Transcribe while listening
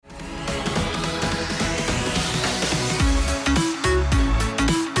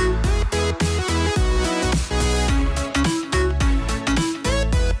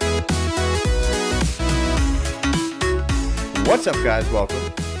up, guys? Welcome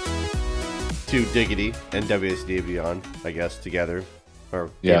to Diggity and WSD Beyond, I guess, together. Our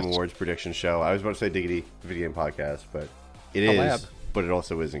Game Awards prediction show. I was about to say Diggity Video Game Podcast, but it is, but it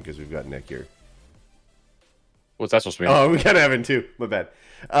also isn't because we've got Nick here. What's that supposed to mean? Oh, we got Evan too. My bad.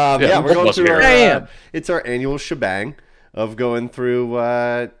 We're going through our... it's our annual shebang of going through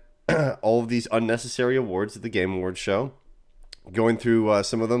all of these unnecessary awards at the Game Awards show. Going through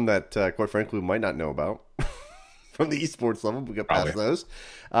some of them that, quite frankly, we might not know about. From the esports level, we get past those.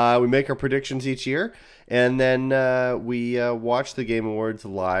 We make our predictions each year, and then we watch the Game Awards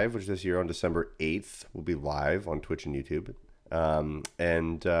live, which this year on December 8th will be live on Twitch and YouTube.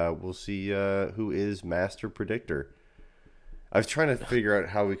 And we'll see who is Master Predictor. I was trying to figure out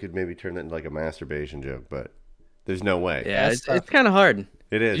how we could maybe turn that into like a masturbation joke, but there's no way. Yeah, it's kind of hard.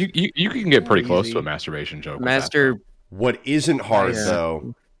 It is. You can get pretty close to a masturbation joke. What isn't hard,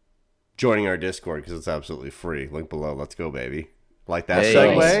 though... joining our Discord because it's absolutely free. Link below. Let's go, baby. Like that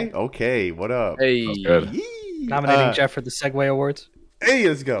segue? Okay, what up? Hey, good. Nominating Jeff for the Segway Awards. Hey,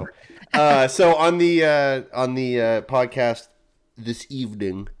 let's go. So on the podcast this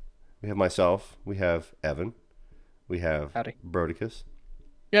evening, we have myself, we have Evan, we have Brodicus,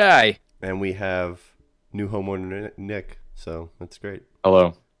 Yay, and we have new homeowner Nick. So that's great.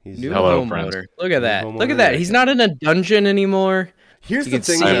 Hello. Hello, homeowner. Look at that. Look at that. He's not in a dungeon anymore. Here's the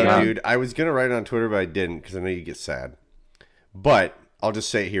thing, though, dude. I was going to write it on Twitter, but I didn't because I know you get sad. But I'll just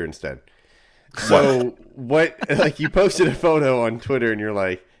say it here instead. So, like, you posted a photo on Twitter and you're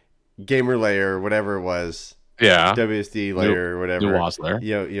like, Gamer Layer, whatever it was. Yeah. WSD Layer, or whatever. Layer.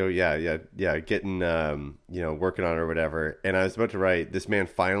 Yeah. Getting, working on it or whatever. And I was about to write, this man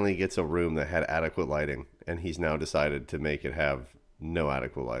finally gets a room that had adequate lighting, and he's now decided to make it have no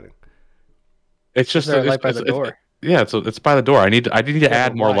adequate lighting. It's just a light by the door. Yeah, it's by the door. I need to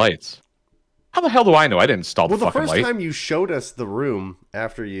add more lights. How the hell do I know? I didn't install the fucking light. Well, the first time you showed us the room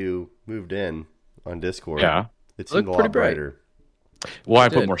after you moved in on Discord, it seemed a lot brighter. Well, I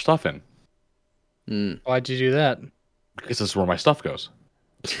put more stuff in. Why'd you do that? Because this is where my stuff goes.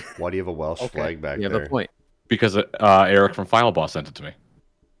 Why do you have a Welsh flag back there? You have a point. Because Eric from Final Boss sent it to me.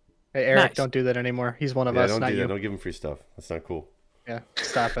 Hey, Eric, don't do that anymore. He's one of us, not you. Don't give him free stuff. That's not cool. Yeah,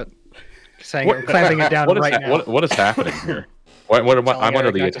 stop it. Clamping it down now. What is happening here? I'm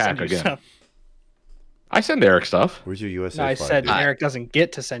under the attack again. Stuff. I send Eric stuff. Where's your USA flag? I said Eric doesn't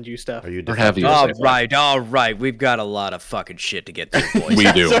get to send you stuff. Are you all right. We've got a lot of fucking shit to get through, boys.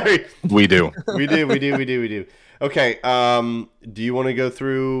 We do. Sorry. We do. We do. Okay. Do you want to go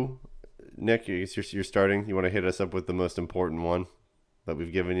through, Nick? You're starting. You want to hit us up with the most important one that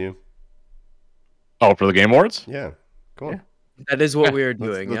we've given you? Oh, for the Game Awards? Yeah. Go on. Yeah. That is what we are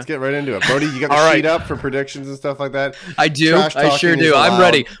doing. Let's get right into it. Brody, you got the sheet up for predictions and stuff like that? I do. I sure do. I'm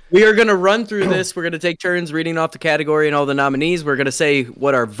ready. We are going to run through this. We're going to take turns reading off the category and all the nominees. We're going to say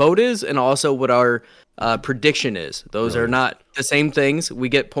what our vote is and also what our prediction is. Those are not the same things. We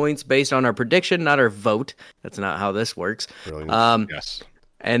get points based on our prediction, not our vote. That's not how this works. Yes.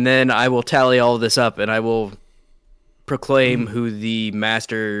 And then I will tally all this up and I will proclaim who the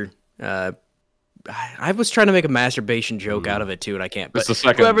master... I was trying to make a masturbation joke out of it too, and I can't. But it's the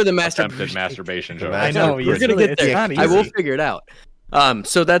second whoever the masturbation joke. I know we're gonna get there. I will figure it out.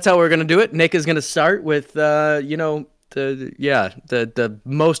 So that's how we're gonna do it. Nick is gonna start with the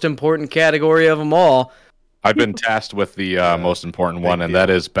most important category of them all. I've been tasked with the most important one, and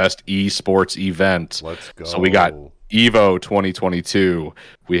that is best esports event. Let's go. So we got EVO 2022.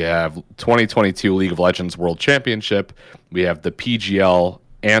 We have 2022 League of Legends World Championship. We have the PGL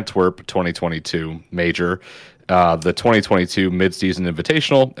Antwerp 2022 Major, the 2022 Mid-Season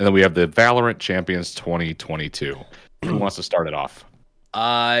Invitational, and then we have the Valorant Champions 2022. Who wants to start it off?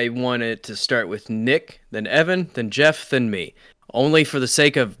 I want it to start with Nick, then Evan, then Jeff, then me. Only for the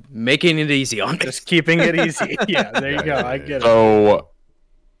sake of making it easy on me. Just keeping it easy. Yeah, there you go. I get it. So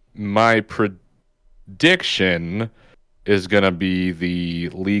my prediction is going to be the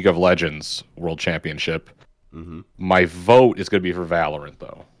League of Legends World Championship. Mm-hmm. My vote is going to be for Valorant,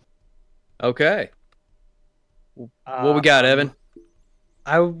 though. Okay. What we got, Evan?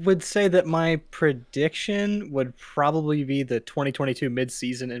 I would say that my prediction would probably be the 2022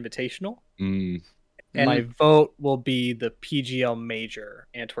 Mid-Season Invitational. And my vote will be the PGL Major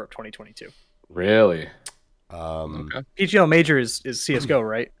Antwerp 2022. Really? Okay. PGL Major is CSGO,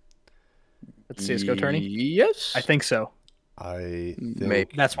 right? That's CSGO tourney? Yes. I think so. I think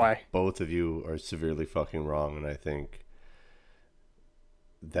Maybe. That's why both of you are severely fucking wrong, and I think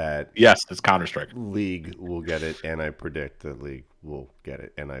that yes, it's Counter-Strike. League will get it, and I predict that League will get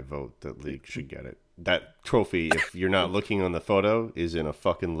it, and I vote that League should get it. That trophy, if you're not looking on the photo, is in a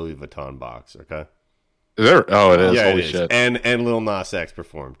fucking Louis Vuitton box, okay? Is there? Oh, it is. Yeah, Holy it is. shit! And Lil Nas X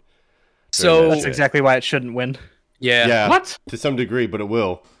performed. So That's exactly why it shouldn't win. yeah. What? To some degree, but it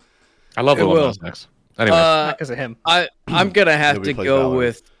will. I love It Lil will. Nas X. Anyway, Not because of him. I'm gonna have Nobody to plays go Valorant.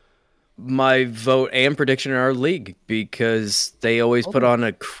 with my vote and prediction in our league because they always put on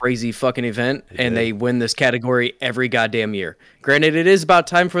a crazy fucking event and they win this category every goddamn year. Granted, it is about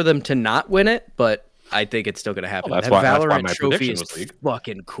time for them to not win it, but I think it's still gonna happen. Well, that that's why Valorant my trophy prediction is was league.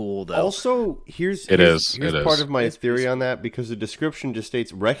 fucking cool though. Also, here's It is part of my theory on that, because the description just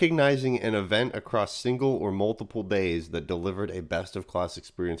states recognizing an event across single or multiple days that delivered a best of class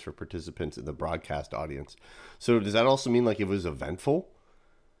experience for participants in the broadcast audience. So does that also mean like it was eventful?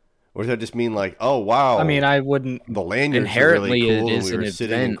 Or does that just mean like, oh wow? I mean, I wouldn't. the lanyards Inherently, are really cool it and is we were an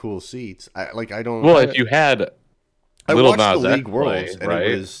sitting in event. cool seats. I don't. well, if you had I Little watched Nas the X League Worlds, play, and right?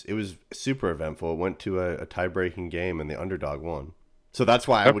 it was super eventful. It went to a tie-breaking game, and the underdog won. So that's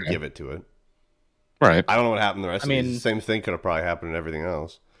why I would Okay. give it to it. right, I don't know what happened the rest. I mean- of the same thing could have probably happened in everything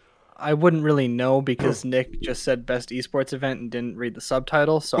else. I wouldn't really know because Nick just said best esports event and didn't read the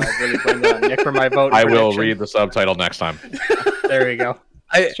subtitle, so I really blame that on Nick for my vote. I will prediction. read the subtitle next time. There we go.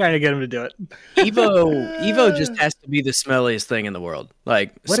 I was trying to get him to do it. Evo just has to be the smelliest thing in the world.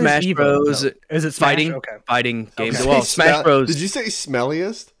 Like What is Smash Evo? Bros. No. Is it Smash? fighting Okay. fighting games? Did Well, you say Smash Bros. Did you say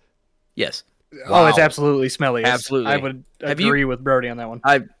smelliest? Yes. Oh, it's Wow. absolutely smelly. Absolutely. I would Have you- agree with Brody on that one.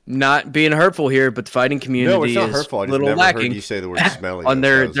 I'm not being hurtful here, but the fighting community No, it's not is hurtful. I a just little never lacking heard you say the word smelly. on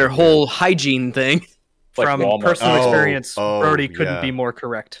their whole hygiene thing. Like From Walmart. personal Oh, experience, oh, Brody couldn't yeah. be more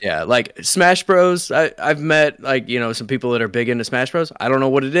correct. Yeah, like Smash Bros. I've met some people that are big into Smash Bros. I don't know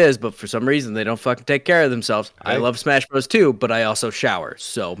what it is, but for some reason they don't fucking take care of themselves. I Hey. love Smash Bros. Too, but I also shower,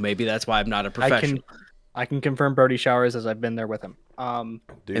 so maybe that's why I'm not a professional. I can confirm Brody showers as I've been there with him.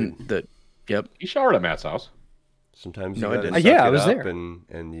 Dude, And yep. He showered at Matt's house. sometimes you No, I gotta didn't. suck Yeah, I it was up there.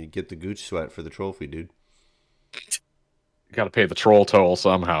 and you get the gooch sweat for the trophy, dude. You got to pay the troll toll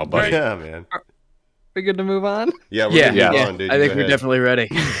somehow, buddy. Yeah, man. We good to move on? Yeah, we're Yeah, gonna yeah. move on, dude. I You think go we're ahead. definitely ready.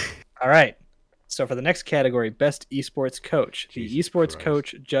 All right. So for the next category, best esports coach, the Jesus esports Christ.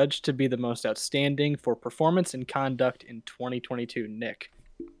 coach judged to be the most outstanding for performance and conduct in 2022. Nick,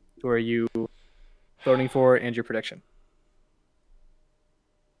 who are you voting for and your prediction?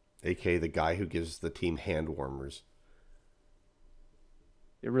 AKA the guy who gives the team hand warmers.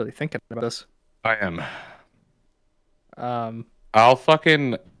 You're really thinking about this. I am. Um, I'll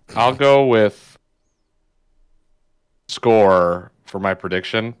go with score for my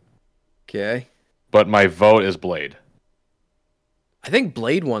prediction, Okay. but my vote is Blade. I think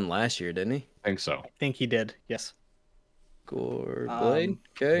Blade won last year, didn't he? I think so. I think he did. Yes. Or Blade.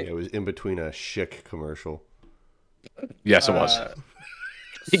 Okay. Yeah, it was in between a Schick commercial. Yes, it was. Uh,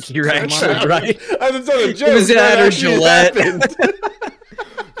 I think you're actually right. I was on a joke. It was That that or actually Gillette. happened.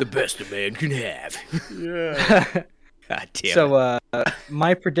 The best a man can have. Yeah. God damn it. So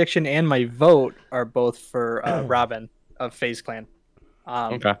my prediction and my vote are both for Robin of FaZe Clan.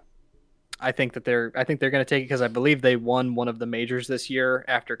 Okay. I think they're going to take it because I believe they won one of the majors this year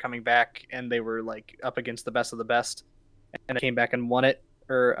after coming back, and they were like up against the best of the best, and they came back and won it.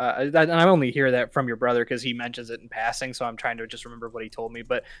 And I only hear that from your brother because he mentions it in passing, so I'm trying to just remember what he told me.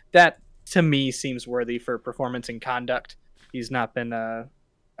 But that to me seems worthy for performance and conduct. He's not been.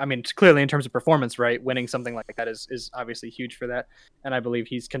 I mean, clearly in terms of performance, right? Winning something like that is obviously huge for that, and I believe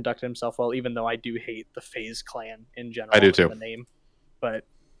he's conducted himself well. Even though I do hate the FaZe Clan in general, I do too. The name, but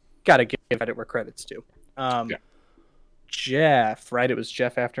gotta give credit where credit's due. Yeah. Jeff, right? It was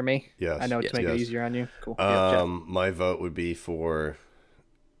Jeff after me. Yes. I know to make it yes. easier on you. Cool. Yeah, Jeff. My vote would be for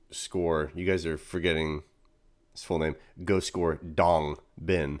score. You guys are forgetting his full name. Go score Dong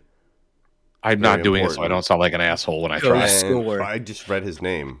Bin. I'm not Very doing it so I important. don't sound like an asshole when I Go try. s- And Score. I just read his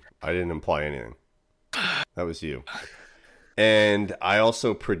name. I didn't imply anything. That was you. And I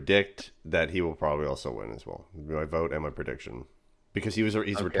also predict that he will probably also win as well. My vote and my prediction, because he's a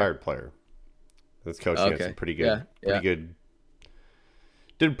retired player. That's coaching. Okay. It's a pretty good. Yeah, Pretty yeah. good.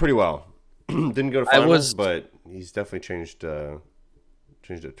 Did pretty well. Didn't go to I finals, was- but he's definitely changed it,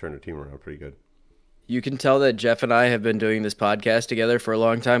 turned the team around pretty good. You can tell that Jeff and I have been doing this podcast together for a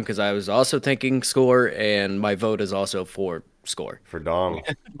long time because I was also thinking score, and my vote is also for score. For Dong.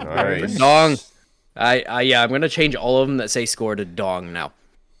 All right. Dong. I'm gonna change all of them that say score to dong now.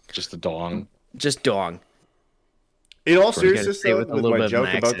 Just the dong. Just dong. In all Gotta seriousness, say though, with a with little my bit of joke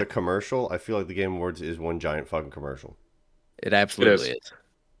an about accent. the commercial, I feel like the Game Awards is one giant fucking commercial. It absolutely It is.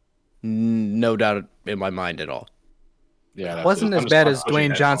 No doubt in my mind at all. Yeah, that's Wasn't it. as I'm bad just as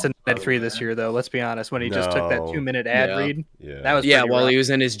pushing Dwayne Johnson headphones. at 3 this year, though. Let's be honest. When he just took that No. 2-minute ad Yeah. read, Yeah. that was Yeah, pretty while rough. he was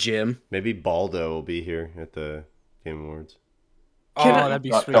in his gym. Maybe Baldo will be here at the Game Awards. Oh, Can I- that'd be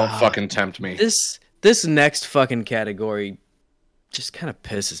Don't sweet. don't fucking tempt me. this next fucking category just kind of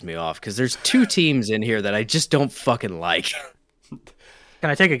pisses me off because there's 2 teams in here that I just don't fucking like. Can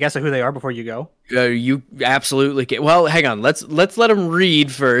I take a guess at who they are before you go? You absolutely can. Well, hang on. Let's let them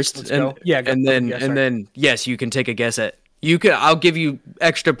read first, and then yes, you can take a guess at. You can. I'll give you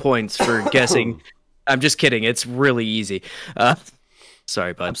extra points for guessing. I'm just kidding. It's really easy.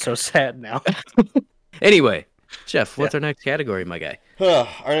 Sorry, bud. I'm so sad now. Anyway, Jeff, what's our next category, my guy?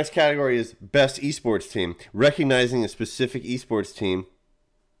 Our next category is Best Esports Team. Recognizing a specific esports team,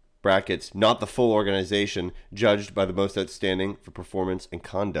 brackets, not the full organization, judged by the most outstanding for performance and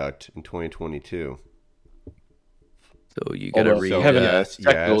conduct in 2022. So you gotta read. Yes.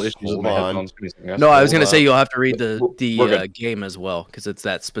 Hold on. No, I was gonna say you'll have to read the game as well because it's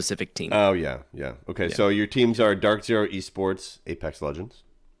that specific team. Oh yeah. Okay, so your teams are Dark Zero Esports, Apex Legends,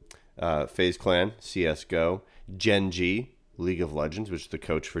 FaZe Clan, CS:GO, Gen G, League of Legends, which the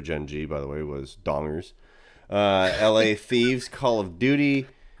coach for Gen G, by the way, was Dongers, LA Thieves, Call of Duty,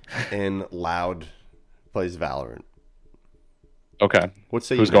 and Loud plays Valorant. Okay.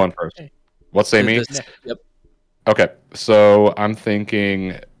 Who's going first? What say me? Yep. Okay, so I'm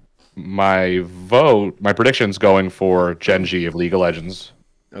thinking my prediction's going for Gen G of League of Legends.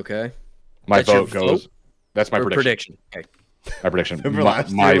 Okay. My vote goes. That's my prediction. Okay. My prediction. Remember last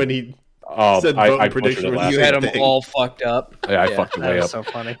year when he said I prediction? You had them all fucked up. Yeah, I fucked it way up. So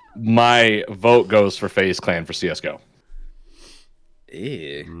funny. My vote goes for FaZe Clan for CS:GO.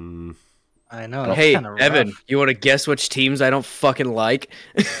 I know. Hey, Evan, you want to guess which teams I don't fucking like?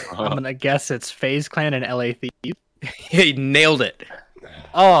 I'm gonna guess it's FaZe Clan and LA Thieves. He nailed it.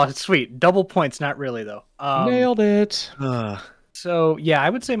 Oh, sweet. Double points. Not really though. Nailed it. So yeah, I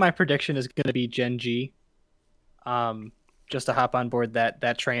would say my prediction is gonna be Gen G. Just to hop on board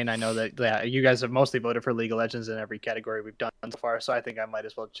that train. I know that you guys have mostly voted for League of Legends in every category we've done so far, so I think I might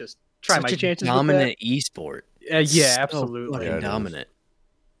as well just try my chances. Dominant esport. Yeah, absolutely. Dominant.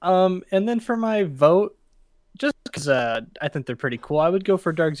 And then for my vote, just because I think they're pretty cool, I would go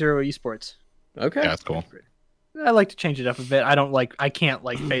for Dark Zero Esports. Okay, yeah, that's cool. I like to change it up a bit. I can't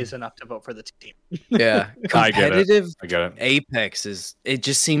like FaZe enough to vote for the team. Yeah, competitive. I get it. Apex it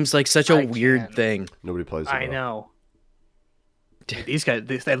just seems like such a weird thing. Nobody plays it. I know. These guys,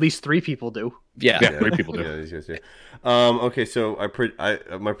 at least 3 people do. Yeah, 3 people do. Yeah, these guys do. Okay, so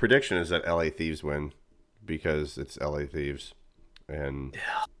my prediction is that LA Thieves win because it's LA Thieves, and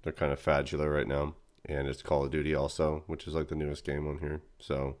they're kind of fadular right now, and it's Call of Duty also, which is like the newest game on here.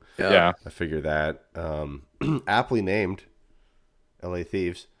 So yeah. I figure that aptly named LA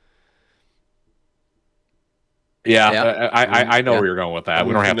Thieves. Yeah. I know where you're going with that.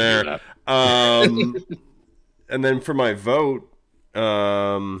 We don't have to do that. And then for my vote,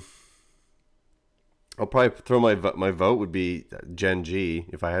 I'll probably throw my vote would be Gen G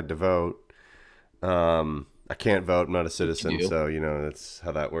if I had to vote. I can't vote. I'm not a citizen, so that's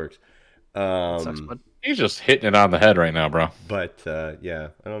how that works. He's just hitting it on the head right now, bro. But yeah,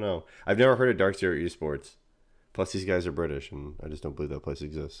 I don't know. I've never heard of Dark Zero Esports. Plus, these guys are British, and I just don't believe that place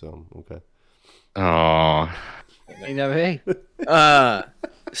exists. So okay. Oh. Hey.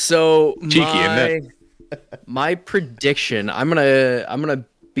 So cheeky, isn't it? My prediction, I'm gonna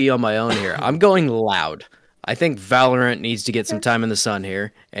be on my own here. I'm going Loud. I think Valorant needs to get some time in the sun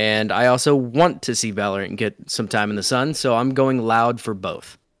here, and I also want to see Valorant get some time in the sun, so I'm going Loud for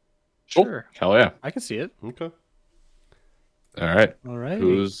both. Sure. Hell yeah. I can see it. Okay. All right.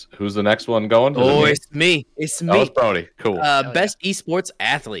 Who's the next one going? It's me. It's me. Oh, it's Brody. Cool. Best esports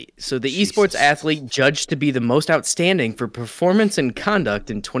athlete. So the esports athlete judged to be the most outstanding for performance and conduct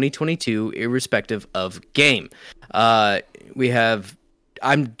in 2022, irrespective of game. We have.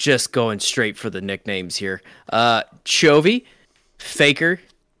 I'm just going straight for the nicknames here. Chovy, Faker,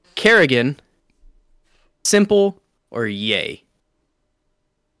 Kerrigan, Simple, or Yay.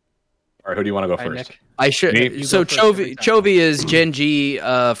 All right, who do you want to go first? Nick. I should. So Chovy is Gen G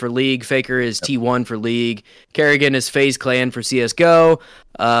for League. Faker is T1 for League. Kerrigan is FaZe Clan for CS:GO.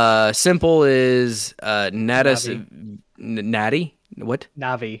 Simple is Natty. What?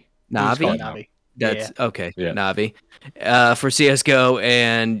 Navi. Navi. That's okay. Yeah. Navi for CS:GO,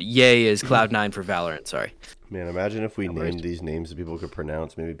 and Yay is Cloud9 for Valorant. Sorry. Man, imagine if we named these names that people could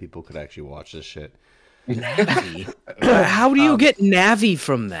pronounce. Maybe people could actually watch this shit. Navi. How do you get Navi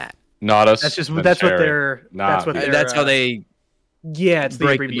from that? Natus. That's what they're. That's how they. Yeah, it's the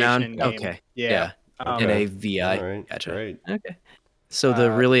break abbreviation it in down. game. Okay. Yeah. NAVI. All right. Gotcha. Great. Okay. So the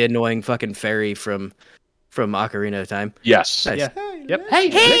really annoying fucking fairy from Ocarina of Time. Yes. Nice. Yeah. Yep.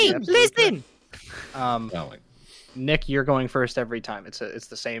 Hey, listen. Nick, you're going first every time. It's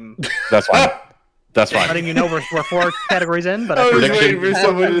the same. That's fine. That's fine. Letting you know we're 4 categories in, but I was waiting for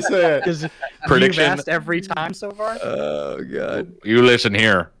someone to say it. Because Prediction. you've asked every time so far. Oh god. You listen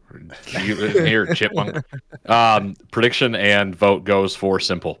here. You listen here, chipmunk. Prediction and vote goes for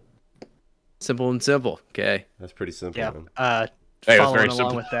simple. Simple and simple. Okay. That's pretty simple. Yeah. Man. Hey, Following very along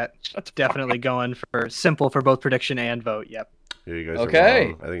simple. with that, definitely going for simple for both prediction and vote. Yep. Here you guys Okay. are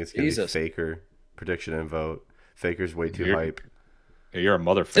wrong. I think it's gonna Jesus. be Faker prediction and vote. Faker's way too You're- hype. You're a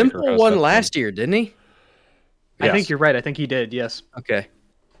motherfucker. Simple won last year, didn't he? I think you're right. I think he did. Yes. Okay.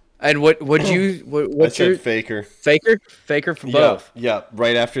 And what's I your said Faker. Faker? Faker for both. Yeah.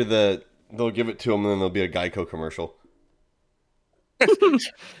 Right after they'll give it to him, and then there'll be a Geico commercial. They're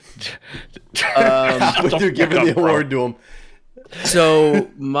giving the award to him. So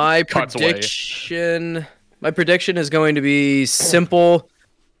my Cuts away. prediction is going to be simple,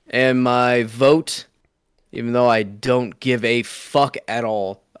 and my vote, even though I don't give a fuck at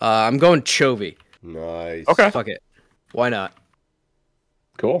all, I'm going Chovy. Nice. Okay. Fuck it, why not?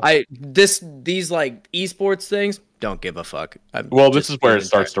 Cool. These like esports things, don't give a fuck. Well, this is where it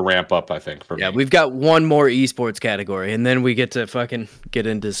starts to ramp up, I think, for me. Yeah, we've got one more esports category, and then we get to fucking get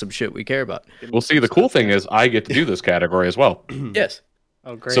into some shit we care about. We'll see. The cool thing is I get to do this category as well. Yes.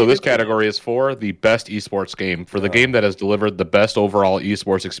 Oh, great. So this category is for the best esports game, for the game that has delivered the best overall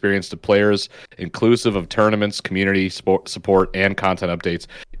esports experience to players, inclusive of tournaments, community support, and content updates,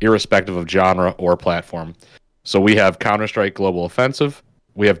 irrespective of genre or platform. So we have Counter-Strike Global Offensive,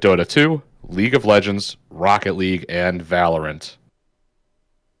 we have Dota 2, League of Legends, Rocket League, and Valorant.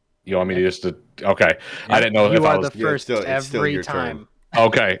 You want me to just... Okay. I didn't know you if I are was... the first it's still every your time. turn.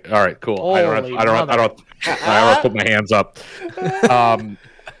 Okay. All right. Cool. I don't have to put my hands up.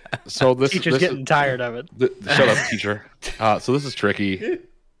 So this Teacher's getting tired of it. Shut up, teacher. So this is tricky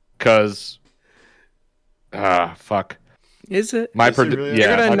because fuck. Is it? Is it really?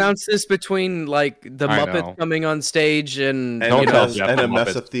 They're gonna my- announce this between like the I Muppets know. coming on stage and And, Don't you know, tell Jeff and a the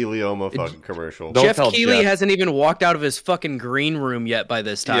Muppets. mesothelioma fucking commercial. Don't Jeff tell Keighley Jeff. hasn't even walked out of his fucking green room yet by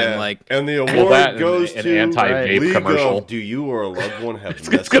this time. Yeah. Like, and the Well, award that and goes an to anti-vape League commercial. Of, do you or a loved one have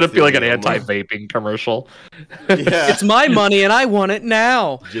It's gonna feel like an mesothelioma? anti-vaping commercial. Yeah. it's my money and I want it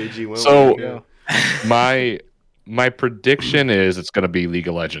now. JG Wentworth, So- yeah. My prediction is it's gonna be League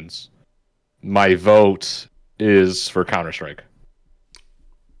of Legends. My vote is for Counter-Strike.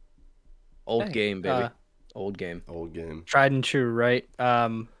 Old Hey, game, baby. Old game. Old game. Tried and true, right?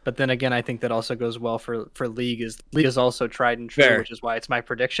 But then again, I think that also goes well for League. League is also tried and true, Fair. which is why it's my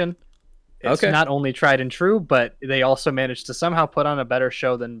prediction. It's Okay. not only tried and true, but they also managed to somehow put on a better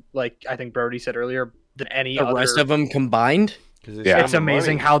show than, like I think Brody said earlier, than any The other. rest of them combined. 'Cause they Yeah. spend It's the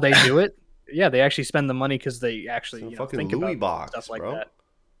amazing money. how they do it. Yeah, they actually spend the money because they actually It's a you know, fucking think Louis about box, stuff like bro. that.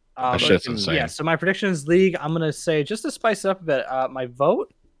 That shit's insane. Yeah, so my prediction is League. I'm gonna say just to spice it up a bit. My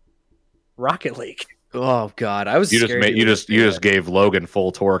vote, Rocket League. Oh god, I was You just scared made, you just gave Logan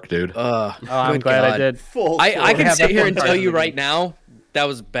full torque, dude. Oh, I'm good glad I God. did. Full I force. can have sit that here one and card tell in you the right game. now that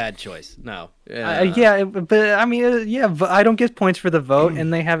was a bad choice. No. Yeah, but I mean, I don't get points for the vote,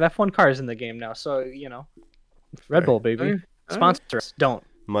 and they have F1 cars in the game now, so you know, Red Bull, baby, sponsor us. Don't.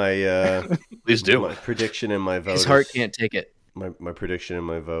 My Please do. my prediction and my vote. His heart is- can't take it. My prediction and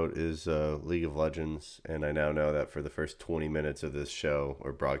my vote is League of Legends, and I now know that for the first 20 minutes of this show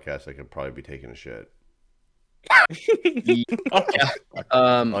or broadcast, I could probably be taking a shit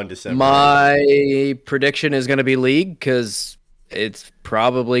on December. My prediction is going to be League because it's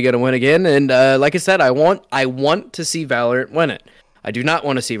probably going to win again. And like I said, I want to see Valorant win it. I do not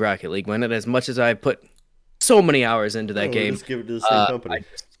want to see Rocket League win it as much as I put so many hours into that Oh, game. Just give it to the same company.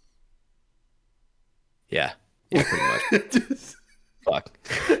 Yeah, pretty much. Fuck.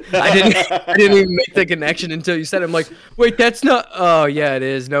 I didn't even make the connection until you said it. I'm like, wait, that's not. Oh yeah, it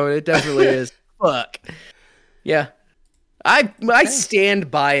is. No, it definitely is. Fuck. Yeah, I stand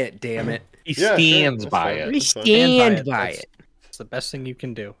by it. Damn it. He Yeah, stands sure, by that's it. fine. We That's fine. stand by That's- it. It's the best thing you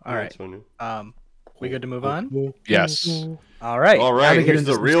can do. All Yeah, right. it's funny. We good to move on? Yes. All right. All right, Now we get here's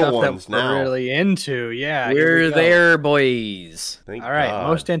into the some real stuff that ones we're now. really into. Yeah. here We're we go. there, boys. Thank All right, God.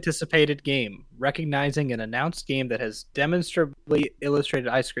 most anticipated game. Recognizing an announced game that has demonstrably illustrated.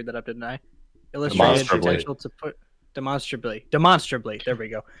 I screwed that up, didn't I? Illustrated Demonstrably. potential to put demonstrably. There we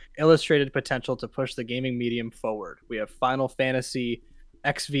go. Illustrated potential to push the gaming medium forward. We have Final Fantasy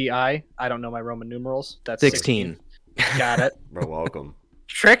XVI. I don't know my Roman numerals. That's 16. Got it. Bro, welcome.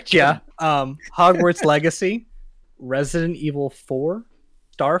 Tricked ya. Hogwarts Legacy, Resident Evil 4,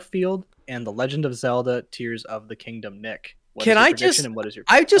 Starfield, and The Legend of Zelda: Tears of the Kingdom. Nick, what Can is your I prediction just- and what is your?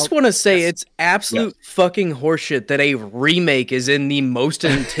 I just Oh, want to say yes. it's absolute fucking horseshit that a remake is in the most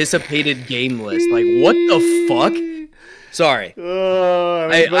anticipated game list. Like, what the fuck? Sorry.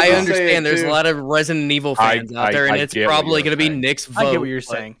 I understand there's a lot of Resident Evil fans out there, and it's probably going to be Nick's vote. I get what you're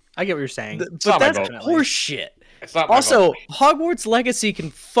saying. But that's horseshit. Also, Hogwarts Legacy can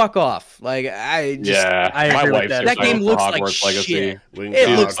fuck off. Like, I agree with that. That game looks like shit.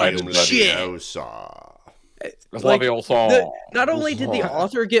 It looks like shit. Not only did the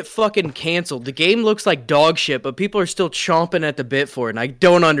author get fucking canceled, the game looks like dog shit, but people are still chomping at the bit for it, and I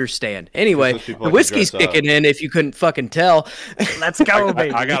don't understand. Anyway, the whiskey's kicking in if you couldn't fucking tell. Let's go,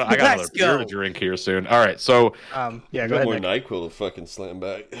 baby. I got another beer to drink here soon. All right, so... go ahead, more NyQuil to fucking slam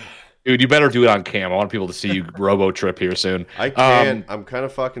back. Dude, you better do it on cam. I want people to see you robo trip here soon. I can't. I'm kind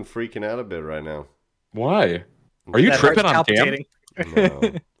of fucking freaking out a bit right now. Why? Are you tripping on cam?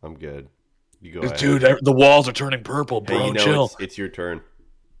 No, I'm good. You go ahead. Dude, the walls are turning purple, bro. Hey, chill. It's your turn.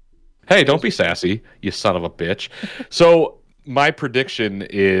 Hey, don't be sassy, you son of a bitch. So, my prediction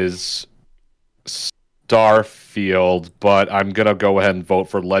is Starfield, but I'm going to go ahead and vote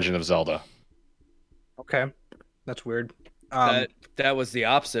for Legend of Zelda. Okay. That's weird. That was the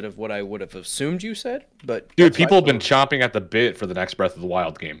opposite of what I would have assumed you said, but... Dude, people have been chomping at the bit for the next Breath of the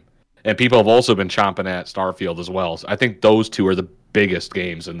Wild game. And people have also been chomping at Starfield as well. So I think those two are the biggest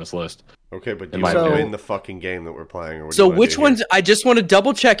games in this list. Okay, but do you win the fucking game that we're playing? Or so which one's... I just want to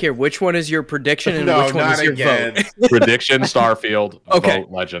double check here. Which one is your prediction and which one is your vote? Prediction, Starfield, okay.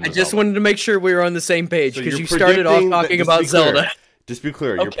 Vote, Legend. I just wanted to make sure we were on the same page because you started off talking about Zelda. Just be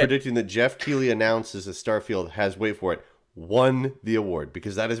clear. You're predicting that Jeff Keighley announces that Starfield has, wait for it, won the award,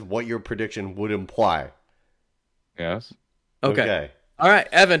 because that is what your prediction would imply. Yes. Okay. All right,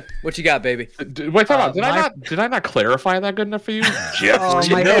 Evan, what you got, baby? Wait, talk about. Did I not clarify that good enough for you, Jeff?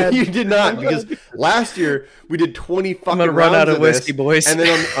 No, you did not, because last year we did 20 fucking rounds run out of whiskey, boys. And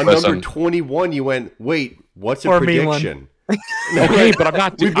then on number 21, you went, "Wait, what's a prediction?" Okay, but I'm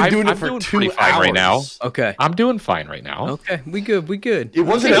not. We've been doing it for 2 hours right now. Okay, I'm doing fine right now. Okay, we good. It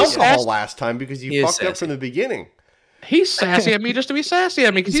wasn't alcohol last time because you fucked up from the beginning. He's sassy at me just to be sassy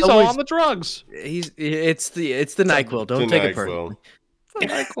at me because he's all on the drugs. It's the NyQuil. Don't take it personally.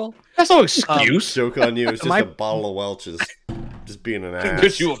 NyQuil. That's no excuse. Joke on you. It's just a bottle of Welch's. Just being an ass.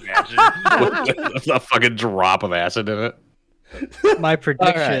 Could you imagine? A fucking drop of acid in it. My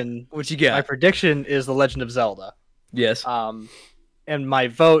prediction. Right. What you got? My prediction is The Legend of Zelda. Yes. And my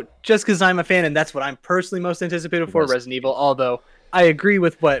vote, just because I'm a fan and that's what I'm personally most anticipated for, Resident Evil. Although I agree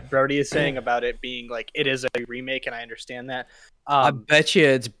with what Brody is saying about it being like it is a remake, and I understand that. I bet you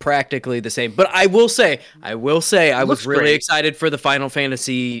it's practically the same. But I will say, I was really excited for the Final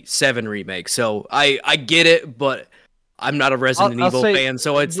Fantasy VII remake. So I get it, but I'm not a Resident Evil fan,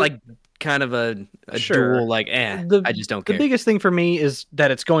 so it's like kind of a dual, like, I just don't care. The biggest thing for me is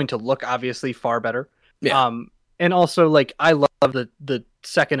that it's going to look obviously far better. Yeah. And also, like, I love the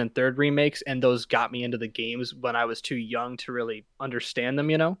second and third remakes, and those got me into the games when I was too young to really understand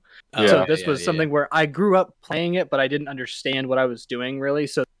them, you know? So this was something where I grew up playing it, but I didn't understand what I was doing, really.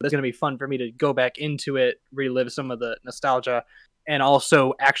 So this is going to be fun for me to go back into it, relive some of the nostalgia, and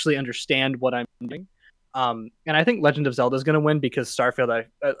also actually understand what I'm doing. And I think Legend of Zelda is going to win because Starfield,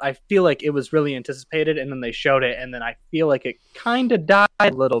 I feel like it was really anticipated, and then they showed it, and then I feel like it kind of died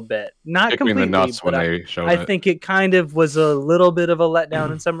a little bit. Not completely, the nuts but when they showed I think it kind of was a little bit of a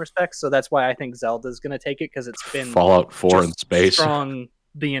letdown in some respects. So that's why I think Zelda is going to take it, because it's been Fallout 4 in space strong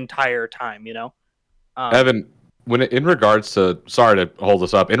the entire time, you know. Evan, in regards to, sorry to hold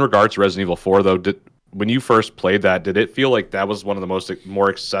this up, in regards to Resident Evil 4 though, when you first played that, did it feel like that was one of the more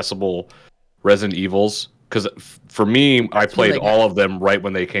accessible Resident Evils? Because for me, I played all of them right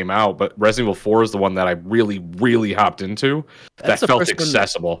when they came out, but Resident Evil 4 is the one that I really, really hopped into. That felt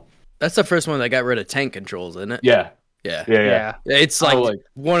accessible. That's the first one that got rid of tank controls, isn't it? Yeah. It's like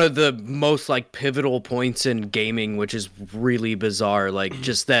one of the most like pivotal points in gaming, which is really bizarre. Like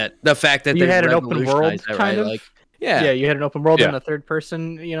just the fact that you had an open world kind of. Like, you had an open world and a third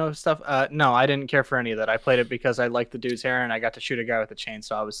person, stuff. No, I didn't care for any of that. I played it because I liked the dude's hair and I got to shoot a guy with a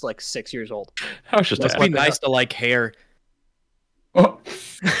chainsaw. I was like 6 years old. I was just must be nice to like hair. Oh.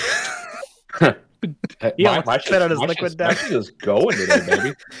 My shit is going today,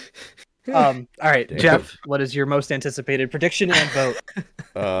 baby. All right, damn. Jeff, what is your most anticipated prediction and vote?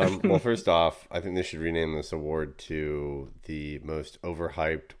 Well, first off, I think they should rename this award to the most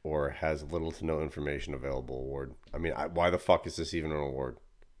overhyped or has little to no information available award. I mean, why the fuck is this even an award?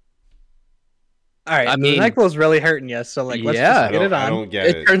 All right, I mean, NyQuil's really hurting you, so like, let's just get it on. I don't get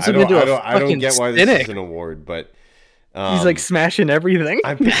it. Turns him into I don't get why this is an award, but he's like smashing everything.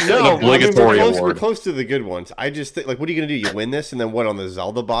 We're close to the good ones. I just think, like, what are you gonna do? You win this, and then what? On the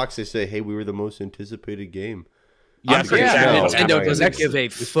Zelda box, they say, "Hey, we were the most anticipated game." Yes, Nintendo doesn't give a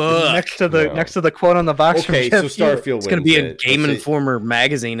fuck. Next to the quote on the box. Okay, so Starfield. It's gonna be a Game Informer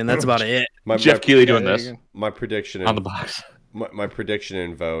magazine, and that's about it. Jeff Keighley doing this. My prediction on the box. My prediction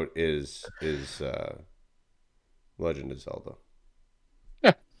and vote is Legend of Zelda.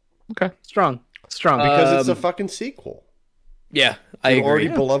 Yeah. Okay. Strong. Because it's a fucking sequel. Yeah, I agree. Already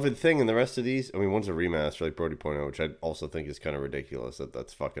beloved thing, and the rest of these. I mean, one's a remaster, like Brody pointed out, which I also think is kind of ridiculous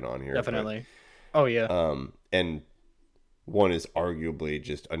that's fucking on here. Definitely. Oh yeah. And one is arguably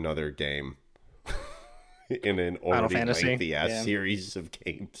just another game in an already lengthy ass series of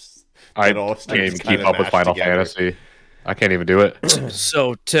games. I can't keep up with Final Fantasy. I can't even do it.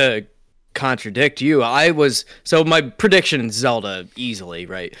 So to contradict you, my prediction is Zelda easily,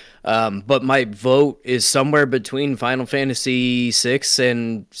 right? But my vote is somewhere between Final Fantasy 6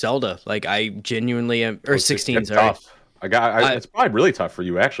 and Zelda. Like I genuinely am, or 16. Sorry, tough. It's probably really tough for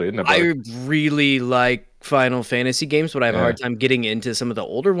you, actually, isn't it? I really like Final Fantasy games, but I have a hard time getting into some of the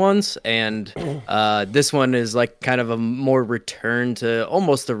older ones. And this one is like kind of a more return to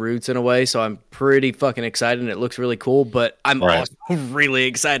almost the roots in a way. So I'm pretty fucking excited, and it looks really cool. But I'm also really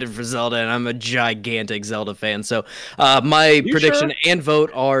excited for Zelda, and I'm a gigantic Zelda fan. So my prediction and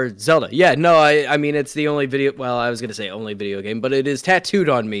vote are Zelda. Yeah, no, I mean, it's the only video. Well, I was going to say only video game, but it is tattooed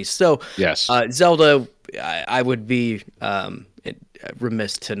on me. So yes, Zelda, I would be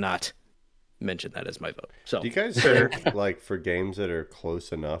remiss to not mention that as my vote. So do you guys think, like, for games that are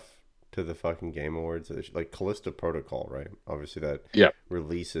close enough to the fucking Game Awards, like Callisto Protocol, right? Obviously that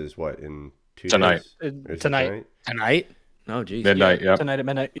releases in 2 days? Tonight? Oh geez. Midnight, yeah. Tonight at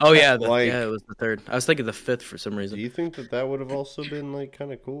midnight. Oh yeah, it was the 3rd. I was thinking the 5th for some reason. Do you think that would have also been like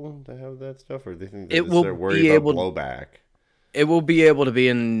kind of cool to have that stuff, or do you think they're worried about blowback? It will be able to be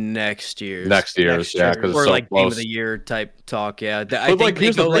in next year's. Yeah, because or so like close. Game of the Year type talk. Yeah, I think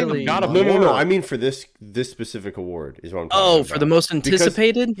they go really. No. I mean for this specific award is what I'm talking about. For the most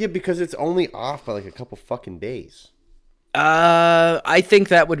anticipated. Because it's only off by like a couple fucking days. I think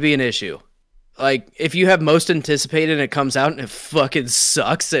that would be an issue. Like if you have most anticipated and it comes out and it fucking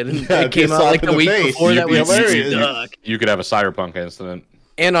sucks and it came out like the week before, that would suck. You could have a Cyberpunk incident.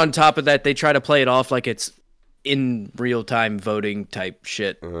 And on top of that, they try to play it off like it's in real time voting type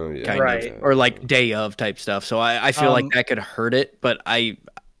shit, kind of, or like day of type stuff. So I feel like that could hurt it, but I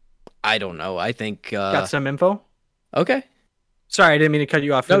don't know. I think got some info. Okay. Sorry, I didn't mean to cut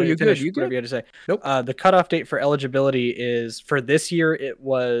you off. No, you're good. You whatever you had to say. Nope. The cutoff date for eligibility is for this year. It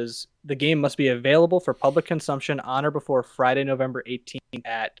was the game must be available for public consumption on or before Friday, November 18th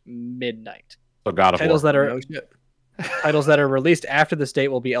at midnight. So God of War. Titles that are released after this date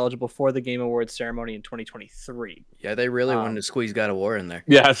will be eligible for the Game Awards ceremony in 2023. Yeah, they really wanted to squeeze God of War in there.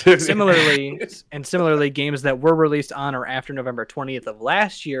 Yeah. Similarly, games that were released on or after November 20th of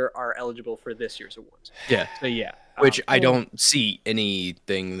last year are eligible for this year's awards. Yeah. So yeah. Which I don't see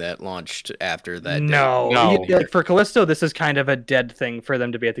anything that launched after that. No. Like for Callisto, this is kind of a dead thing for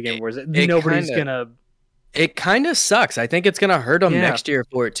them to be at the Game Awards. Nobody's gonna. It kind of sucks. I think it's gonna hurt them next year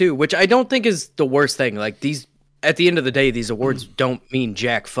for it too, which I don't think is the worst thing. Like these. At the end of the day, these awards don't mean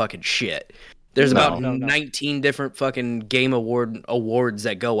jack fucking shit. There's about 19 different fucking game awards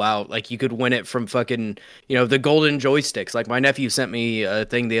that go out. Like you could win it from fucking, the golden joysticks. Like my nephew sent me a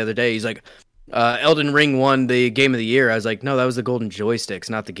thing the other day. He's like, Elden Ring won the game of the year. I was like, no, that was the golden joysticks,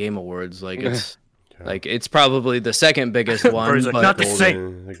 not the game awards. Like it's like it's probably the second biggest one. But not the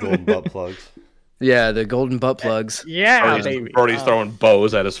same. The golden butt plugs. Yeah, the golden butt plugs. Yeah, Brody's throwing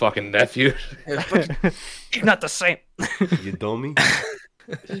bows at his fucking nephew. Not the same. You dummy.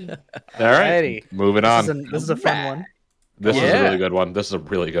 All right, moving on. This is a fun one. This is a really good one. This is a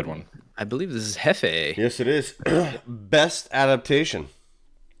really good one. I believe this is Hefe. Yes, it is. Best adaptation.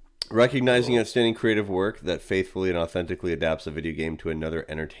 Recognizing outstanding creative work that faithfully and authentically adapts a video game to another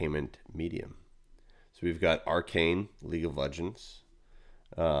entertainment medium. So we've got Arcane, League of Legends,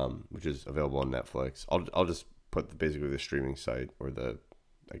 which is available on Netflix. I'll just put basically the streaming site or the,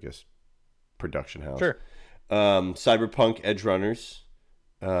 I guess, production house. Sure. Cyberpunk Edge Runners,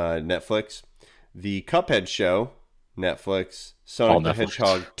 Netflix. The Cuphead Show, Netflix. Sonic the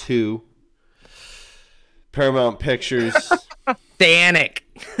Hedgehog 2, Paramount Pictures. Danik.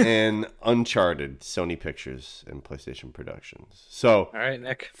 And Uncharted, Sony Pictures and PlayStation Productions. So, all right,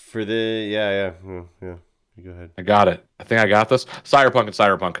 Nick. For the yeah. You go ahead. I got it. I think I got this.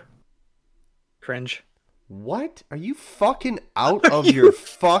 Cyberpunk. Cringe. What? Are you fucking out of your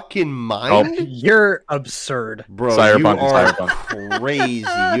fucking mind? You're absurd. Bro, Cyberpunk, you are Cyberpunk. crazy. You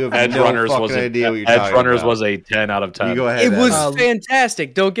have Edge no Runners fucking was idea what you're Edge talking Runners about. was a 10 out of 10. You go ahead. It was Adam.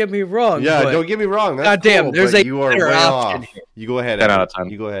 fantastic. Don't get me wrong. Yeah, but don't get me wrong. That's goddamn, cool, there's but a you are better way option off. here. You go ahead. 10 Evan. out of 10.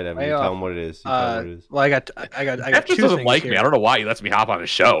 You go ahead, Evan. Way You tell off. him what it is. You tell him what it is. Well, I got Jeff just two doesn't things like here. me. I don't know why he lets me hop on his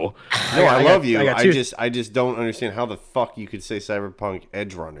show. No, I love you. I got I two- just don't understand how the fuck you could say Cyberpunk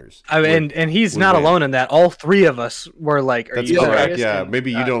Edge Runners. I mean, and he's would not win. alone in that. All three of us were like, "Are That's you correct. serious?" Yeah, And,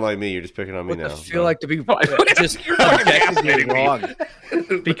 maybe you don't like me. You're just picking on me What now. I feel like to be just You're fucking objectively gaslighting me.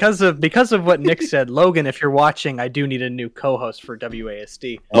 wrong. because of what Nick said, Logan. If you're watching, I do need a new co-host for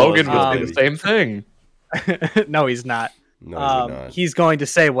WASD. Logan let's would go, say the same thing. No, he's not. No, you're not. He's going to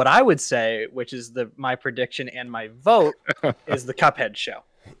say what I would say, which is my prediction and my vote is the Cuphead show.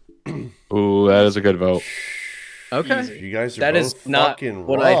 Ooh, that is a good vote. Okay. You guys are That both is not fucking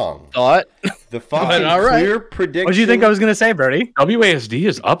what wrong. I thought. The fucking all right. clear prediction. What do you think I was going to say, Brody? WASD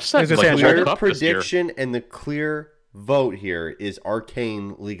is upset. I was gonna Like, say, we clear woke up this year. prediction and the clear vote here is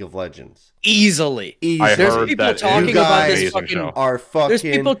Arcane League of Legends. Easily. Easy. I There's heard people that talking you about guys this amazing fucking. show. are There's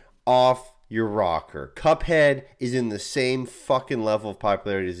fucking people- off your rocker. Cuphead is in the same fucking level of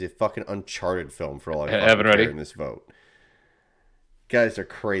popularity as a fucking Uncharted film for all I fucking Evan, ready? care in this vote. Guys are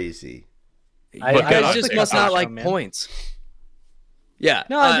crazy. You But guys I just think must that's not awesome, like man. points. Yeah.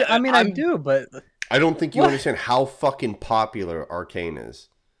 No, I mean I do, but I don't think you What? understand how fucking popular Arcane is.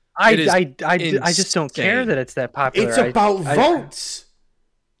 It is I just don't care insane. that it's that popular. It's about votes.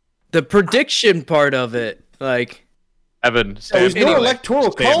 The prediction part of it, like Evan, There's stand no firm.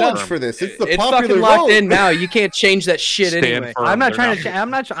 electoral Stand college firm. for this. It's the it's popular fucking locked vote. in now. You can't change that shit Stand anyway. firm. I'm not They're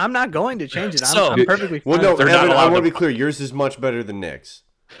trying to. I'm not going to change it. So- I'm perfectly fine. Well, no, They're not Evan, I allowed want to to- be clear. Yours is much better than Nick's.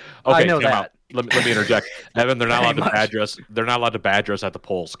 Okay, I know time that. out. Let me interject. Evan, they're not allowed to Very much. badger us. They're not allowed to badger us at the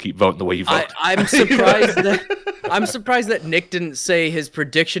polls. Keep voting the way you vote. I'm surprised that Nick didn't say his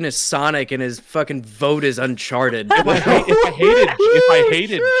prediction is Sonic and his fucking vote is Uncharted. if I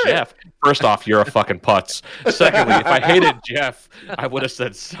hated Jeff, first off, you're a fucking putz. Secondly, if I hated Jeff, I would have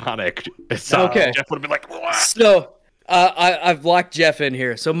said Sonic. Okay. Jeff would have been like, what? So I've locked Jeff in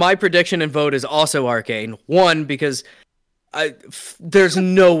here. So my prediction and vote is also Arcane. One, because there's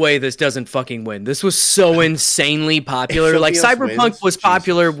no way this doesn't fucking win. This was so insanely popular. If Like something else Cyberpunk wins, was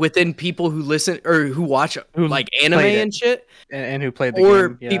popular Jesus. within people who listen or who watch like anime played it. and shit, and who played the or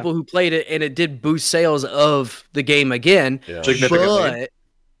game. Yeah. people who played it, and it did boost sales of the game again. Yeah. Significantly.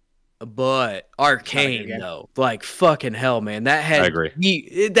 But Arcane game. though, like fucking hell, man, that had I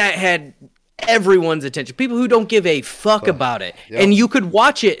agree. that had everyone's attention. People who don't give a fuck about it, Yep. and you could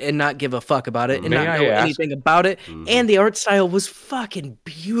watch it and not give a fuck about it and May not I know ask- anything about it. And the art style was fucking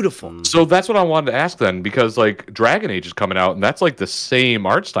beautiful. So that's what I wanted to ask then, because like Dragon Age is coming out, and that's like the same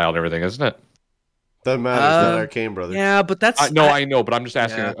art style and everything, isn't it? Doesn't matter. It's not Arcane, brother. Yeah, but that's I know, but I'm just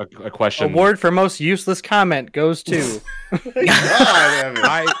asking Yeah. a question. Award for most useless comment goes to. God, Evan.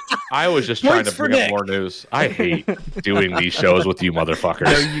 I was just trying Points to for bring up Nick. more news. I hate doing these shows with you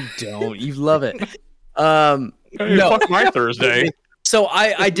motherfuckers. No, you don't. You love it. Hey, no. fuck my Thursday. So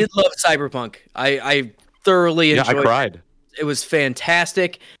I did love Cyberpunk. I thoroughly Yeah, I enjoyed it. cried. It was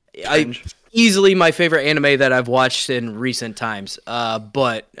fantastic. Easily my favorite anime that I've watched in recent times.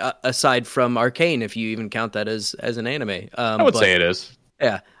 But aside from Arcane, if you even count that as an anime, I would say it is.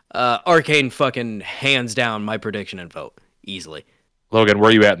 yeah. Arcane fucking hands down my prediction and vote easily. Logan, where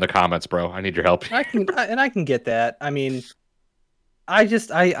are you at in the comments, bro? I need your help. I can get that. I mean, I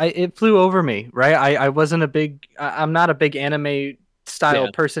it flew over me, right? I wasn't a big. I'm not a big anime style Yeah.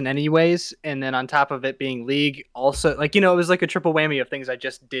 person, anyways. And then on top of it being League, also like it was like a triple whammy of things I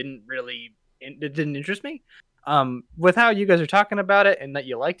just didn't really. It didn't interest me. With how you guys are talking about it and that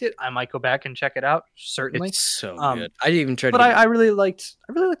you liked it, I might go back and check it out. Certainly. It's so Um, good. I didn't even try to. But I really liked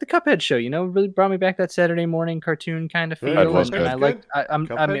the Cuphead show. It really brought me back that Saturday morning cartoon kind of feel. Yeah, it was and good. I liked. I mean,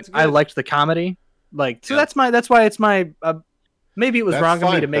 Cuphead's I good. liked the comedy. Like, so Yeah. that's why it's my. Maybe it was That's wrong of me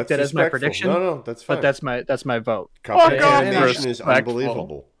fine. to make That's that as my respectful. prediction. No, that's fine. But that's my vote. Cuphead God, animation is respectful.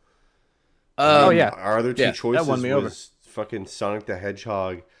 unbelievable. Oh, yeah. Our other two Yeah, that choices won me over. was fucking Sonic the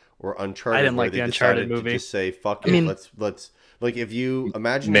Hedgehog or Uncharted. I didn't where like they the Uncharted decided to movie. just say fuck I it. mean- let's like if you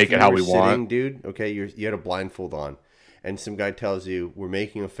imagine Make if you it how were we sitting, want. dude. Okay, you had a blindfold on, and some guy tells you we're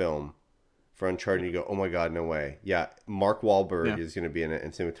making a film for Uncharted. And you go, oh my god, no way. Yeah, Mark Wahlberg is going to be in it,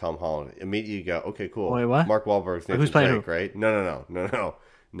 and same with Tom Holland. Immediately you go, okay, cool. Wait, what? Mark Wahlberg's Nathan Who's playing Drake, who? right?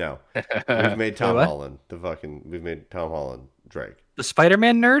 No. We've made Tom what? Holland we've made Tom Holland Drake. The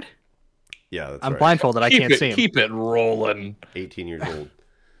Spider-Man nerd. Yeah, that's I'm right. blindfolded. I can't see him. Keep it rolling. 18 years old.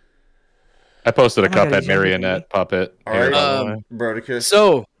 I posted a Oh my God, Cuphead he's younger than marionette me. puppet. All right, here, by the way. Brodicus.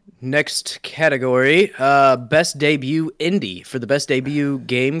 So Next category, best debut indie for the best debut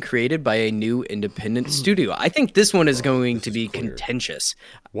game created by a new independent studio. I think this one is going to be contentious.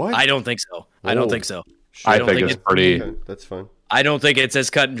 What? I don't think so. I don't think so. I think it's pretty. Okay, that's fine. I don't think it's as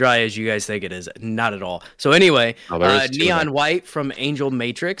cut and dry as you guys think it is. Not at all. So anyway, Neon White from Angel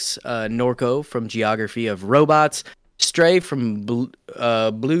Matrix, Norco from Geography of Robots, Stray from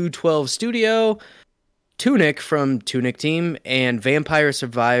Blue 12 Studio, Tunic from Tunic Team, and Vampire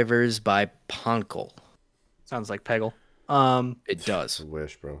Survivors by Ponkel. Sounds like Peggle. It does. I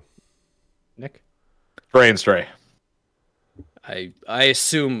wish, bro. Nick? Stray and Stray. I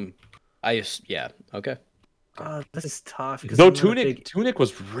assume. Yeah. Okay. This is tough. Though Tunic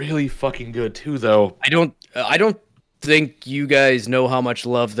was really fucking good too, though. I don't think you guys know how much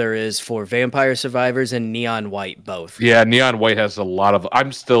love there is for Vampire Survivors and Neon White both. Yeah, Neon White has a lot of.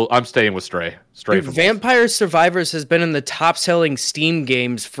 I'm staying with Stray. Dude, Vampire Survivors has been in the top selling Steam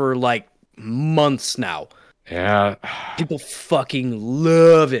games for like months now. Yeah. People fucking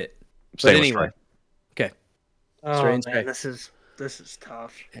love it. But anyway. Okay. Oh, man, this is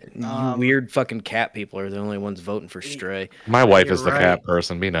tough. You weird fucking cat people are the only ones voting for Stray. My wife is the cat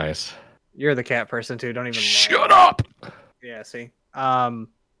person. Be nice. You're the cat person too. Don't even shut up. Yeah, see.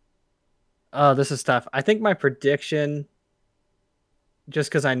 This is tough. I think my prediction, just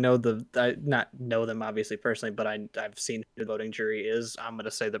because I know not know them obviously personally, but I've seen who the voting jury is. I'm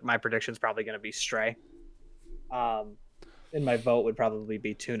gonna say that my prediction is probably gonna be Stray. And my vote would probably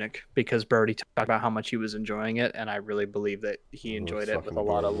be Tunic because Brody talked about how much he was enjoying it, and I really believe that he enjoyed it with a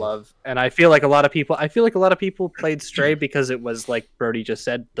lot of love. And I feel like a lot of people played Stray because it was, like Brody just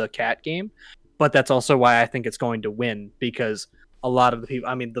said, the cat game. But that's also why I think it's going to win, because a lot of the people,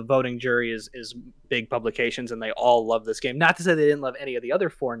 I mean, the voting jury is big publications, and they all love this game. Not to say they didn't love any of the other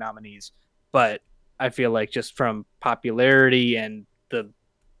 4 nominees, but I feel like just from popularity and the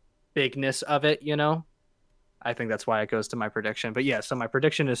bigness of it, you know, I think that's why it goes to my prediction. But yeah, so my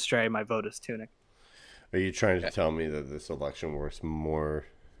prediction is Stray. My vote is Tunic. Are you trying to tell me that this election works more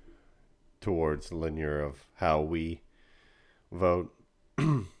towards linear of how we vote?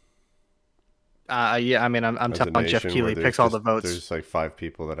 Yeah, I mean, I'm telling Jeff Keighley picks all the votes. There's like 5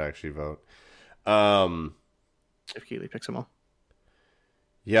 people that actually vote. Jeff Keighley picks them all.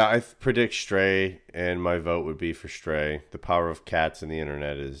 Yeah, I predict Stray, and my vote would be for Stray. The power of cats and the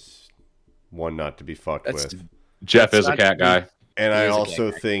internet is one not to be fucked with. Jeff is a cat guy. And I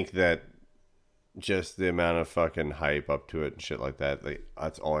also think that just the amount of fucking hype up to it and shit like that, like,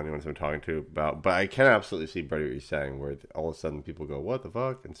 that's all anyone's been talking to about. But I can absolutely see Brady what you're saying, where all of a sudden people go, what the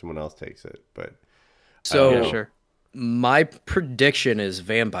fuck? And someone else takes it. But so sure. My prediction is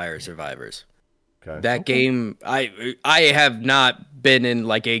Vampire Survivors. Okay. That game, I have not been in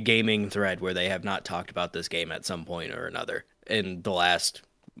like a gaming thread where they have not talked about this game at some point or another in the last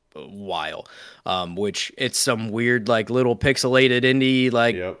while, which it's some weird like little pixelated indie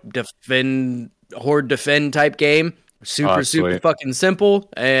like horde defend type game, super fucking simple,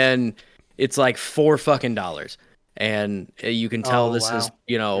 and it's like $4 and you can tell this is,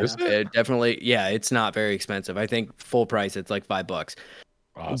 you know, definitely, yeah, it's not very expensive. I think full price it's like $5.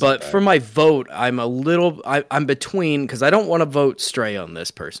 But for my vote, I'm between, because I don't want to vote Stray on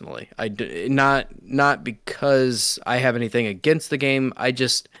this personally. Not because I have anything against the game.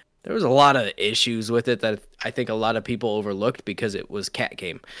 There was a lot of issues with it that I think a lot of people overlooked because it was cat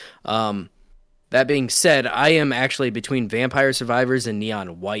game. That being said, I am actually between Vampire Survivors and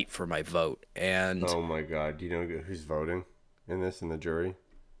Neon White for my vote. And oh my god, do you know who's voting in this in the jury?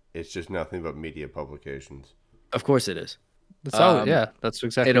 It's just nothing but media publications. Of course it is. Yeah, that's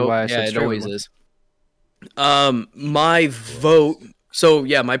exactly why I said it always is. My vote. So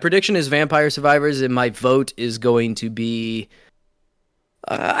yeah, my prediction is Vampire Survivors, and my vote is going to be.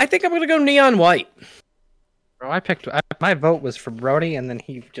 I think I'm going to go Neon White. Bro, my vote was for Brody, and then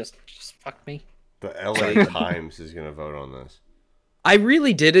he just fucked me. The LA Times is going to vote on this. I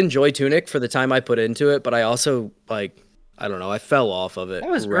really did enjoy Tunic for the time I put into it, but I also I don't know, I fell off of it.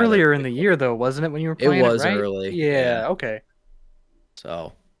 That was earlier in the year, though, wasn't it? When you were playing it, was right? early. Yeah, okay.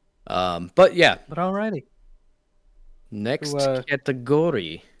 So, but yeah. But alrighty. Next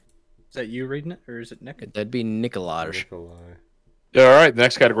category. Is that you reading it, or is it Nick? That'd be Nikolaj. All right,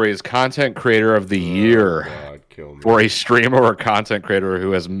 next category is Content Creator of the Year. God, kill me. For a streamer or content creator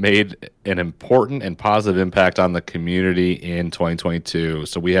who has made an important and positive impact on the community in 2022.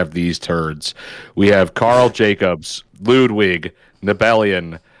 So we have these turds. We have Carl Jacobs, Ludwig,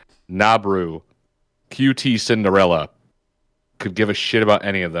 Nebellion, Nabru, QT Cinderella. Could give a shit about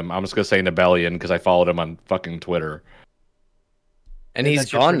any of them. I'm just going to say Nebellion because I followed him on fucking Twitter. And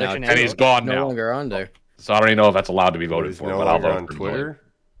he's gone now. And he's gone now. No longer on there. So I don't even know if that's allowed to be voted for, but I'll vote on for Twitter.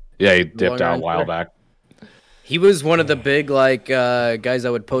 Yeah, he dipped out a while back. He was one of the big guys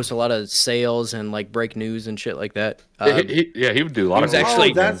that would post a lot of sales and like break news and shit like that. He would do a lot of.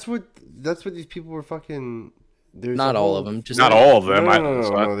 Actually, that's what these people were fucking. Not all of them. Just not all of them.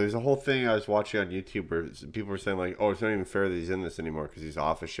 No. There's a whole thing I was watching on YouTube where people were saying like, "Oh, it's not even fair that he's in this anymore because he's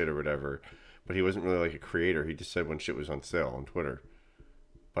off of shit or whatever." But he wasn't really like a creator. He just said when shit was on sale on Twitter.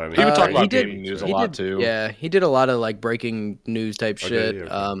 But I mean, he would talk about gaming news a lot too. Yeah, he did a lot of like breaking news type shit.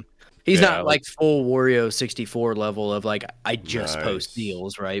 Okay. He's not like full Wario 64 level of like I just post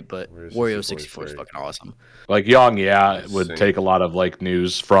deals, right? But Wario 64 is fucking awesome. Like Young, would take a lot of like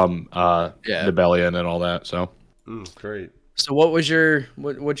news from Rebellion and all that. So great. So what's your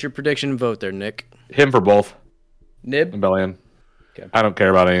prediction vote there, Nick? Him for both. Nib? Rebellion. Okay. I don't care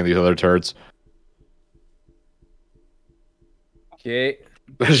about any of these other turds. Okay.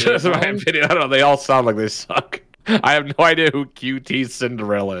 That's just my opinion. I don't know. They all sound like they suck. I have no idea who QT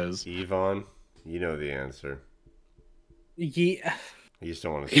Cinderella is. Yvonne, you know the answer. Yeah. You just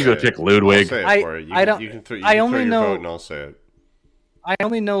don't want to say He's going to pick Ludwig. I'll say it for you. You can throw your vote and I'll say it. I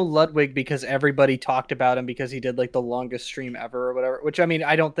only know Ludwig because everybody talked about him because he did like the longest stream ever or whatever, which I mean,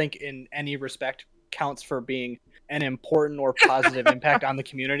 I don't think in any respect counts for being an important or positive impact on the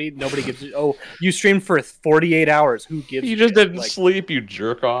community. Nobody gives you streamed for 48 hours. Who gives You just didn't sleep, you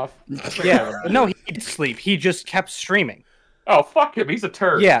jerk off. Yeah. No, he did sleep. He just kept streaming. Oh, fuck him. He's a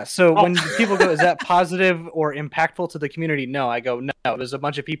turd. Yeah, so when people go, is that positive or impactful to the community? No, I go, no. There's a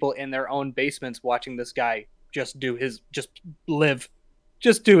bunch of people in their own basements watching this guy just do his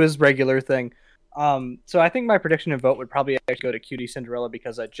regular thing. So I think my prediction and vote would probably actually go to Cutie Cinderella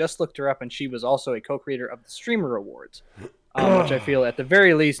because I just looked her up and she was also a co-creator of the Streamer Awards, which I feel at the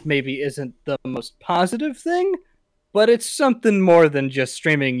very least maybe isn't the most positive thing, but it's something more than just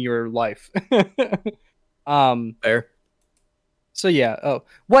streaming your life. Fair. So yeah. Oh,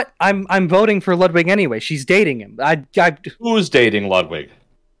 what? I'm voting for Ludwig anyway. She's dating him. Who's dating Ludwig?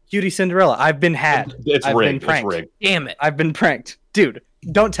 Cutie Cinderella. I've been had. I've been pranked. It's rigged. Damn it. I've been pranked, dude.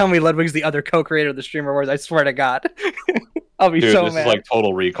 Don't tell me Ludwig's the other co-creator of the Streamer Awards. I swear to God, I'll be so mad. This is like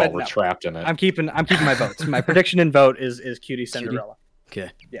Total Recall. We're trapped in it. I'm keeping my votes. My prediction and vote is Cutie Cinderella. Okay.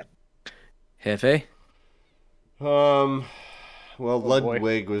 Yeah. Hefe? Well,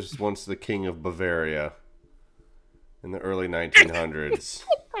 Ludwig was once the king of Bavaria in the early 1900s.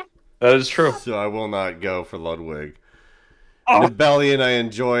 That is true. So I will not go for Ludwig. Rebellion, I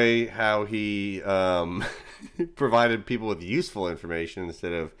enjoy how he provided people with useful information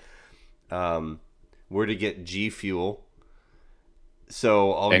instead of where to get G Fuel.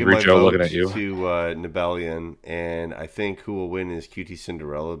 So I'll Angry give my Joe vote looking at you. to Rebellion, and I think who will win is Cutie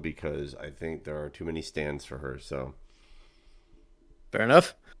Cinderella because I think there are too many stands for her. So fair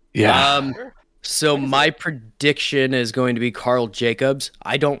enough. Yeah. So my prediction is going to be Carl Jacobs.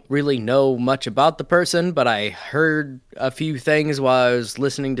 I don't really know much about the person, but I heard a few things while I was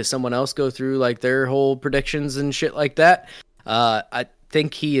listening to someone else go through like their whole predictions and shit like that. I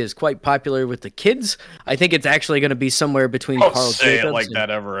think he is quite popular with the kids. I think it's actually going to be somewhere between Carl Jacobs. Say it like that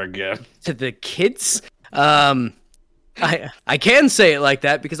ever again. To the kids. I can say it like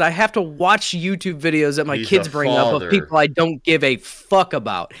that because I have to watch YouTube videos that my kids bring up of people I don't give a fuck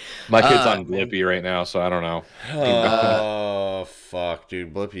about. My kid's on Blippi right now, so I don't know. Oh, fuck,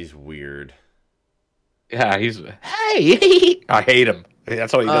 dude. Blippi's weird. Yeah, hey! I hate him.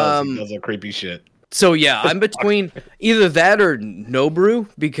 That's what he does. He does that creepy shit. So, yeah, I'm between either that or Nobru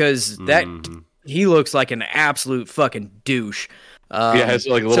because he looks like an absolute fucking douche. Has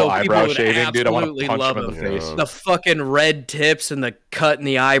like a little eyebrow shaving, dude. I want to punch him in the face. The fucking red tips and the cut in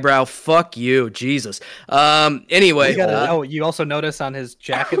the eyebrow. Fuck you, Jesus. Anyway, you also notice on his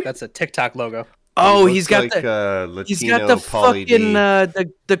jacket that's a TikTok logo. Oh, he's got like, he's got the fucking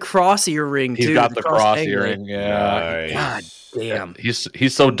the cross earring. He's got the cross earring. Yeah. Nice. God damn.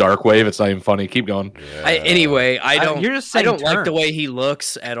 He's so dark wave. It's not even funny. Keep going. Yeah. I don't like the way he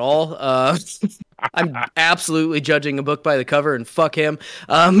looks at all. I'm absolutely judging a book by the cover, and fuck him.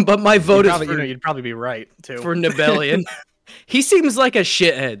 But my vote is for, you'd probably be right too. For Rebellion. He seems like a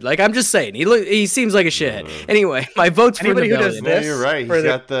shithead. Like I'm just saying, he seems like a shithead. Anyway, my vote's for Rebellion. Who does this you're right. He's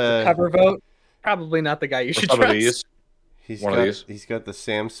got the cover vote. Probably not the guy you should trust. He's got the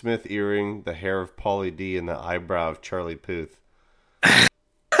Sam Smith earring, the hair of Pauly D, and the eyebrow of Charlie Puth.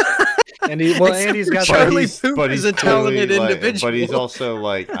 Andy's got Charlie Puth is a talented individual, but he's also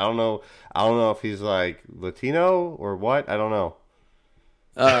like I don't know if he's like Latino or what. I don't know.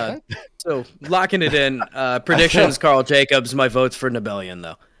 So locking it in, predictions: Carl Jacobs. My vote's for Rebellion,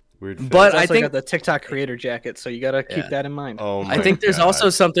 though. But I think got the TikTok creator jacket, so you got to keep that in mind. Oh I think there's also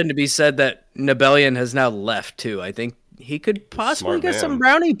something to be said that Rebellion has now left too. I think he could possibly Smart get man. some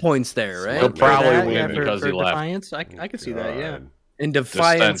brownie points there, right? He'll probably that, win because he left. Defiance, I could see that, yeah. God. In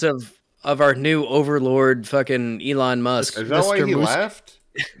defiance of our new overlord, fucking Elon Musk. Is that why he left?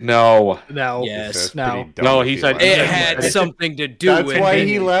 No. No. Yes. That's No. pretty dumb No, if he said- left. It had something to do That's with why it.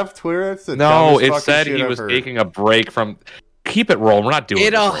 he left Twitter. That's the No, dumbest it fucking said shit he I've was heard. taking a break from. Keep it rolling. We're not doing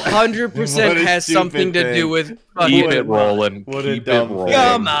It this right now. 100% What a has stupid something to do thing. with Keep fucking. it rolling. What a Keep it dumb rolling. thing.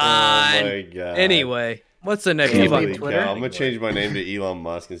 Come Oh on. my god. Anyway, what's the next Holy one? cow. I'm gonna change my name to Elon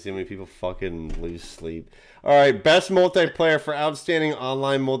Musk and see how many people fucking lose sleep. All right, best multiplayer for outstanding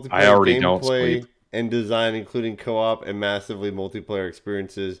online multiplayer I already don't gameplay sleep. and design, including co-op and massively multiplayer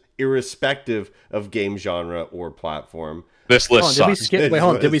experiences, irrespective of game genre or platform. This list Did we sucks. skip? Wait,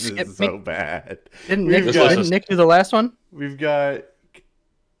 hold on. Did we This skip? is so bad. Didn't We've Nick, got- didn't Nick do the last one? We've got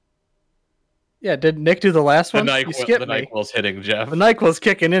Yeah, did Nick do the last The one? You skipped me. NyQuil's hitting Jeff. The NyQuil's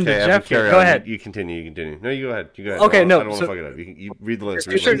kicking into okay, Jeff carry here. Go on. ahead. You continue. You continue. No, you go ahead. You go ahead. Okay, I don't no, want to so- fuck it up. You read the list.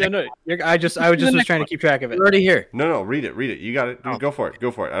 Sure, Read the list. no. I was just trying to keep track of it. We're already here. No, read it. Read it. You got it. Oh. Go for it.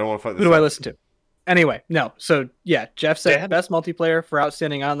 Go for it. I don't want to fuck this Who do I up. listen to? Anyway, no. So yeah, Jeff said Dad? best multiplayer for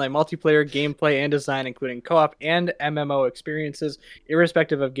outstanding online multiplayer gameplay and design, including co-op and MMO experiences,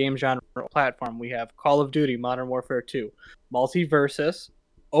 irrespective of game genre or platform. We have Call of Duty: Modern Warfare 2, Multiversus,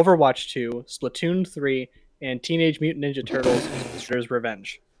 Overwatch 2, Splatoon 3, and Teenage Mutant Ninja Turtles: Shredder's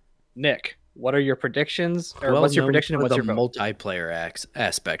Revenge. Nick, what are your predictions? Or Well what's your known prediction and for what's your the vote? multiplayer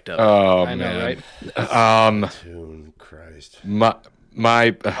aspect of it. Oh I know, man. right? Dude, Christ.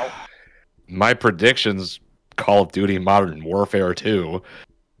 My predictions: Call of Duty Modern Warfare 2.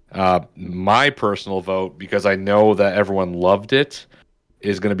 My personal vote, because I know that everyone loved it,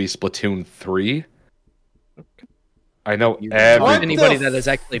 is going to be Splatoon 3. I know You every, What anybody the that has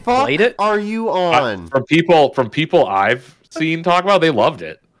actually Fuck played it? are you on? from people I've seen talk about, they loved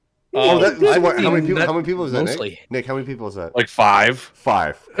it. How many people? that- How many people is that? mostly. Nick, how many people is that? Like 5.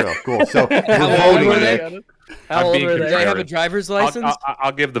 5. Cool. So we're How old voting. were Nick. they? How I'm old being were Do they? they have a Jared. driver's license?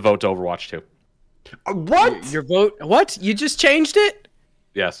 I'll give the vote to Overwatch 2. What? Your vote? What? You just changed it?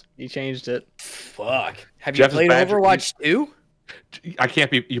 Yes. You changed it. Fuck. Have Jeff you is played bad- Overwatch 2? I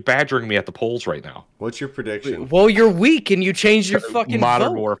can't be. You're badgering me at the polls right now. What's your prediction? Well, you're weak and you changed your fucking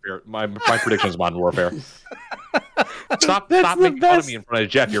Modern vote. Warfare. My prediction is Modern Warfare. Stop the making fun best. of me in front of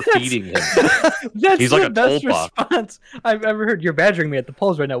Jeff. You're That's- feeding him. That's He's the like a best tulpa. response I've ever heard. You're badgering me at the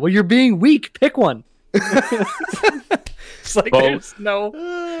polls right now. Well, you're being weak. Pick one. It's like Both. there's no.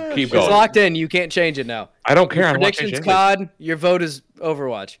 Keep It's going. locked in. You can't change it now. I don't care. I don't want to Predictions, change it. COD. Your vote is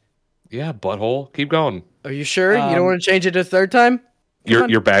Overwatch. Yeah, butthole. Keep going. Are you sure? You don't Um, want to change it a third time?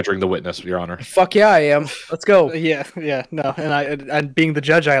 You're badgering the witness, Your Honor. Fuck yeah, I am. Let's go. Yeah, no, and being the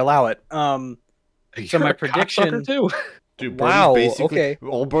judge, I allow it. So You're my a cocksucker, prediction- too. Dude, Wow, Brody's basically, okay.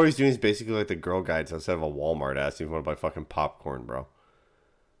 all Brody's doing is basically like the Girl Guides instead of a Walmart asking if you want to buy fucking popcorn, bro.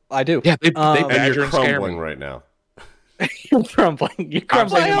 I do. Yeah, they And badger you're and scare crumbling me. right now. You're crumbling. You're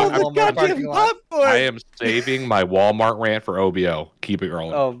crumbling in my saying- Walmart parking lot. I am saving my Walmart rant for OBO. Keep it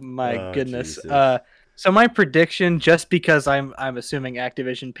rolling. Oh my Oh, goodness. Jesus. So my prediction, just because I'm assuming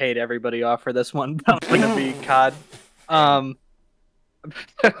Activision paid everybody off for this one, I'm gonna be COD.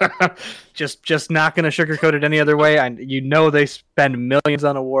 Just not gonna sugarcoat it any other way. They spend millions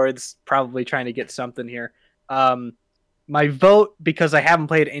on awards, probably trying to get something here. My vote, because I haven't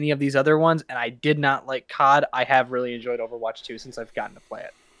played any of these other ones, and I did not like COD. I have really enjoyed Overwatch 2 since I've gotten to play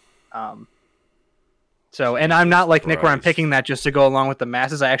it. And I'm not like Nick, where I'm Christ. picking that just to go along with the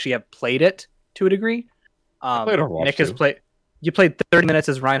masses. I actually have played it to a degree. played Overwatch Nick has 2. played. You played 30 minutes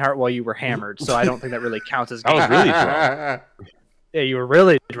as Reinhardt while you were hammered, so I don't think that really counts as. I was really drunk. Yeah, you were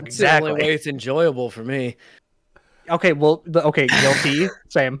really drunk. It's the only way Exactly. it's enjoyable for me. Okay, guilty,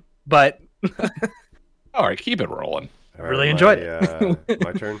 same, but All right, keep it rolling. All Really enjoyed it.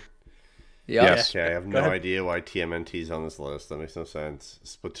 My turn. Yeah. Yes. Okay, I have Go no ahead. idea why TMNT's on this list. That makes no sense.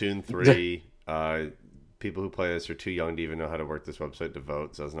 Splatoon 3. People who play this are too young to even know how to work this website to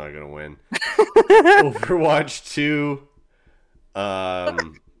vote, so it's not going to win. Overwatch 2.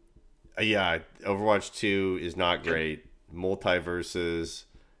 Yeah, Overwatch 2 is not great. Multiverses.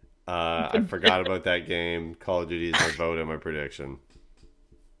 I forgot about that game. Call of Duty is my vote and my prediction.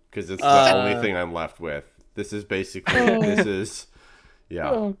 Because it's the only thing I'm left with. This is basically, yeah.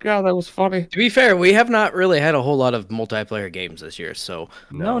 Oh god, that was funny. To be fair, we have not really had a whole lot of multiplayer games this year, so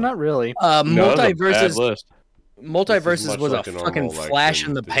no, not really. Multiversus list. This is much was like a normal fucking election. flash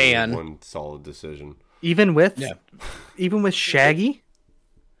in the This is pan. One solid decision. Even with Shaggy,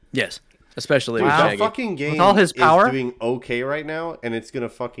 Yes, especially Dude, with Wow. that Shaggy. fucking game all his power? is doing okay right now, and it's gonna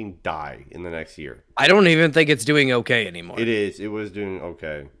fucking die in the next year. I don't even think it's doing okay anymore. It is. It was doing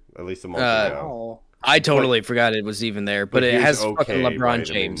okay, at least a month ago. oh, I totally forgot it was even there, but it has fucking LeBron right?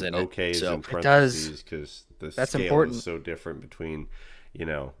 James in it. Okay, so in parentheses because the That's scale important. is so different between,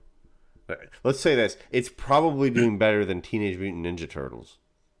 let's say this: it's probably doing better than Teenage Mutant Ninja Turtles.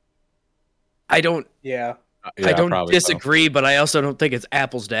 I don't probably disagree, but I also don't think it's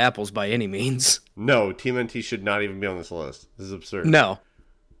apples to apples by any means. No, TMNT should not even be on this list. This is absurd. No.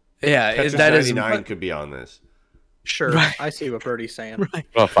 Yeah, Tetris that is 99 could be on this. Sure, Right. I see what Birdie's saying. right.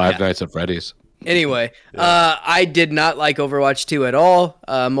 Well, Five Nights at Freddy's. Anyway, I did not like Overwatch 2 at all.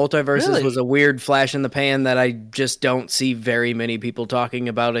 Multiverses Really? was a weird flash in the pan that I just don't see very many people talking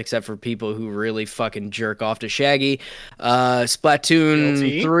about, except for people who really fucking jerk off to Shaggy. Splatoon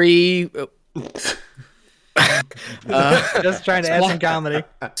Guilty. 3. Just trying to add some comedy.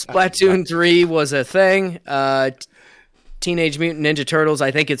 Splatoon 3 was a thing. Teenage Mutant Ninja Turtles, I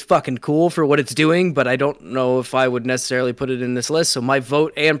think it's fucking cool for what it's doing, but I don't know if I would necessarily put it in this list. So my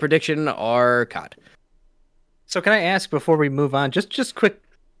vote and prediction are COD. So can I ask before we move on, just quick,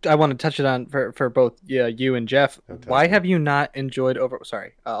 I want to touch it on for both you and Jeff. Why have you not enjoyed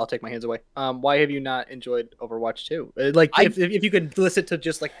I'll take my hands away. Why have you not enjoyed Overwatch 2? If you could list it to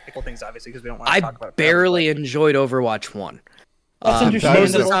just like pickle things, obviously, because we don't want to talk about it. I barely enjoyed Overwatch 1. That's interesting. That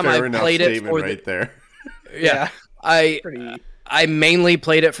was Most of the a time fair I enough played it statement for right there. Yeah. Pretty... I mainly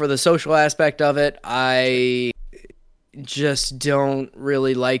played it for the social aspect of it. I just don't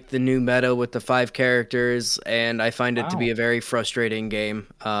really like the new meta with the 5 characters, and I find it to be a very frustrating game.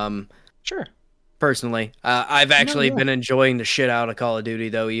 Sure. Personally, I've actually been enjoying the shit out of Call of Duty,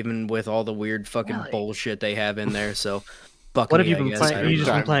 though, even with all the weird fucking bullshit they have in there. So, fuck What me, have you been playing? Have you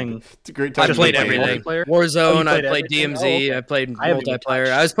just been playing? It's a great time. I to played play everything. multiplayer. Warzone, I played played everything? DMZ, Oh, okay. I played I haven't even multiplayer.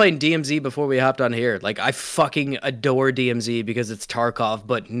 touched. I was playing DMZ before we hopped on here. Like, I fucking adore DMZ because it's Tarkov,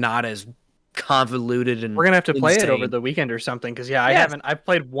 but not as convoluted and We're gonna have to play it over insane. the weekend or something, because I haven't. I've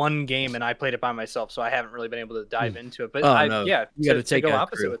played one game and I played it by myself, so I haven't really been able to dive into it. But No. You to gotta take go a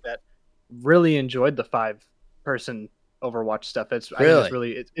opposite crew. with that. Really enjoyed the 5-person Overwatch stuff. It's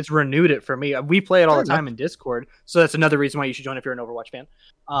renewed it for me. We play it all the time in Discord, so that's another reason why you should join if you're an Overwatch fan.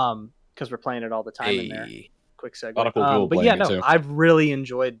 Because we're playing it all the time in there. Quick segue. lot of cool people But yeah, playing it, too. I've really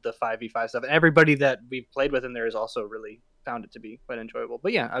enjoyed the 5v5 stuff, and everybody that we've played with in there has also really found it to be quite enjoyable.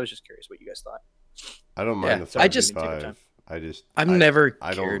 But yeah, I was just curious what you guys thought. I don't mind the I 5v5. just- I never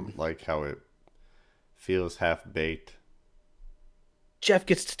I cared. don't like how it feels half baked. Jeff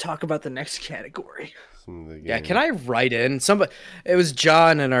gets to talk about the next category. Some of the Yeah, games. can I write in? It was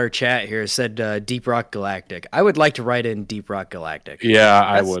John in our chat here said Deep Rock Galactic. I would like to write in Deep Rock Galactic. Yeah,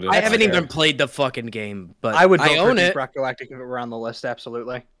 I would. I haven't even played the fucking game, but I would vote own for it. Deep Rock Galactic if it were on the list.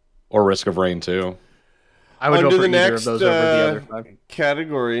 Absolutely, Or Risk of Rain too. I would On vote to for the either next, of those over the other 5.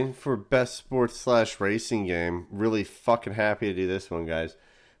 category for best sports/racing game. Really fucking happy to do this one, guys.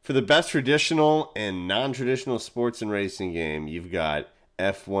 For the best traditional and non-traditional sports and racing game, you've got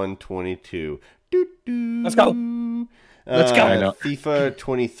F1 22. Let's go. Let's go. I know. FIFA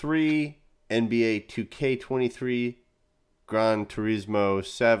 23, NBA 2K 23, Gran Turismo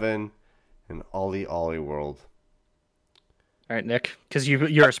 7, and Ollie Ollie World. All right, Nick, because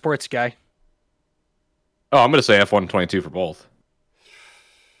you're a sports guy. Oh, I'm gonna say F122 for both.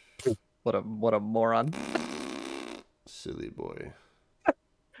 What a moron. Silly boy.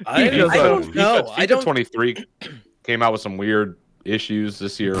 I don't know. FIFA I don't. 23 came out with some weird issues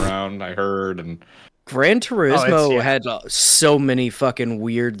this year around. I heard, and Gran Turismo yeah. had so many fucking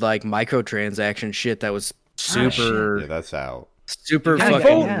weird like microtransaction shit that was super, Yeah, that's out. super Yeah,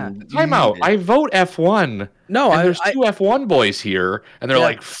 fucking. yeah. time out. I vote F1. No, And there's two F1 boys here, and they're Yeah.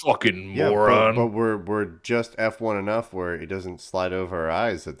 like, "Fucking Yeah, moron." but we're just F1 enough where it doesn't slide over our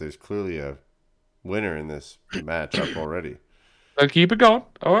eyes that there's clearly a winner in this matchup already. Keep it going.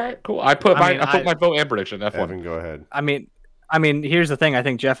 All right, cool. I put I mean, my vote and prediction F1. Evan, go ahead. I mean, here's the thing. I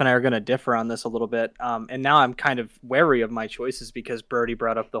think Jeff and I are going to differ on this a little bit. And now I'm kind of wary of my choices because Birdie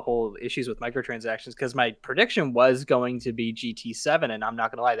brought up the whole issues with microtransactions. Because my prediction was going to be GT7, and I'm not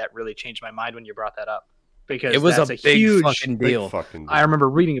going to lie, that really changed my mind when you brought that up. Because it was that's a big huge fucking Big deal. fucking I remember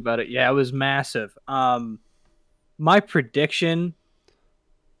reading about it. Yeah, it was massive. My prediction,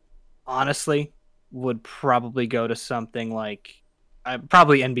 honestly, would probably go to something like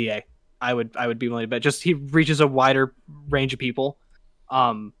probably NBA. I would be willing to bet. Just he reaches a wider range of people.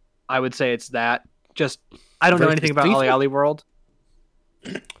 I would say it's that. Just I don't know Versus anything about FIFA? Ollie Ollie World.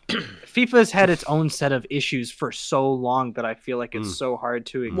 FIFA's had its own set of issues for so long that I feel like it's so hard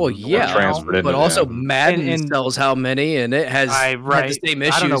to ignore. Well, yeah, transferred into but also that. Madden And- sells how many, and it has had the same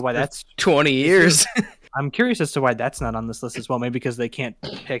issues. I don't know why for that's 20 years. I'm curious as to why that's not on this list as well. Maybe because they can't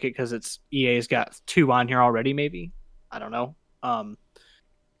pick it because it's EA's got 2 on here already. Maybe I don't know.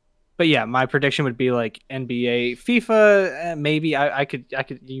 But But yeah, my prediction would be like NBA, FIFA. Maybe I could.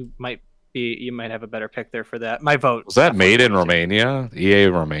 You might have a better pick there for that. My vote was that made in Romania, EA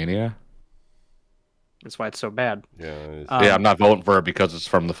Romania. That's why it's so bad. Yeah, I'm not voting for it because it's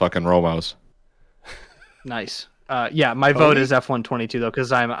from the fucking Romos. Nice. Yeah, my vote is F122 though,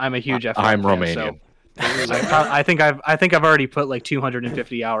 because I'm a huge F1 I'm fan, Romanian. So I think I've already put like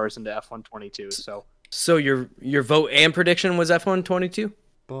 250 hours into F122. So your vote and prediction was F122?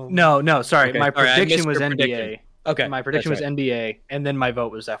 No, sorry. Okay. My prediction was your NBA. prediction. Okay. My prediction was NBA, and then my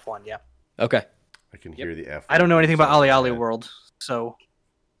vote was F1. Yeah. Okay. I can hear the F. I don't know anything about Ali Ali World, so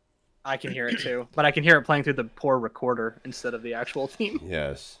I can hear it too. But I can hear it playing through the poor recorder instead of the actual theme.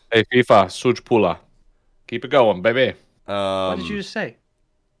 Yes. Hey FIFA, Suj Pula. Keep it going, baby. What did you just say?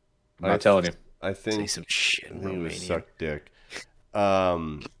 I'm not telling you. I think Say some shit in I think it was Romanian. suck dick.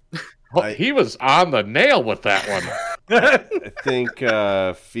 He was on the nail with that one. I think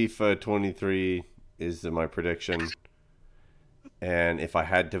FIFA 23 is my prediction. And if I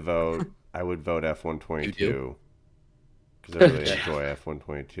had to vote, I would vote F122. Because I really enjoy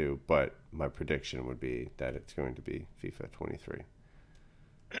F122. But my prediction would be that it's going to be FIFA 23.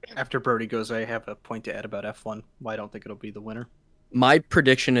 After Brody goes, I have a point to add about F1. Why I don't think it'll be the winner. My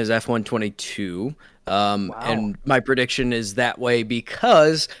prediction is F122. And my prediction is that way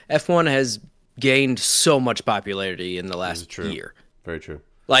because F1 has gained so much popularity in the last year. Very true.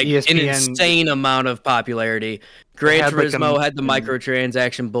 Like ESPN, an insane amount of popularity. Gran Turismo had the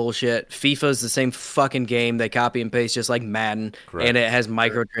microtransaction bullshit. FIFA's the same fucking game. They copy and paste just like Madden. Correct. And it has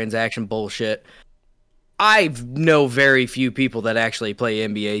microtransaction bullshit. I know very few people that actually play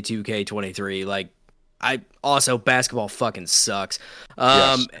NBA 2K23. Like, basketball fucking sucks.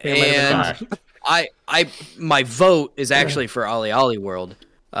 Yes. And my vote is actually for Ali Ali World.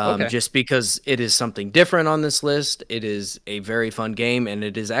 Just because it is something different on this list. It is a very fun game, and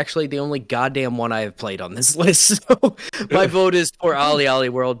it is actually the only goddamn one I have played on this list. So my vote is for Ali Ali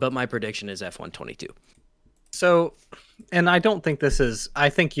World, but my prediction is F122. So, and I don't think I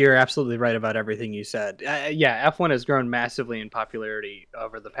think you're absolutely right about everything you said. F1 has grown massively in popularity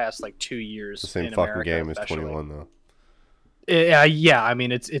over the past like 2 years. The same in fucking America, game especially. as 21 though. I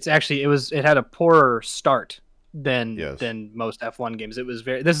mean, it's actually it had a poorer start than most F1 games.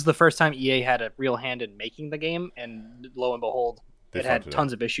 This is the first time EA had a real hand in making the game, and lo and behold, it had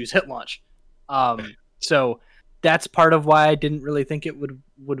tons of issues at launch. So that's part of why I didn't really think it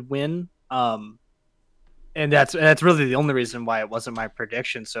would win. And that's really the only reason why it wasn't my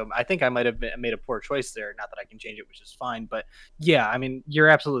prediction. So I think I might have made a poor choice there. Not that I can change it, which is fine. But yeah, I mean, you're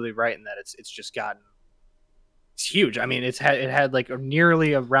absolutely right in that it's just gotten. It's huge. I mean, it had like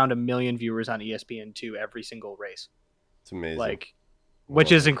nearly around 1 million viewers on ESPN2 every single race. It's amazing. Like,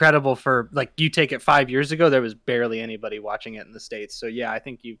 which is incredible for like you take it 5 years ago, there was barely anybody watching it in the States. So yeah, I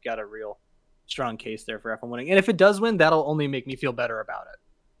think you've got a real strong case there for F1 winning. And if it does win, that'll only make me feel better about it.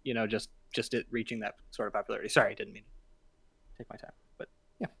 You know, just it reaching that sort of popularity. Sorry, I didn't mean to take my time, but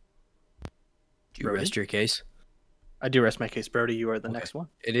yeah. Do you rest your case? I do rest my case, Brody. You are the next one.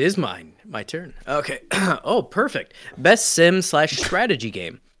 It is my turn. Okay. Oh, perfect. Best sim/strategy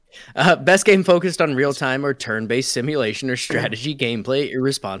game. Best game focused on real-time or turn-based simulation or strategy gameplay,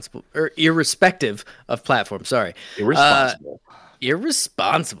 irrespective of platform. Sorry. Irresponsible.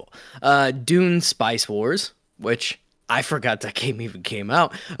 Dune Spice Wars, which I forgot that game even came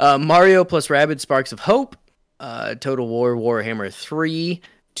out. Mario plus Rabbids Sparks of Hope. Total War Warhammer 3.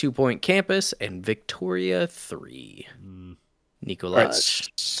 2 Point Campus, and Victoria 3. Nikolaj. Right,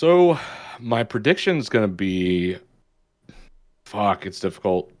 so my prediction is going to be, it's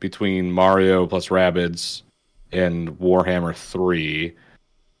difficult, between Mario plus Rabbids and Warhammer 3.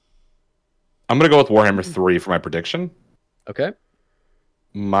 I'm going to go with Warhammer 3 for my prediction. Okay.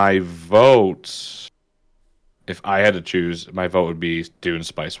 My vote, if I had to choose, my vote would be Dune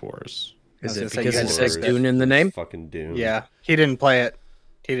Spice Wars. Is it because it says Dune in the name? Fucking Dune. Yeah, he didn't play it.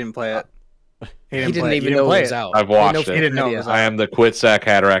 He didn't play it. He didn't even know it was out. I've watched it. He didn't know it was out. I am the quit sack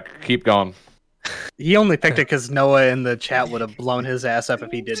Haderach. Keep going. He only picked it because Noah in the chat would have blown his ass up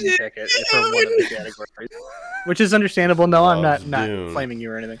if he didn't pick it for one of the categories, which is understandable. No, I'm not flaming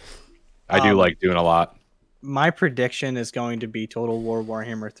you or anything. I do like Dune a lot. My prediction is going to be Total War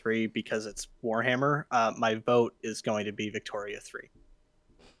Warhammer 3 because it's Warhammer. My vote is going to be Victoria 3.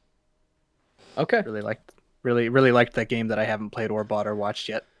 Okay. Really liked that game that I haven't played or bought or watched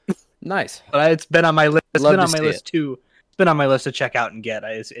yet. Nice. But it's been on my list. It's been on my list too. It's been on my list to check out and get.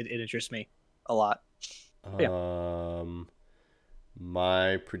 It interests me a lot. Yeah.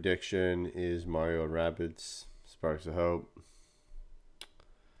 My prediction is Mario and Rabbids Sparks of Hope.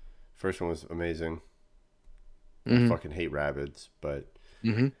 First one was amazing. I fucking hate Rabbids, but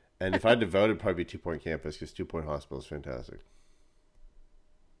And if I had to vote, it'd probably be 2 Point Campus because 2 Point Hospital is fantastic.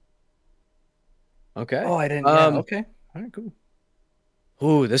 Okay. Oh, I didn't. Yeah, okay. All right, cool.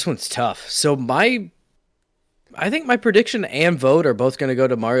 Ooh, this one's tough. So I think my prediction and vote are both going to go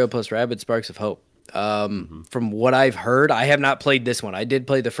to Mario plus Rabbids Sparks of Hope. From what I've heard, I have not played this one. I did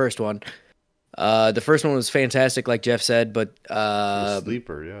play the first one. The first one was fantastic, like Jeff said, but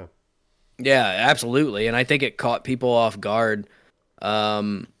sleeper, yeah. Yeah, absolutely. And I think it caught people off guard.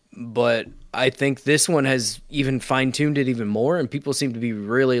 But I think this one has even fine-tuned it even more, and people seem to be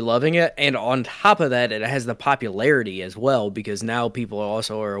really loving it. And on top of that, it has the popularity as well, because now people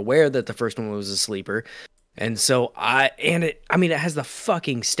also are aware that the first one was a sleeper. And so it has the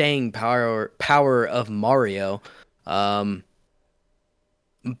fucking staying power of Mario. But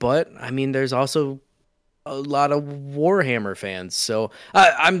I mean, there's also a lot of Warhammer fans. So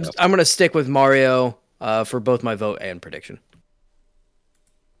I'm going to stick with Mario for both my vote and prediction.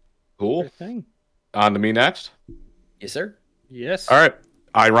 Cool. On to me next. Yes, sir. Yes. All right.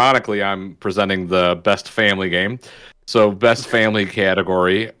 Ironically, I'm presenting the best family game. So, best family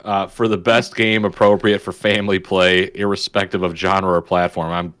category for the best game appropriate for family play, irrespective of genre or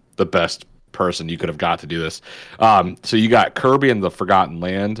platform. I'm the best person you could have got to do this. So, you got Kirby and the Forgotten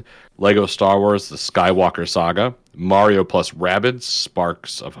Land, Lego Star Wars, the Skywalker Saga, Mario plus Rabbids,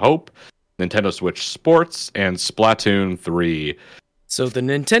 Sparks of Hope, Nintendo Switch Sports, and Splatoon 3. So the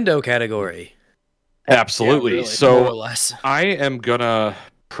Nintendo category. Absolutely. Yeah, really, so more or less. I am going to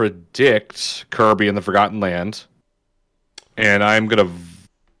predict Kirby and the Forgotten Land. And I'm going to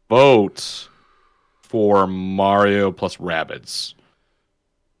vote for Mario plus Rabbids.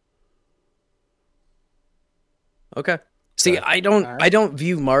 Okay. See, I don't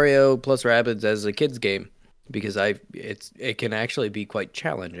view Mario plus Rabbids as a kid's game because it can actually be quite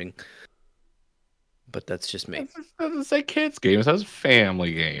challenging. But that's just me. It doesn't say kids game. It says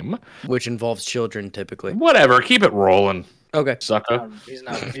family game, which involves children typically. Whatever, keep it rolling. Okay, sucker. He's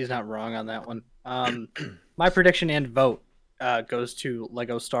not wrong on that one. My prediction and vote goes to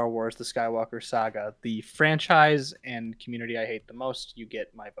Lego Star Wars: The Skywalker Saga, the franchise and community I hate the most. You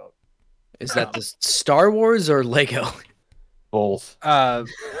get my vote. Is that the Star Wars or Lego? Both.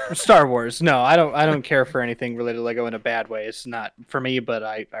 Star Wars. No, I don't care for anything related to Lego in a bad way. It's not for me, but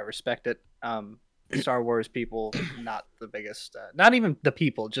I respect it. Star Wars people, not the biggest, not even the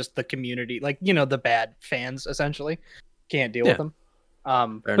people, just the community, like, the bad fans essentially can't deal with them.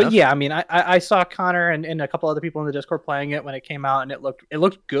 But enough. Yeah, I mean, I saw Connor and a couple other people in the Discord playing it when it came out, and it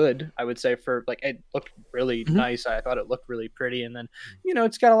looked good. I would say it looked really nice. I thought it looked really pretty, and then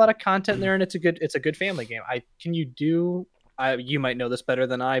it's got a lot of content there, and it's a good family game. You might know this better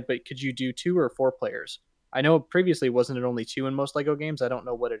than I, but could you do 2 or 4 players? I know previously wasn't it only 2 in most Lego games? I don't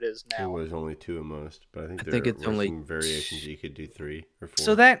know what it is now. It was only 2 in most, but I think it's only some variations you could do 3 or 4.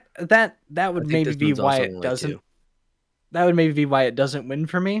 So that would maybe be why it doesn't. 2. That would maybe be why it doesn't win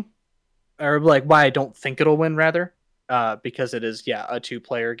for me, or like why I don't think it'll win rather, because it is a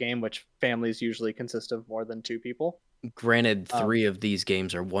 2-player game, which families usually consist of more than 2 people. Granted, 3 of these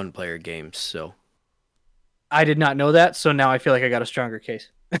games are 1-player games, so I did not know that. So now I feel like I got a stronger case.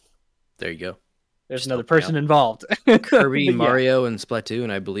 There you go. There's another person involved. Kirby, Mario, and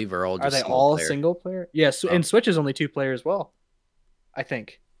Splatoon, I believe, are all just they all single player? Yes, and Switch is only 2 players as well. I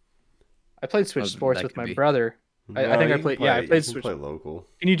think. I played Switch Sports with my brother. No, I think I played. I played Switch. Play local.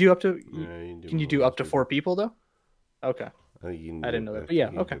 Can you do up to? Yeah, can you do up to 4 people though? Okay. I didn't know that. But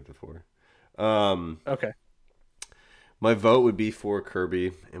yeah, okay. Okay. My vote would be for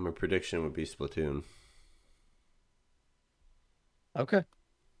Kirby, and my prediction would be Splatoon. Okay.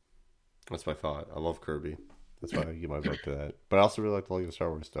 That's my thought. I love Kirby. That's why I give my vote to that. But I also really like the Lego Star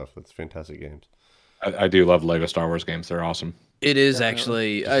Wars stuff. That's fantastic games. I do love Lego Star Wars games. They're awesome. It is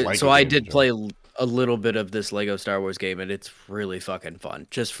actually. So I did play a little bit of this Lego Star Wars game, and it's really fucking fun.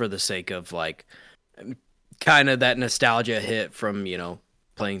 Just for the sake of like, kind of that nostalgia hit from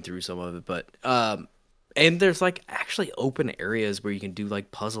playing through some of it. But and there's like actually open areas where you can do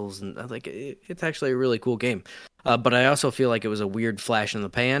like puzzles and like it's actually a really cool game. But I also feel like it was a weird flash in the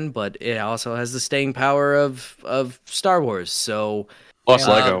pan, but it also has the staying power of Star Wars. So plus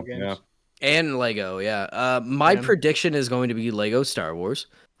Lego, yeah. And Lego, yeah. My prediction is going to be Lego Star Wars,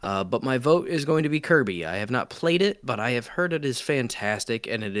 but my vote is going to be Kirby. I have not played it, but I have heard it is fantastic,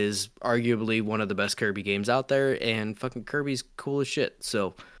 and it is arguably one of the best Kirby games out there, and fucking Kirby's cool as shit.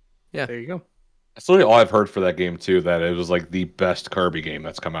 So, yeah. There you go. That's literally all I've heard for that game, too, that it was like the best Kirby game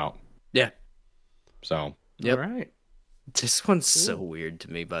that's come out. Yeah. So... Yep. All right. This one's so weird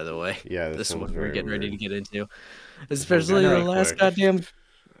to me, by the way. Yeah, this one we're getting ready to get into, especially the last goddamn.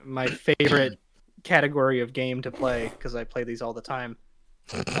 My favorite category of game to play because I play these all the time.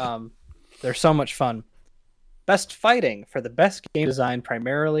 They're so much fun. Best fighting for the best game design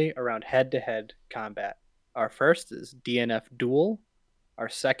primarily around head-to-head combat. Our first is DNF Duel. Our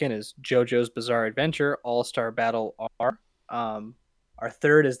second is JoJo's Bizarre Adventure All-Star Battle R. Our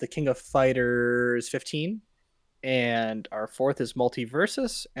third is the King of Fighters 15. And our fourth is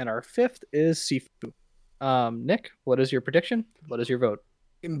Multiversus. And our fifth is Sifu. Nick, what is your prediction? What is your vote?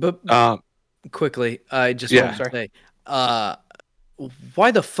 But quickly, I just want to say, why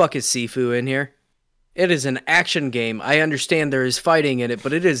the fuck is Sifu in here? It is an action game. I understand there is fighting in it,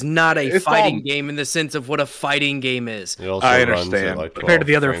 but it is not a fighting game in the sense of what a fighting game is. I understand. Like compared to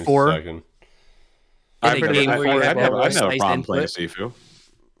the other four. I've never a problem playing Sifu.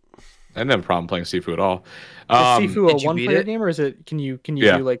 I have never a problem playing Sifu at all. Is Sifu a one-player game, or is it? Can you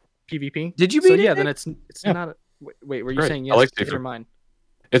do like PvP? Did you beat it? Yeah, then it's not. Wait, were you saying yes? I like Sifu. Your mind.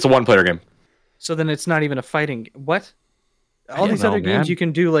 It's a one-player game. So then it's not even a fighting. What? All these other games you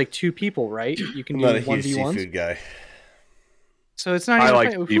can do like 2 people, right? You can do 1v1s. Seafood guy. So it's not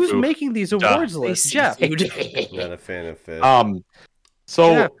even who's making these awards lists? Jeff. Not a fan of fish.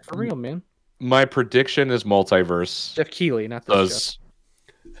 So yeah, for real, man. My prediction is Multiverse. Jeff Keighley, not this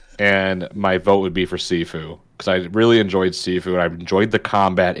Jeff. And my vote would be for Sifu because I really enjoyed Sifu and I enjoyed the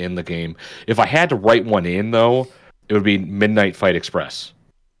combat in the game. If I had to write one in though, it would be Midnight Fight Express.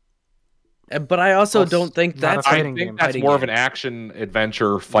 But I also don't think that's I think that's more of an action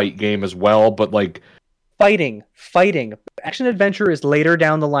adventure fight game as well. But like fighting, action adventure is later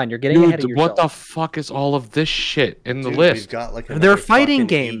down the line. You're getting ahead of yourself. What the fuck is all of this shit in the list? Got like they're fighting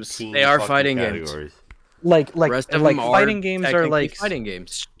games. They are fighting games. Like fighting games are like fighting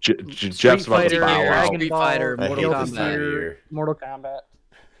games. Jeff's Fighter, Dragon Fighter, Mortal Kombat.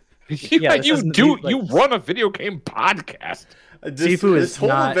 You run a video game podcast. This whole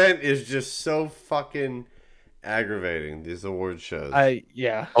event is just so fucking aggravating. These award shows.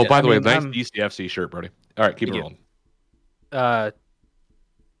 Oh, by the way, nice DCFC shirt, Brody. All right, keep it rolling.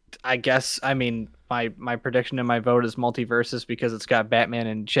 I guess. I mean, my prediction and my vote is Multiversus because it's got Batman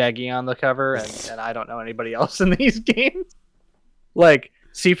and Shaggy on the cover, and I don't know anybody else in these games. Like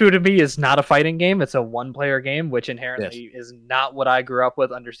Sifu to me is not a fighting game; it's a one-player game, which inherently is not what I grew up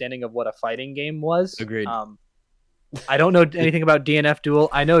with understanding of what a fighting game was. Agreed. I don't know anything about DNF Duel.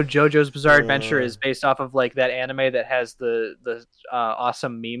 I know JoJo's Bizarre Adventure is based off of like that anime that has the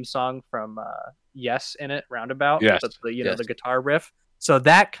awesome meme song from Yes in it, Roundabout. Yes. The guitar riff. So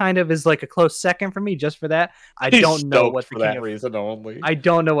that kind of is like a close second for me just for that. I don't know what the I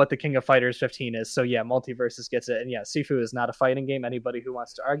don't know what the King of Fighters 15 is. So yeah, Multiversus gets it. And yeah, Sifu is not a fighting game. Anybody who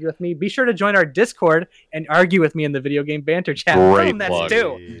wants to argue with me, be sure to join our Discord and argue with me in the video game banter chat. Great That's plug.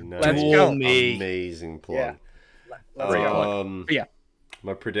 Let's go. Amazing plug. Yeah.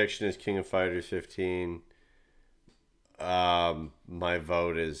 My prediction is King of Fighters 15. My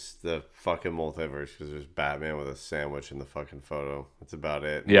vote is the fucking Multiverse because there's Batman with a sandwich in the fucking photo. That's about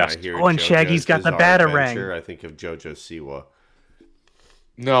it. Yes. And Shaggy's got the Batarang. I think of JoJo Siwa.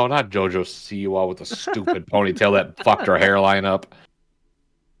 No, not JoJo Siwa with the stupid ponytail that fucked her hairline up.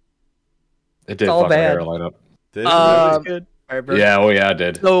 It did fuck her hairline up. Did it? Good. Yeah, it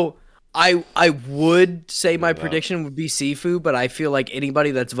did. So I would say my prediction would be Sifu, but I feel like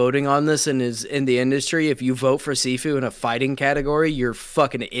anybody that's voting on this and is in the industry, if you vote for Sifu in a fighting category, you're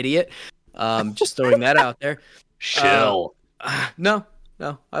fucking idiot. Just throwing that out there. Chill. No,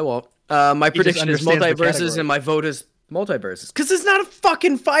 I won't. My prediction is Multiverses, and my vote is Multiverses. Because it's not a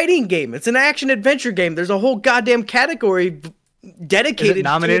fucking fighting game. It's an action-adventure game. There's a whole goddamn category dedicated is it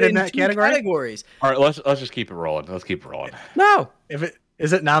nominated to in that categories. All right, let's just keep it rolling. Let's keep it rolling. No.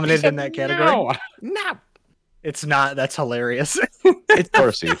 Is it nominated in that category? No. It's not. That's hilarious. It's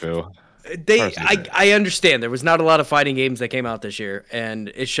for Sifu. I understand there was not a lot of fighting games that came out this year, and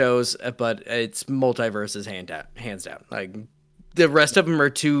it shows. But it's Multiverses hands down. Like the rest of them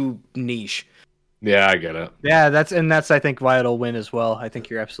are too niche. Yeah, I get it. Yeah, that's I think why it'll win as well. I think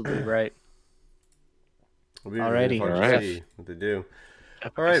you're absolutely right. Alrighty, what they do.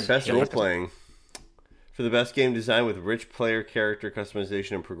 All right, best role playing. For the best game design with rich player character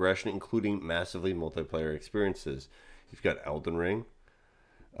customization and progression, including massively multiplayer experiences. You've got Elden Ring.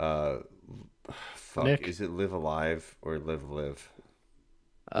 Nick. Is it Live Alive or Live?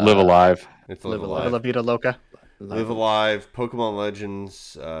 Live Alive. It's Live Alive. La Vida Loca. Live Alive, Pokemon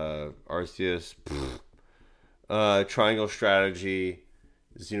Legends, Arceus, Triangle Strategy,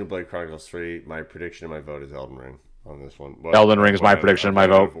 Xenoblade Chronicles 3. My prediction and my vote is Elden Ring on this one. Well, Elden Ring is my prediction and my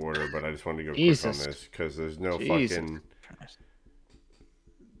vote. Order, but I just wanted to go quick on this because there's no fucking...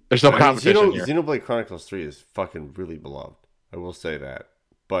 There's no competition here. Xenoblade Chronicles 3 is fucking really beloved. I will say that.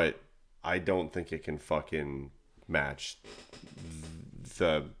 But I don't think it can fucking match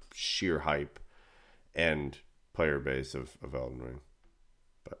the sheer hype and player base of Elden Ring.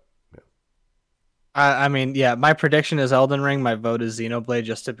 But yeah. I mean, yeah, my prediction is Elden Ring. My vote is Xenoblade,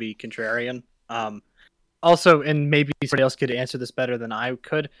 just to be contrarian. Also, and maybe somebody else could answer this better than I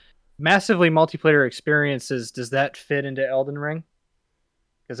could. Massively multiplayer experiences, does that fit into Elden Ring?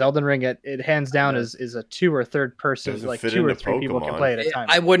 Because Elden Ring, it hands down is a 2 or 3rd person, like 2 or 3 people can play at a time.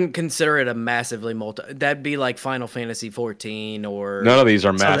 I wouldn't consider it a massively that'd be like Final Fantasy 14 or. None of these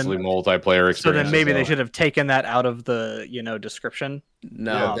are massively multiplayer experiences. So then maybe they should have taken that out of the description.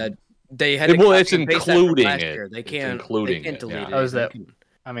 No, that they had. Well, it's including it. They can't. Including they can't delete it. Oh, is that?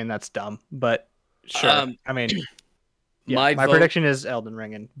 I mean, that's dumb, but sure. I mean. Yeah, my prediction is Elden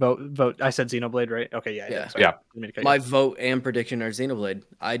Ring, and vote. I said Xenoblade, right? Okay, yeah. My vote and prediction are Xenoblade.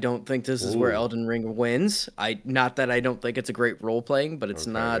 I don't think this is where Elden Ring wins. Not that I don't think it's a great role playing, but it's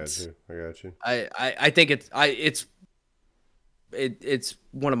not. I got you. I think it's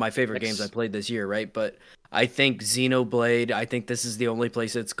one of my favorite games I played this year, right? But I think Xenoblade. I think this is the only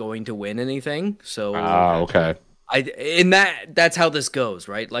place it's going to win anything. So okay. That's how this goes,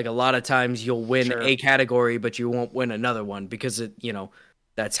 right? Like a lot of times you'll win a category, but you won't win another one because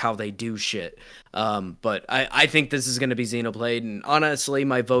that's how they do shit. But I think this is going to be Xenoblade, and honestly,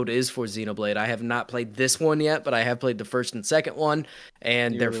 my vote is for Xenoblade. I have not played this one yet, but I have played the first and second one,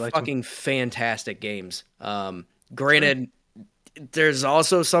 and they're fucking fantastic games. Granted, there's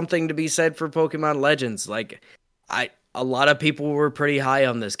also something to be said for Pokemon Legends. Like, a lot of people were pretty high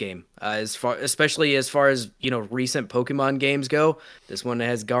on this game, especially as far as recent Pokemon games go. This one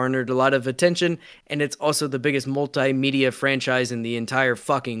has garnered a lot of attention, and it's also the biggest multimedia franchise in the entire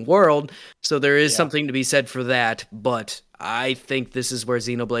fucking world. So there is something to be said for that. But I think this is where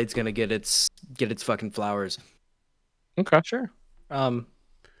Xenoblade's gonna get its fucking flowers. Okay, sure.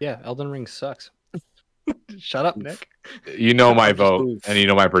 Yeah, Elden Ring sucks. Shut up, Nick. You know my vote, and you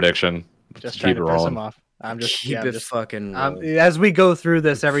know my prediction. Just trying to piss him off. I'm just keep it fucking. As we go through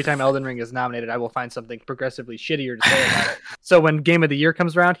this, every time Elden Ring is nominated, I will find something progressively shittier to say about it. So when Game of the Year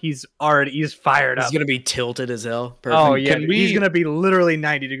comes around, he's fired up. He's gonna be tilted as hell. Perfect. Oh yeah, he's gonna be literally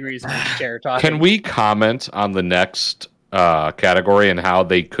 90 degrees in his chair talking. Can we comment on the next category and how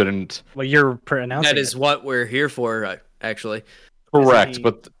they couldn't? Well, you're pronouncing. That is what we're here for, actually. Correct,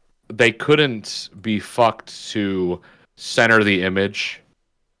 but they couldn't be fucked to center the image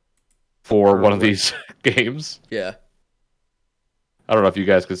for one of these games. Yeah. I don't know if you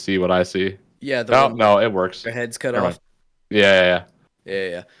guys could see what I see. Yeah. No, it works. Their head's cut off. Yeah.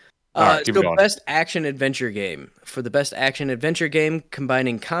 Right, so best action adventure game. For the best action adventure game,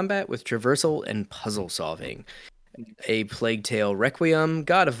 combining combat with traversal and puzzle solving. A Plague Tale Requiem,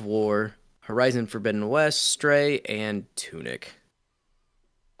 God of War, Horizon Forbidden West, Stray, and Tunic.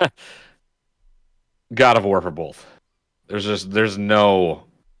 God of War for both. There's no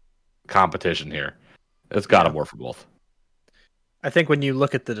competition here. It's God of War for both. I think when you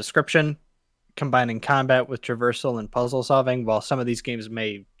look at the description, combining combat with traversal and puzzle solving, while some of these games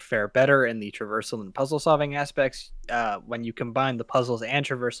may fare better in the traversal and puzzle solving aspects, when you combine the puzzles and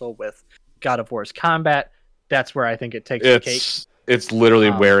traversal with God of War's combat, that's where I think it takes the cake. It's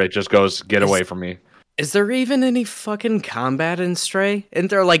literally where it just goes, get away from me. Is there even any fucking combat in Stray? Isn't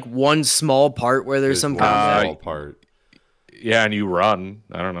there like one small part where there's some combat? Small part. Yeah, and you run.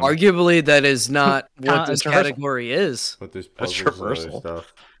 I don't know. Arguably, that is not what this category is. But there's puzzles and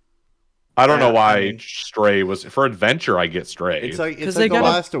stuff. I don't know why Stray was for adventure. I get Stray. It's like the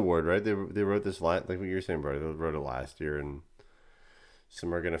last award, right? They wrote this like what you were saying, bro. They wrote it last year, and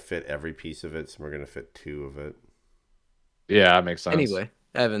some are gonna fit every piece of it. Some are gonna fit 2 of it. Yeah, that makes sense. Anyway,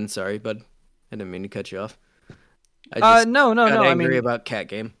 Evan, sorry, bud. I didn't mean to cut you off. No. I mean, about Cat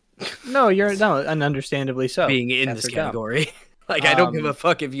Game. No, and understandably so. Being in this category. Like, I don't give a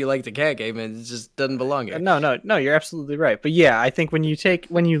fuck if you like the Cat Game, and it just doesn't belong here. No, you're absolutely right. But yeah, I think when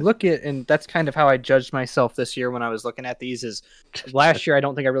you look at, and that's kind of how I judged myself this year when I was looking at these, is last year I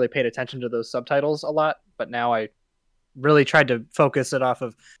don't think I really paid attention to those subtitles a lot, but now I really tried to focus it off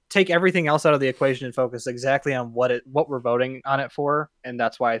of, take everything else out of the equation and focus exactly on what we're voting on it for, and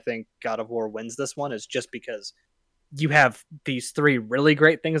that's why I think God of War wins this one, is just because you have these 3 really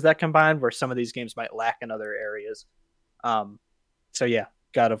great things that combine where some of these games might lack in other areas. So yeah,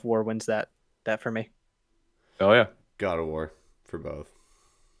 God of War wins that for me. Oh yeah, God of War for both.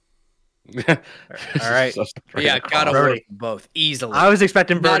 All right. Yeah, God of War for both easily. I was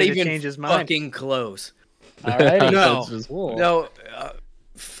expecting Brody to change his mind. Fucking close. All right. No.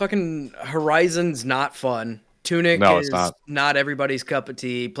 Fucking Horizon's not fun. Tunic is not everybody's cup of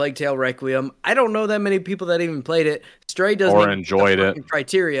tea. Plague Tale Requiem. I don't know that many people that even played it. Stray doesn't or enjoyed it.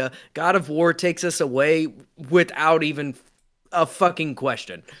 Criteria. God of War takes us away without even a fucking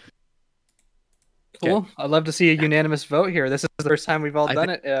question. Cool. Okay. I'd love to see a unanimous vote here. This is the first time we've all done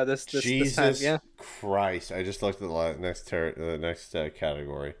it. This time, yeah. Christ! I just looked at the next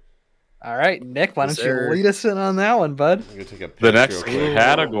category. All right, Nick, why don't you lead us in on that one, bud? I'm gonna take a picture. The next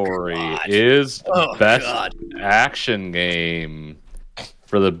category is best action game.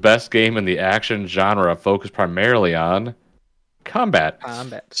 For the best game in the action genre, focused primarily on combat.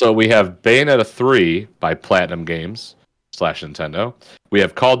 So we have Bayonetta 3 by Platinum Games / Nintendo. We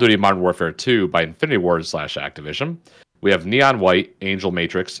have Call of Duty Modern Warfare 2 by Infinity Ward / Activision. We have Neon White, Angel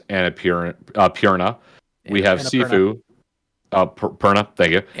Matrix, and Purna. We have Sifu. Purna,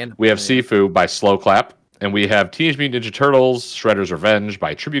 thank you. We have Sifu by Slow Clap. And we have Teenage Mutant Ninja Turtles, Shredder's Revenge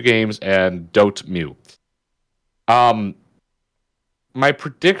by Tribute Games, and Dotemu. My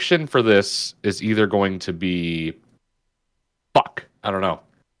prediction for this is either going to be... I don't know.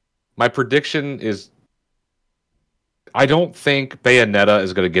 My prediction is... I don't think Bayonetta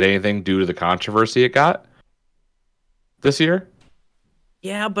is going to get anything due to the controversy it got this year.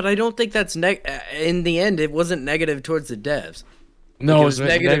 Yeah, but I don't think that's in the end. It wasn't negative towards the devs. No, it was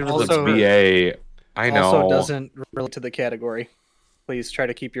negative towards the BA. I know. Also doesn't relate to the category. Please try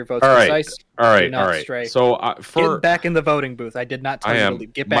to keep your votes precise. All right. Stray. So get back in the voting booth. I did not tell you to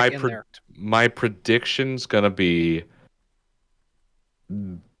get back in there. My prediction's going to be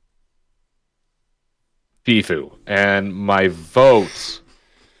Sifu, and my vote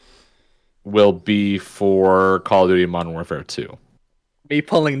will be for Call of Duty Modern Warfare 2. Me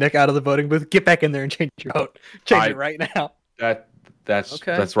pulling Nick out of the voting booth. Get back in there and change your vote. Change it right now.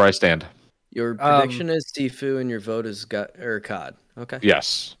 That's where I stand. Your prediction is Sifu, and your vote is COD. Okay.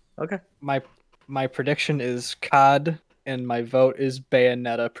 Yes. Okay. My prediction is COD, and my vote is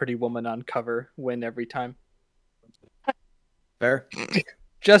Bayonetta. Pretty Woman on cover. Win every time. Fair.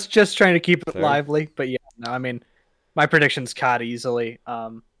 just trying to keep it lively, but yeah. No, I mean, my prediction's COD easily.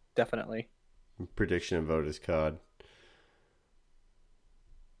 Definitely. Prediction and vote is COD.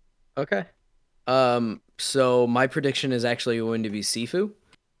 Okay. So my prediction is actually going to be Sifu.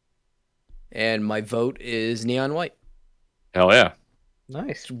 And my vote is Neon White. Hell yeah.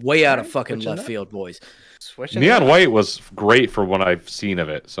 Nice. Way out of fucking left field, boys. Neon White was great for what I've seen of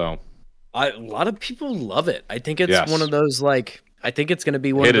it, so. A lot of people love it. I think it's one of those, like, I think it's going to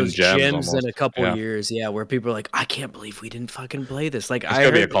be one hidden of those gems in a couple years, where people are like, I can't believe we didn't fucking play this. Like, it's going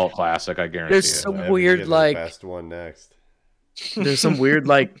to be a cult classic, I guarantee There's some weird, like... best one next. There's some weird,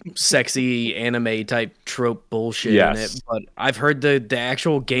 like, sexy anime type trope bullshit in it, but I've heard the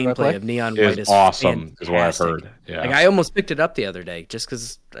actual gameplay of Neon White is awesome. Fantastic. Is what I've heard. Yeah, like I almost picked it up the other day just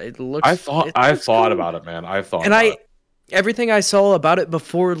because it looks. I thought about it, man. Everything I saw about it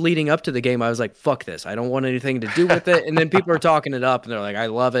before leading up to the game, I was like, "Fuck this! I don't want anything to do with it." And then people are talking it up, and they're like, "I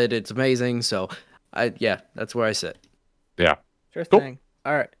love it. It's amazing." So, that's where I sit. Yeah, sure thing.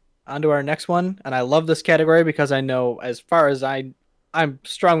 All right. On to our next one, and I love this category because I know, as far as I'm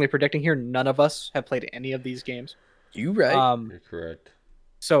strongly predicting here, none of us have played any of these games. You right? You're correct.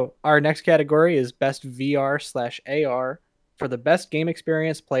 So our next category is best VR/AR for the best game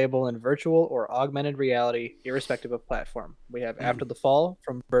experience playable in virtual or augmented reality, irrespective of platform. We have After the Fall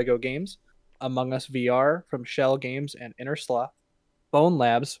from Vertigo Games, Among Us VR from Shell Games and Inner Sloth, Bone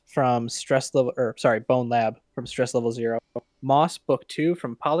Lab from Stress Level Zero, Moss Book 2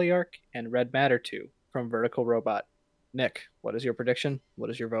 from Polyarch, and Red Matter 2 from Vertical Robot. Nick, what is your prediction? What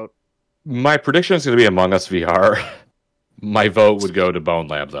is your vote? My prediction is going to be Among Us VR. My vote would go to Bone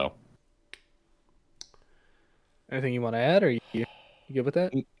Lab, though. Anything you want to add, or you good with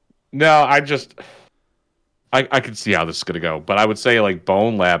that? No, I could see how this is going to go, but I would say like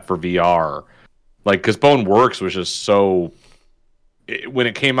Bone Lab for VR, like because Bone Works was just so. When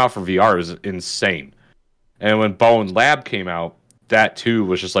it came out for VR, it was insane. And when Bone Lab came out, that too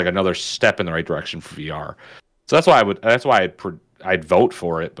was just like another step in the right direction for VR. So that's why I'd vote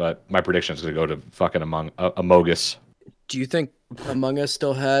for it. But my prediction is going to go to fucking Amogus. Do you think Among Us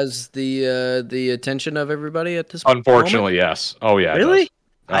still has the attention of everybody at this Unfortunately, moment? Yes. Oh yeah. Really?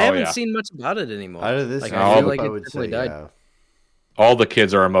 I haven't seen much about it anymore. Out of this, like, I feel like it definitely died. Yeah. All the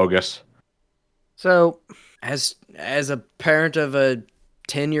kids are Amogus. So, as a parent of a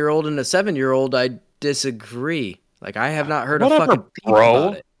 10-year-old and a 7-year-old, I disagree. Like, I have not heard a fucking peep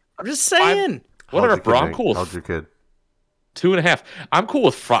about it. I'm just saying. Whatever, bro. I'm cool. How's your kid? 2.5. I'm cool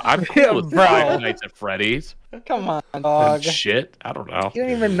with Five Nights at Freddy's. Come on, dog. Shit, I don't know. You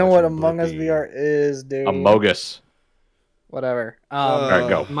don't even know what Among Us VR is, dude. Amogus. Whatever. All right,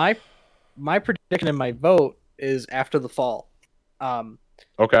 go. My prediction and my vote is After the Fall.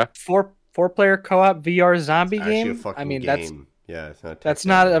 Okay. Four-player co-op VR zombie Actually game. a fucking game. Yeah, it's not. That's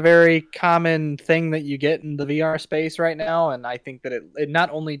not a very common thing that you get in the VR space right now, and I think that it not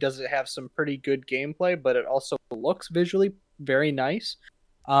only does it have some pretty good gameplay, but it also looks visually very nice.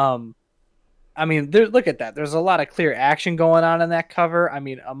 I mean, look at that. There's a lot of clear action going on in that cover. I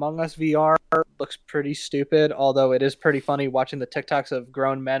mean, Among Us VR looks pretty stupid, although it is pretty funny watching the TikToks of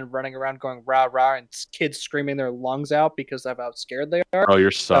grown men running around going rah rah and kids screaming their lungs out because of how scared they are. Oh,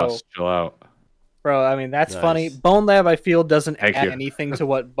 you're sus. So, chill out. Bro, I mean, that's funny. Bone Lab, I feel, doesn't add anything to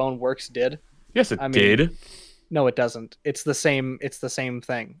what Boneworks did. Yes, it did. No, it doesn't. It's the same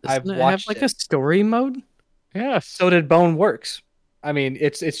thing. Doesn't it have like a story mode? Yes. So did Boneworks. I mean,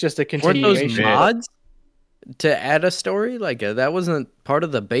 it's just a continuation. Weren't those mods to add a story? Like that wasn't part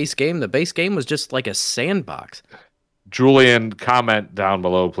of the base game. The base game was just like a sandbox. Julian, comment down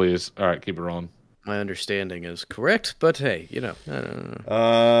below, please. All right, keep it rolling. My understanding is correct, but hey, I don't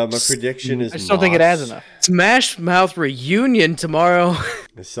know. My prediction is I just don't think it adds enough. Smash Mouth reunion tomorrow.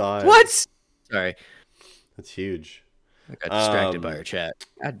 I saw it. What? Sorry. That's huge. I got distracted by our chat.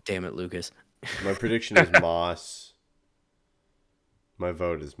 God damn it, Lucas. My prediction is Moss. My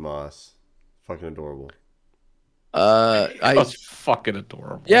vote is Moss. Fucking adorable. That's fucking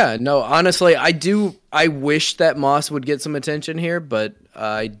adorable. Yeah, no, honestly, I wish that Moss would get some attention here, but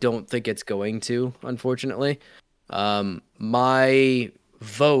I don't think it's going to, unfortunately. My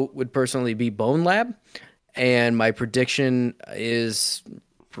vote would personally be Bone Lab, and my prediction is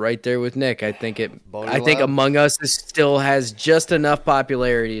right there with Nick. I think Among Us still has just enough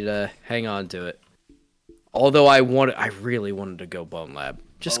popularity to hang on to it. Although I really wanted to go Bone Lab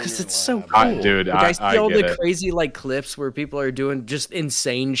just because it's so cool. Dude, I see all the crazy like clips where people are doing just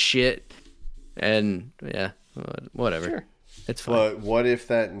insane shit, and yeah, whatever. Sure. It's fun. But what if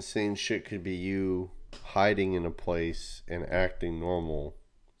that insane shit could be you hiding in a place and acting normal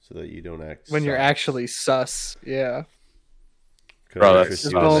so that you don't act when sus. You're actually sus? Yeah. Bro, does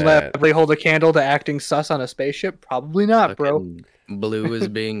Bone Lab hold a candle to acting sus on a spaceship? Probably not, bro. Blue is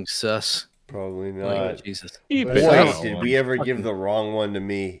being sus. Probably not. Oh, Jesus. Boy, did we ever give the wrong one to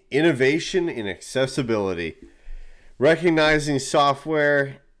me. Innovation in accessibility. Recognizing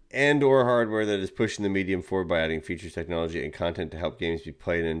software and or hardware that is pushing the medium forward by adding features, technology, and content to help games be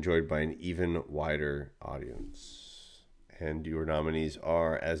played and enjoyed by an even wider audience. And your nominees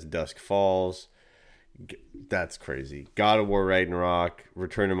are As Dusk Falls. That's crazy. God of War Ragnarok,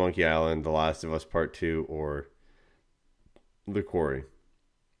 Return to Monkey Island, The Last of Us Part 2, or The Quarry.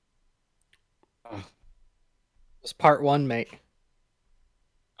 It's part 1, mate.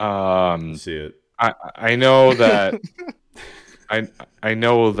 See it. I know that I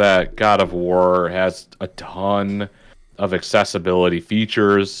know that God of War has a ton of accessibility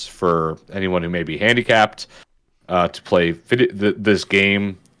features for anyone who may be handicapped to play this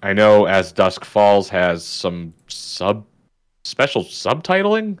game. I know As Dusk Falls has some special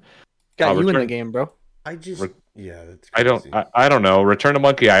subtitling. Got you in the game, bro. That's crazy. I don't know. Return to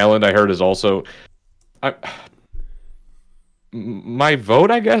Monkey Island, I heard, is also. My vote,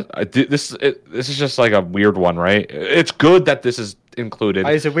 I guess. This is just like a weird one, right? It's good that this is included.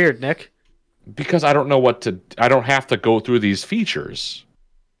 Why is it weird, Nick? Because I don't know I don't have to go through these features.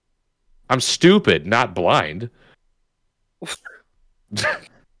 I'm stupid, not blind.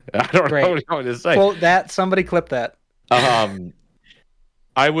 I don't know what to say. Quote that. Somebody clip that.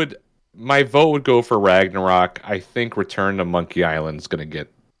 My vote would go for Ragnarok. I think Return to Monkey Island is going to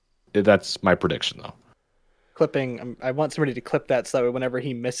get. That's my prediction, though. Clipping. I want somebody to clip that so that way whenever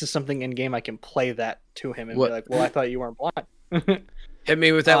he misses something in game, I can play that to him and be like, "Well, I thought you weren't blind." Hit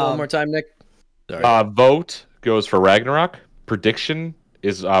me with that one more time, Nick. Sorry. Vote goes for Ragnarok. Prediction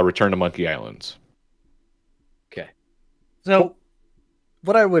is Return to Monkey Island. Okay. So,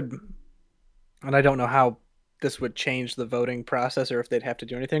 what I would, and I don't know how this would change the voting process or if they'd have to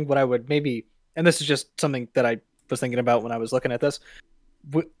do anything. What I would maybe, and this is just something that I was thinking about when I was looking at this.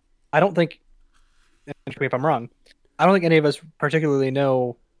 I don't think, and correct me if I'm wrong, I don't think any of us particularly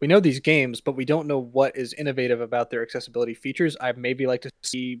know. We know these games, but we don't know what is innovative about their accessibility features. I'd maybe like to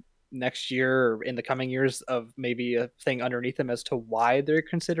see next year or in the coming years of maybe a thing underneath them as to why they're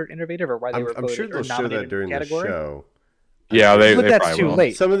considered innovative or why they were voted I'm sure they'll show that during the show. Yeah, but that's too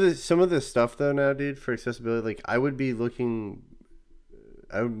late. Some of the stuff though now, dude, for accessibility, like I would be looking.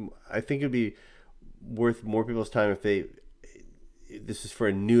 I think it'd be worth more people's time if this is for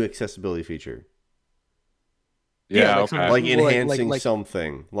a new accessibility feature. Yeah, okay. Like enhancing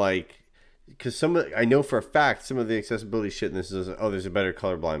something, like because I know for a fact some of the accessibility shit in this is there's a better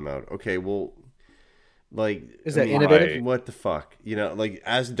colorblind mode. Okay, well, like is that innovative? What the fuck, like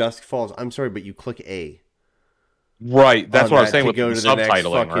As Dusk Falls. I'm sorry, but you click A. Right, that's what I was saying with the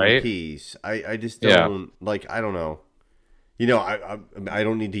subtitling, right? Piece. I just don't like. I don't know. I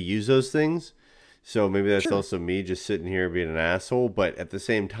don't need to use those things. So maybe that's also me just sitting here being an asshole. But at the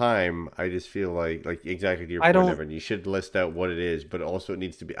same time, I just feel like exactly to your point, Evan, you should list out what it is, but also it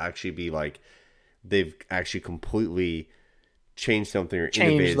needs to be like they've actually completely changed something or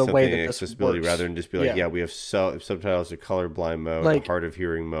innovated something in accessibility rather than just be like, we have subtitles, a colorblind mode, a hard of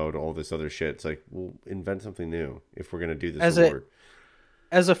hearing mode, all this other shit. It's like, we'll invent something new if we're going to do this award.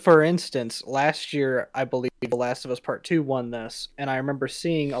 As a for instance, last year, I believe The Last of Us Part 2 won this, and I remember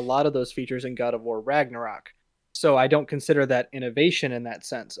seeing a lot of those features in God of War Ragnarok. So I don't consider that innovation in that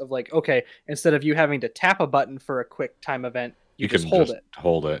sense of like, okay, instead of you having to tap a button for a quick time event, you just hold it.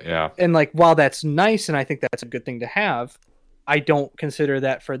 Hold it, yeah. And like, while that's nice, and I think that's a good thing to have, I don't consider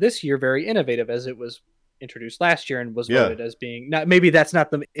that for this year very innovative, as it was introduced last year and was voted as being... maybe that's not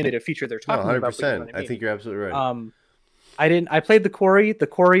the innovative feature they're talking 100%. About. 100%. I think you're absolutely right. I played the Quarry. The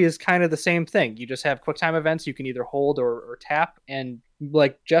Quarry is kind of the same thing. You just have quick time events. You can either hold or tap. And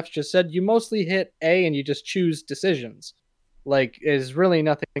like Jeff just said, you mostly hit A and you just choose decisions. Like, is really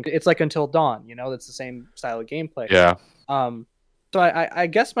nothing. It's like Until Dawn, that's the same style of gameplay. Yeah. So I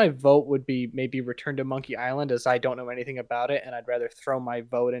guess my vote would be maybe Return to Monkey Island, as I don't know anything about it. And I'd rather throw my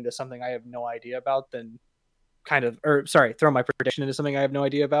vote into something I have no idea about than throw my prediction into something I have no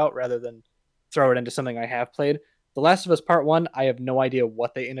idea about rather than throw it into something I have played. The Last of Us Part 1, I have no idea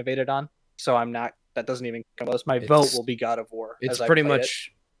what they innovated on, so that doesn't even come close. My vote will be God of War. It's pretty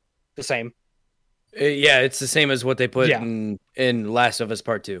much the same. It's the same as what they put in Last of Us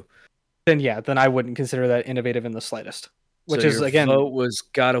Part 2. Then I wouldn't consider that innovative in the slightest. Which is, again... your vote was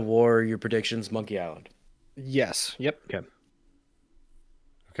God of War, your predictions, Monkey Island. Yes. Yep.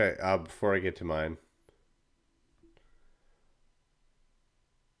 Okay, before I get to mine...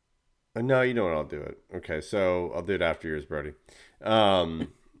 No, you know what? I'll do it. Okay, so I'll do it after yours, Brody.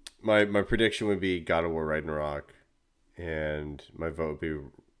 My prediction would be God of War Ragnarok, and my vote would be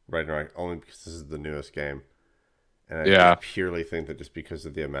Ragnarok only because this is the newest game, and I purely think that just because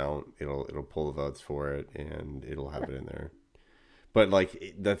of the amount, it'll pull the votes for it, and it'll have it in there. But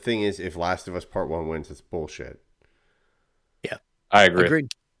like the thing is, if Last of Us Part 1 wins, it's bullshit. Yeah, I agree.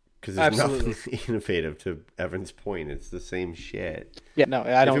 Agreed. Because there's nothing innovative, to Evan's point. It's the same shit. Yeah, no,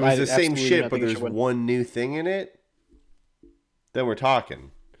 I don't. If it was the same shit, but there's one new thing in it, then we're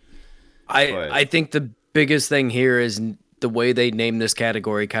talking. I think the biggest thing here is the way they name this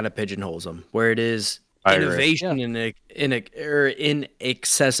category kind of pigeonholes them, where it is innovation in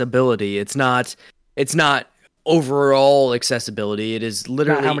accessibility. It's not overall accessibility. It is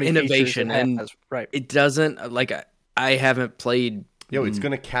literally innovation, and it doesn't like I haven't played. It's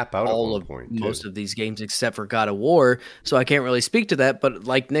going to cap out all at one point, most of these games except for God of War, so I can't really speak to that. But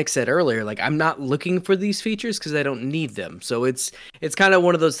like Nick said earlier, like I'm not looking for these features because I don't need them. So it's kind of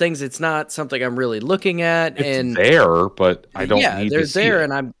one of those things. It's not something I'm really looking at. It's there, but I don't need to see it.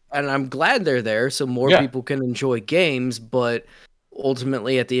 and I'm glad they're there, so more people can enjoy games. But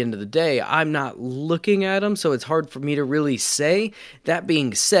ultimately, at the end of the day, I'm not looking at them, so it's hard for me to really say. That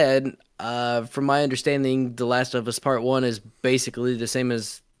being said, from my understanding, The Last of Us Part 1 is basically the same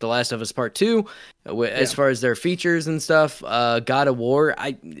as The Last of Us Part 2 as far as their features and stuff. God of War,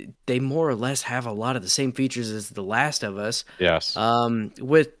 they more or less have a lot of the same features as The Last of Us. Yes.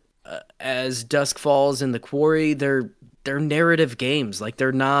 With as Dusk Falls and The Quarry, they're narrative games. Like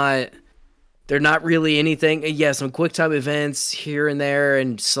they're not really anything. Yeah, some quick time events here and there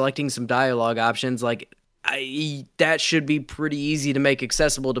and selecting some dialogue options. Like that should be pretty easy to make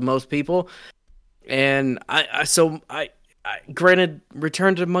accessible to most people. And I granted,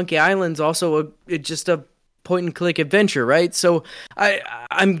 Return to Monkey Island's also just a point and click adventure, right? So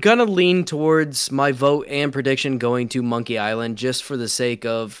I'm gonna lean towards my vote and prediction going to Monkey Island just for the sake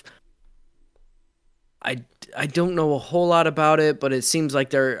of I don't know a whole lot about it, but it seems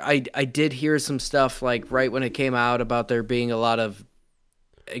like I did hear some stuff like right when it came out about there being a lot of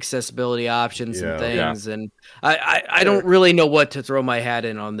accessibility options and things, and I don't really know what to throw my hat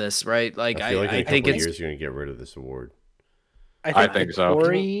in on this, right? Like I think it's years you're gonna get rid of this award. I think so.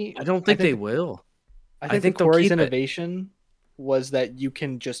 I don't think they will. I think the Quarry's innovation was that you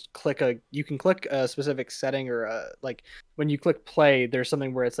can just click a specific setting or like when you click play, there's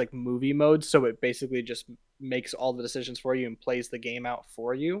something where it's like movie mode, so it basically just makes all the decisions for you and plays the game out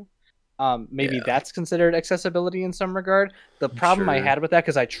for you. Maybe that's considered accessibility in some regard. The problem I had with that,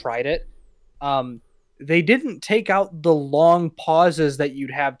 because I tried it, they didn't take out the long pauses that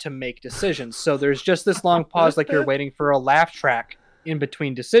you'd have to make decisions. So there's just this long pause like you're waiting for a laugh track in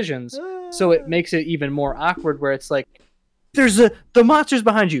between decisions. So it makes it even more awkward where it's like, the monster's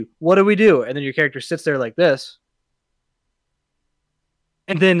behind you. What do we do? And then your character sits there like this.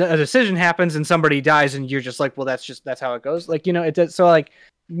 and then a decision happens and somebody dies and you're just like, well, that's how it goes. Like, it does. So like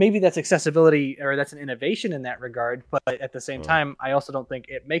maybe that's accessibility or that's an innovation in that regard. But at the same time, I also don't think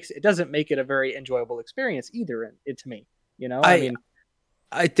it doesn't make it a very enjoyable experience either. To me,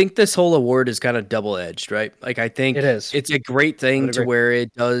 I think this whole award is kind of double-edged, right? Like, I think it is. It's a great thing to where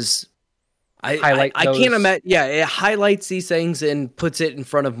it does. I can't imagine. Yeah, it highlights these things and puts it in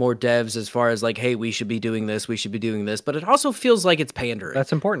front of more devs as far as like, hey, we should be doing this, we should be doing this. But it also feels like it's pandering.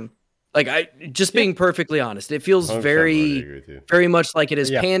 That's important. Like being perfectly honest, it feels very much like it is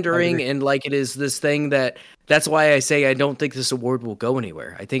pandering and like it is this thing that's why I say I don't think this award will go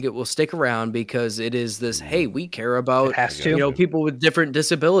anywhere. I think it will stick around because it is this, hey, we care about people with different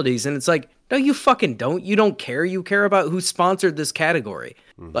disabilities. And it's like, no, you fucking don't. You don't care. You care about who sponsored this category.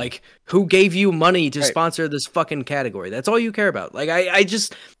 Mm-hmm. Like who gave you money to sponsor this fucking category. That's all you care about. Like I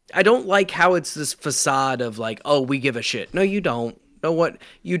don't like how it's this facade of like, oh, we give a shit. No, you don't. No, what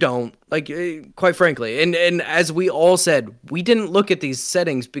you don't like, quite frankly, and as we all said, we didn't look at these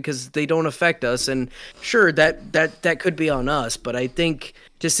settings because they don't affect us. And sure, that could be on us, but I think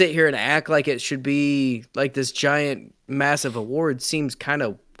to sit here and act like it should be like this giant, massive award seems kind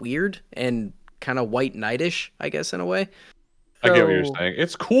of weird and kind of white knightish, I guess, in a way. I get what you're saying.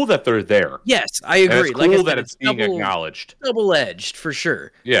 It's cool that they're there. Yes, I agree. And it's cool that it's being acknowledged. Double-edged for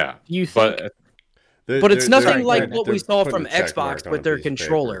sure. Yeah, you think. But it's nothing like what we saw from Xbox with their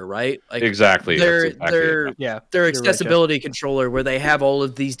controller, right? Like exactly. Their accessibility controller where they have all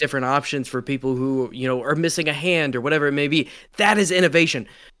of these different options for people who, are missing a hand or whatever it may be. That is innovation.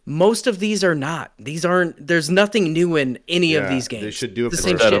 Most of these are not. These aren't. There's nothing new in any of these games. They should do the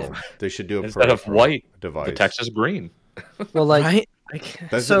same shit. They should do instead of white device. The Texas green. Well, like right?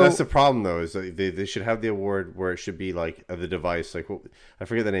 That's the problem, though. Is they should have the award where it should be like the device. Like I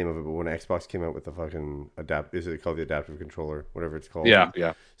forget the name of it, but when Xbox came out with the fucking is it called the adaptive controller, whatever it's called?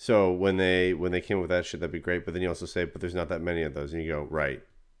 Yeah. So when they came up with that shit, that'd be great. But then you also say, but there's not that many of those, and you go right.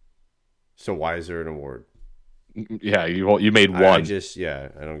 So why is there an award? Yeah, you made one. I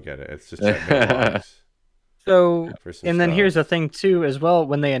don't get it. It's just so. And then here's the thing too, as well.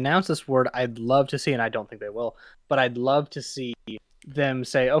 When they announce this award, I'd love to see, and I don't think they will, but I'd love to see them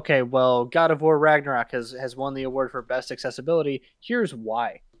say, okay, well, God of War Ragnarok has won the award for best accessibility. Here's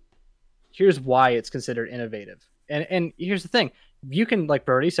why. Here's why it's considered innovative. And here's the thing. You can, like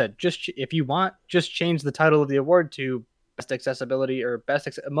Brody said, if you want, just change the title of the award to best accessibility or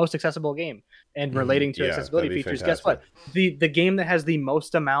most accessible game and relating to accessibility features. Fantastic. Guess what? The game that has the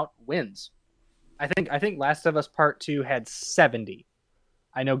most amount wins. I think Last of Us Part 2 had 70.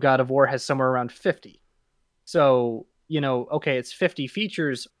 I know God of War has somewhere around 50. So, okay, it's 50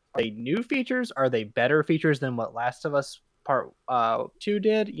 features. Are they new features? Are they better features than what Last of Us Part 2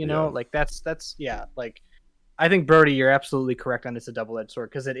 did? Like that's like I think Brody, you're absolutely correct on it's a double-edged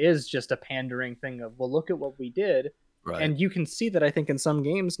sword because it is just a pandering thing of, well, look at what we did. Right. And you can see that I think in some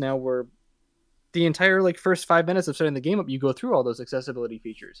games now where the entire first 5 minutes of setting the game up, you go through all those accessibility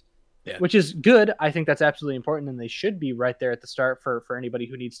features. Yeah. Which is good. I think that's absolutely important, and they should be right there at the start for anybody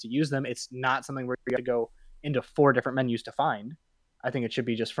who needs to use them. It's not something where you have to go into 4 different menus to find. I think it should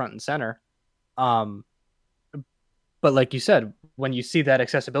be just front and center. But like you said, when you see that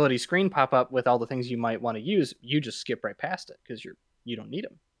accessibility screen pop up with all the things you might want to use, you just skip right past it because you don't need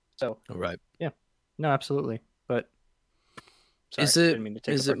them. So right, yeah, no, absolutely. But sorry,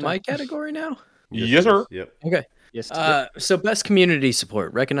 is it my category now? Yes, sir. Yep. Okay. Yes. So best community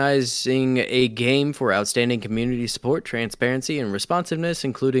support, recognizing a game for outstanding community support, transparency, and responsiveness,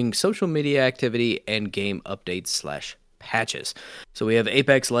 including social media activity and game updates / patches. So we have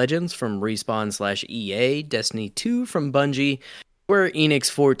Apex Legends from Respawn / EA, Destiny 2 from Bungie, Square Enix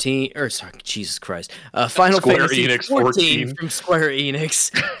 14, or sorry, Jesus Christ, Final Fantasy Enix 14 from Square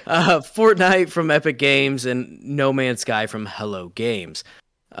Enix, Fortnite from Epic Games, and No Man's Sky from Hello Games.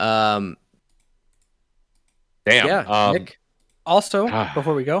 Damn. Yeah, Nick. Also,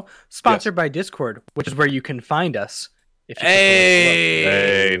 before we go, sponsored by Discord, which is where you can find us. If you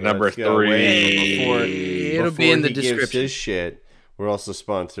hey, number 3. It'll be in the description. This shit. We're also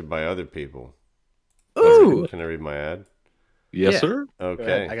sponsored by other people. Ooh. Can I read my ad? Yes, sir.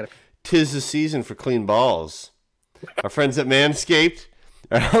 Okay. 'Tis the season for clean balls. Our friends at Manscaped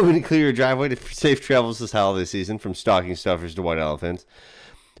are helping to clear your driveway to safe travels this holiday season, from stocking stuffers to white elephants.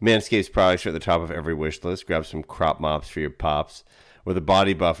 Manscaped's products are at the top of every wish list. Grab some crop mops for your pops or the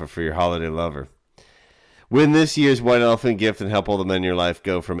body buffer for your holiday lover. Win this year's white elephant gift and help all the men in your life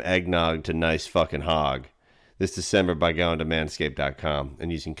go from eggnog to nice fucking hog this December by going to manscaped.com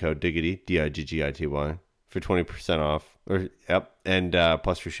and using code DIGGITY, DIGGITY, for 20% off. And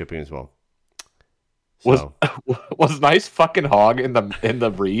plus for shipping as well. So. Was Nice Fucking Hog in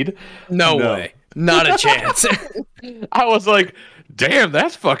the read? No way. Not a chance. I was like, damn,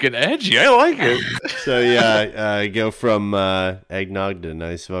 that's fucking edgy. I like it. So yeah, go from eggnog to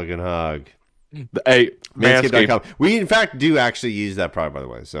Nice Fucking Hog. Hey, Manscaped.com. We in fact do actually use that product, by the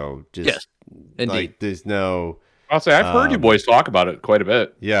way. So just yes, indeed. like there's no. I'll say I've heard you boys talk about it quite a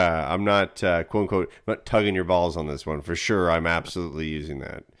bit. Yeah, I'm not quote unquote I'm not tugging your balls on this one for sure. I'm absolutely using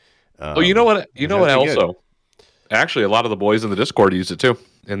that. You know what? You know what? Also, actually, a lot of the boys in the Discord use it too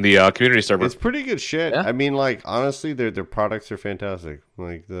in the community server. It's pretty good shit. Yeah. I mean, like honestly, their products are fantastic.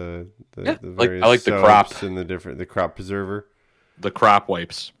 Like the various I like the crop and the crop preserver, the crop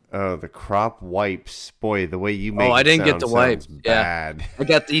wipes. Oh, the crop wipes. Boy, the way you make I didn't get the wipes. wipes. Bad. Yeah. I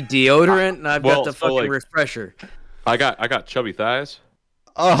got the deodorant and I've got the fucking refresher. I got chubby thighs.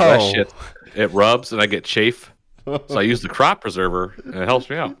 Oh, so that shit, it rubs and I get chafe. So I use the crop preserver and it helps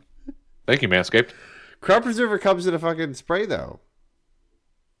me out. Thank you, Manscaped. Crop preserver comes in a fucking spray though.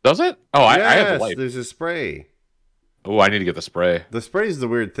 Does it? Oh, yes, I have the wipe. There's a spray. Oh, I need to get the spray. The spray is the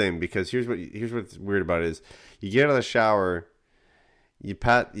weird thing because here's what's weird about it is you get out of the shower, you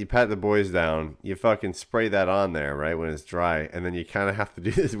pat the boys down, you fucking spray that on there right when it's dry, and then you kind of have to do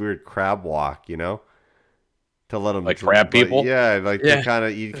this weird crab walk, you know, to let them like crab people. Yeah, like you kind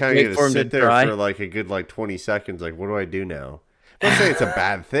of get to sit there for like a good 20 seconds. Like, what do I do now? I'm not saying it's a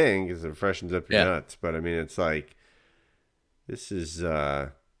bad thing because it freshens up your nuts, but I mean it's like this feels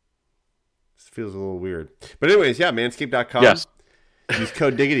a little weird. But anyways, yeah, manscaped.com. Yes. Use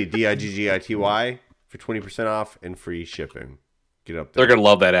code Diggity DIGGITY for 20% off and free shipping. Get up there. They're gonna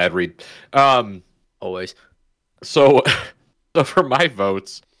love that ad read. Always. So for my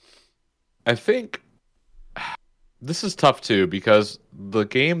votes, I think this is tough too because the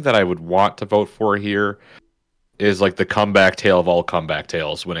game that I would want to vote for here is like the comeback tale of all comeback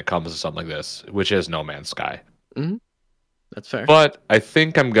tales when it comes to something like this, which is No Man's Sky. Mm-hmm. That's fair. But I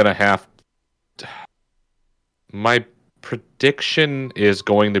think I'm gonna have to... My prediction is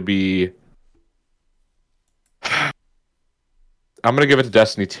going to be I'm going to give it to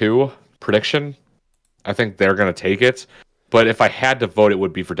Destiny 2 prediction. I think they're going to take it. But if I had to vote, it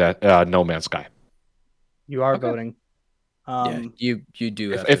would be for No Man's Sky. You are voting. You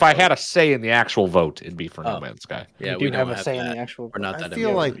do. If I had a say in the actual vote, it'd be for No Man's Sky. Yeah, we do have a say in the actual vote. We're not that I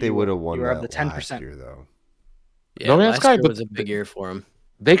feel like they would have won that the 10% last year, though. Yeah, No Man's Sky was a big year for them.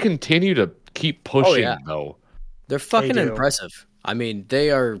 They continue to keep pushing, though. They're fucking impressive. I mean,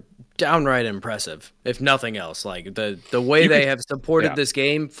 they are downright impressive, if nothing else. Like the way they have supported this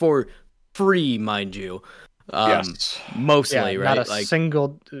game for free, mind you. Yes. Mostly, right? Not a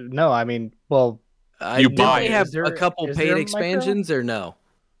single. No, I mean, well, you buy. They have a couple paid expansions, or no?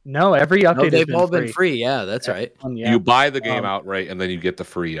 No, every update. They've all been free. Yeah, that's right. You buy the game outright, and then you get the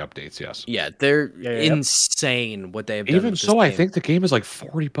free updates. Yes. Yeah, they're insane what they've done. Even so, I think the game is like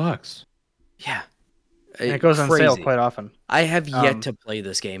 $40. Yeah. And it goes on sale quite often. I have yet to play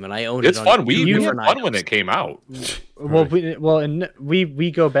this game, and I own it. It's fun. We had fun when it came out. Well,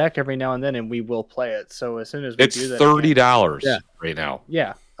 we go back every now and then, and we will play it. So as soon as we do that, it's $30 right now.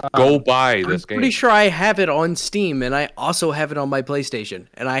 Yeah, go buy this game. I'm pretty sure I have it on Steam, and I also have it on my PlayStation,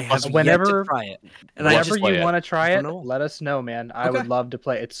 and I have yet to try it. And whenever you want to try it, let us know, man. I would love to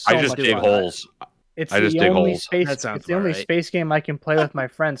play. It's so I just dig holes. It's the only space. It's the only space game I can play with my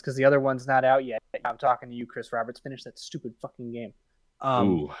friends because the other one's not out yet. I'm talking to you, Chris Roberts. Finish that stupid fucking game.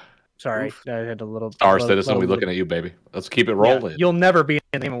 Sorry, I had a little Star Citizen. We looking at you, baby. Let's keep it rolling. Yeah, you'll never be in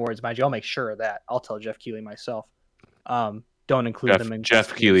the Game Awards, mind you. I'll make sure of that. I'll tell Jeff Keighley myself. Don't include them in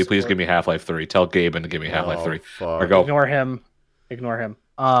Jeff Keighley. Please give me Half-Life 3. Tell Gaben to give me Half-Life 3. Or go. Ignore him.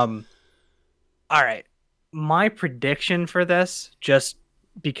 All right. My prediction for this, just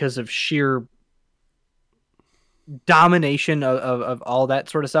because of sheer domination of all that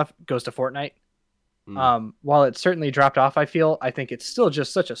sort of stuff, goes to Fortnite. While it certainly dropped off, I think it's still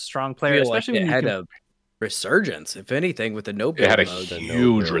just such a strong player, especially when it had a resurgence, if anything, with the no build mode. It had a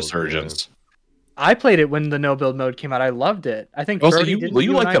huge resurgence. I played it when the no build mode came out. I loved it. I think you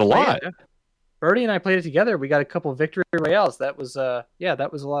liked it a lot. Birdie and I played it together. We got a couple victory royales. That was that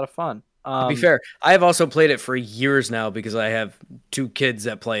was a lot of fun. To be fair, I have also played it for years now because I have 2 kids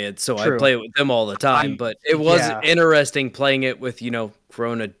that play it, so I play it with them all the time. But it was interesting playing it with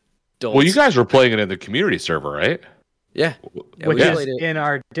grown adults. Well, you guys were playing it in the community server, right? Yeah, which is in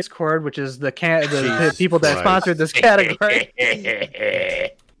our Discord, which is the people that sponsored this category.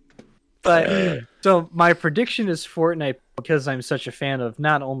 But so my prediction is Fortnite because I'm such a fan of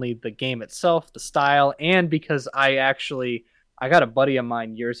not only the game itself, the style, and because I I got a buddy of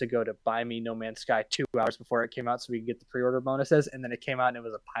mine years ago to buy me No Man's Sky 2 hours before it came out so we could get the pre-order bonuses, and then it came out and it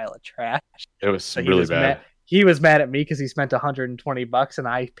was a pile of trash. It was so really bad. He was mad at me because he spent $120 and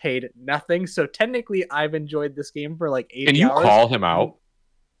I paid nothing. So technically, I've enjoyed this game for like 80 hours. Can you call him out?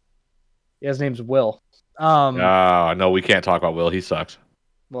 Yeah, his name's Will. No, we can't talk about Will. He sucks.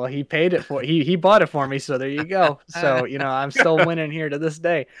 Well, he paid it for he bought it for me, so there you go. So I'm still winning here to this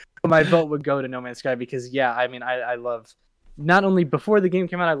day. But my vote would go to No Man's Sky because I love, not only before the game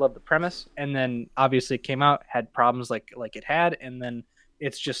came out, I love the premise, and then obviously it came out, had problems like it had, and then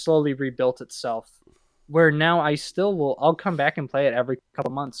it's just slowly rebuilt itself. Where now I'll come back and play it every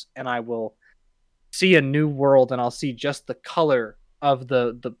couple months, and I will see a new world, and I'll see just the color of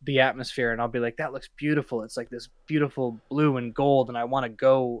the atmosphere, and I'll be like, that looks beautiful. It's like this beautiful blue and gold, and I want to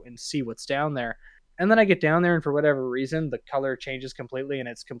go and see what's down there. And then I get down there, and for whatever reason, the color changes completely, and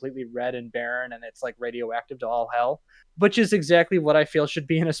it's completely red and barren, and it's like radioactive to all hell, which is exactly what I feel should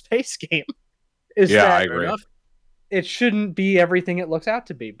be in a space game. I agree. It shouldn't be everything it looks out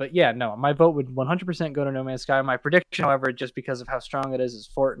to be. But yeah, no, my vote would 100% go to No Man's Sky. My prediction, however, just because of how strong it is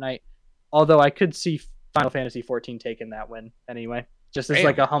Fortnite. Although I could see Final Fantasy 14 taking that win anyway. Just as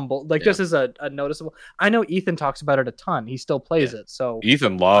like a humble, just as a noticeable. I know Ethan talks about it a ton. He still plays it. So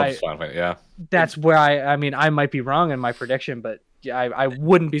Ethan loves Final Fantasy, yeah. That's where I might be wrong in my prediction, but I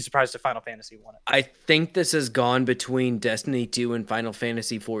wouldn't be surprised if Final Fantasy won it. I think this has gone between Destiny 2 and Final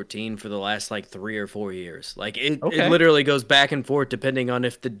Fantasy 14 for the last 3 or 4 years. It literally goes back and forth depending on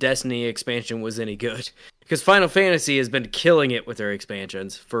if the Destiny expansion was any good. Because Final Fantasy has been killing it with their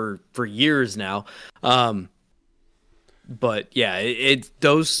expansions for years now. But yeah,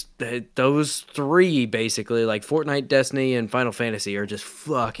 those three basically, Fortnite, Destiny, and Final Fantasy, are just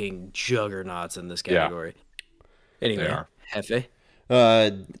fucking juggernauts in this category. Yeah. Anyway, Hefe.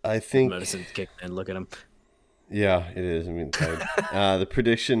 I think medicine's kicking in. Look at him. Yeah, it is. I mean, the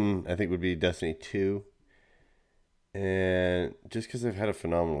prediction I think would be Destiny 2, and just because they've had a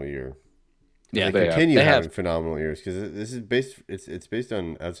phenomenal year. Yeah, they continue having phenomenal years because this is based. It's based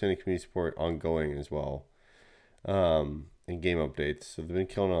on outstanding community support ongoing as well. And game updates, so they've been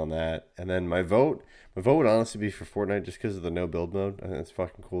killing on that. And then my vote would honestly be for Fortnite just because of the no build mode. I think it's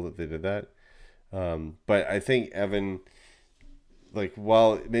fucking cool that they did that. But I think Evan,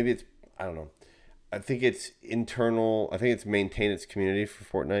 while maybe it's, I don't know, I think it's internal. I think it's maintained its community for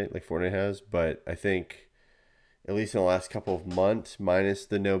Fortnite, like Fortnite has. But I think, at least in the last couple of months, minus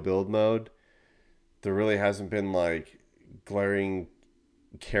the no build mode, there really hasn't been glaring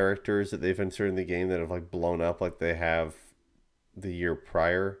characters that they've inserted in the game that have blown up like they have the year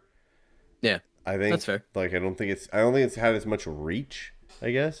prior. Yeah, I think that's fair. I don't think it's had as much reach,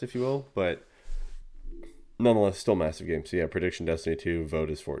 I guess, if you will, but nonetheless, still massive game. So yeah, prediction Destiny 2, vote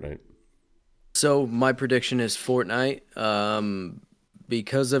is Fortnite. So my prediction is Fortnite,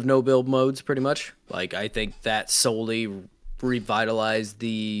 because of no build modes, pretty much. I think that solely revitalized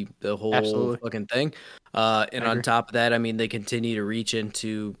the whole fucking thing. And on top of that, I mean, they continue to reach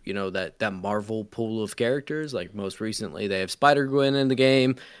into, that Marvel pool of characters. Most recently, they have Spider-Gwen in the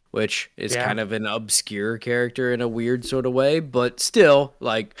game, which is kind of an obscure character in a weird sort of way, but still,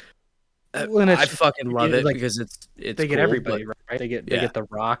 I fucking love it because it's they cool, get everybody, right? They get The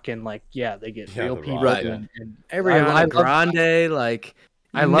Rock and they get real people, right? And Ariana Grande,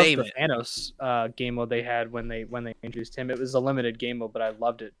 I love the Thanos game mode they had when they introduced him. It was a limited game mode, but I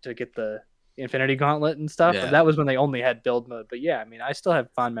loved it to get the Infinity Gauntlet and stuff. Yeah. That was when they only had build mode. But yeah, I mean, I still have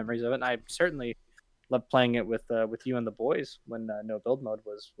fond memories of it, and I certainly loved playing it with you and the boys when no build mode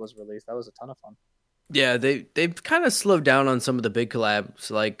was released. That was a ton of fun. Yeah, they've kind of slowed down on some of the big collabs,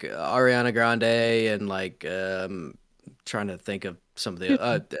 like Ariana Grande and trying to think of some of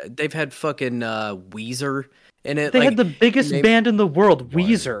the they've had fucking Weezer in it. They had the biggest band in the world,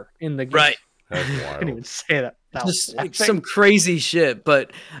 Weezer, in the game. Right. That's wild. I couldn't even say that. Just some crazy shit,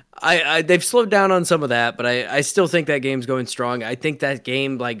 but they've slowed down on some of that, but I still think that game's going strong. I think that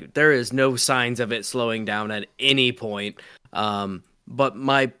game, there is no signs of it slowing down at any point. But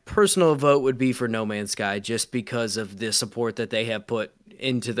my personal vote would be for No Man's Sky just because of the support that they have put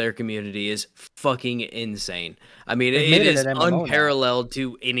into their community is fucking insane. I mean, it is unparalleled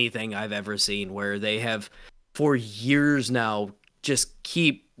to anything I've ever seen, where they have for years now just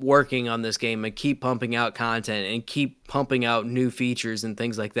keep working on this game and keep pumping out content and keep pumping out new features and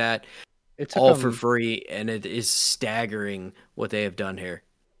things like that, all for free, and it is staggering what they have done here.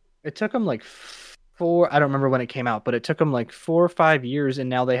 It took them I don't remember when it came out, but it took them like 4 or 5 years, and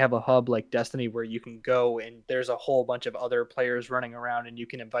now they have a hub like Destiny where you can go and there's a whole bunch of other players running around, and you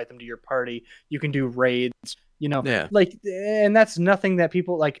can invite them to your party. You can do raids, like, and that's nothing that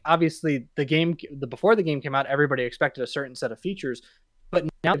people like. Obviously, before the game came out, everybody expected a certain set of features, but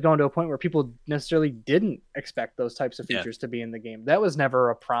now it's gone to a point where people necessarily didn't expect those types of features to be in the game. That was never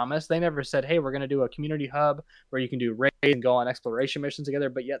a promise. They never said, hey, we're going to do a community hub where you can do raids and go on exploration missions together,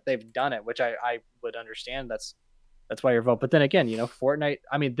 but yet they've done it, which I would understand. That's why your vote. But then again, Fortnite,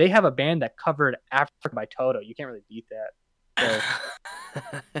 I mean, they have a band that covered Africa by Toto. You can't really beat that.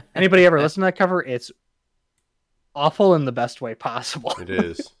 So, anybody ever listen to that cover? It's awful in the best way possible. It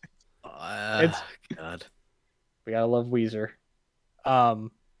is. It's God. We gotta love Weezer.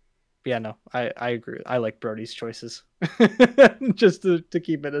 Yeah, no, I agree. I like Brody's choices. Just to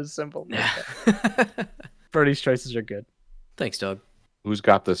keep it as simple. Brody's choices are good. Thanks, Doug. Who's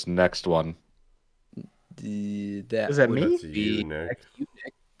got this next one? Is that me? That's you, Nick.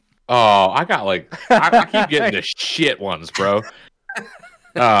 Oh, I got I keep getting the shit ones, bro.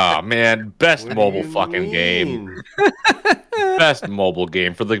 Oh man, best mobile fucking game. Best mobile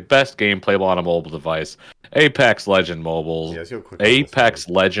game for the best game playable on a mobile device. Apex Legends Mobile. Yeah, Apex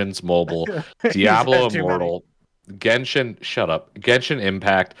Legends Mobile. Diablo Immortal. Genshin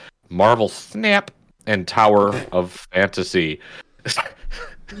Impact. Marvel Snap and Tower of Fantasy.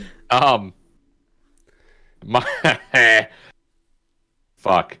 My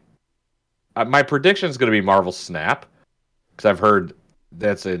prediction is going to be Marvel Snap because I've heard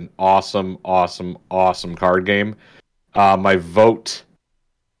that's an awesome card game. My vote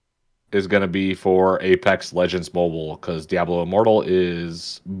is going to be for Apex Legends Mobile because Diablo Immortal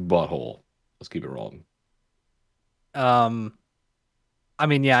is butthole. Let's keep it rolling. I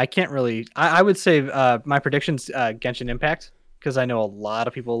mean, yeah, I can't really. I would say my prediction's Genshin Impact because I know a lot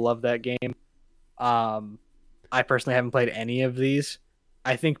of people love that game. I personally haven't played any of these.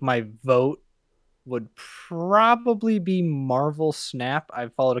 I think my vote would probably be Marvel Snap.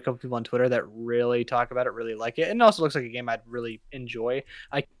 I've followed a couple people on Twitter that really talk about it, really like it. And it also looks like a game I'd really enjoy.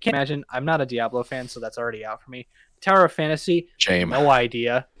 I can't imagine. I'm not a Diablo fan, so that's already out for me. Tower of Fantasy. Shame. No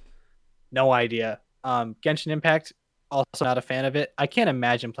idea. Genshin Impact. Also not a fan of it. I can't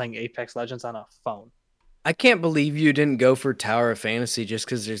imagine playing Apex Legends on a phone. I can't believe you didn't go for Tower of Fantasy just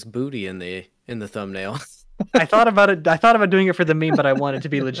because there's booty in the thumbnail. I thought about it. I thought about doing it for the meme, but I wanted to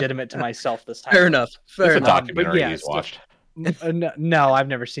be legitimate to myself this time. Fair enough. It's a documentary he's watched. No, I've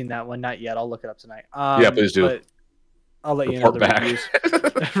never seen that one. Not yet. I'll look it up tonight. Please do. I'll let you know the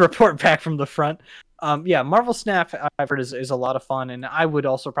reviews. Report back from the front. Marvel Snap I've heard is a lot of fun, and I would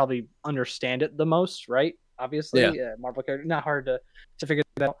also probably understand it the most, right? Obviously, Marvel character, not hard to figure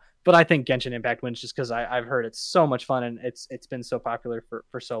that out. But I think Genshin Impact wins just because I've heard it's so much fun and it's been so popular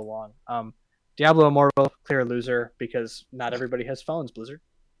for so long. Diablo Immortal, clear loser because not everybody has phones, Blizzard.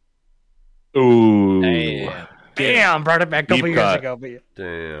 Ooh. Damn, brought it back a couple years ago. But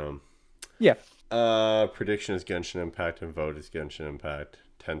Damn. Yeah. Prediction is Genshin Impact and vote is Genshin Impact.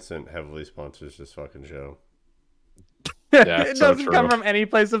 Tencent heavily sponsors this fucking show. It doesn't come from any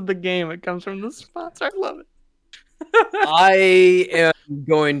place of the game. It comes from the sponsor. I love it. I am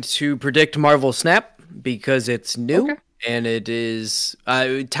going to predict Marvel Snap because it's new. Okay. And it is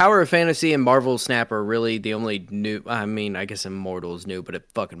Tower of Fantasy and Marvel Snap are really the only new. I mean, I guess Immortal is new, but it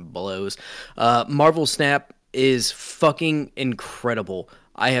fucking blows. Marvel Snap is fucking incredible.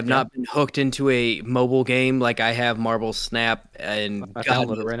 I have not been hooked into a mobile game like I have Marvel Snap, and God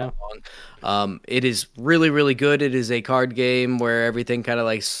knows right now. It is really, really good. It is a card game where everything kind of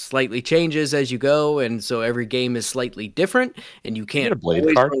like slightly changes as you go, and so every game is slightly different, and you can't get a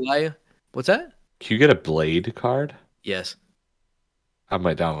blade card. What's that? Can you get a blade card? Yes. I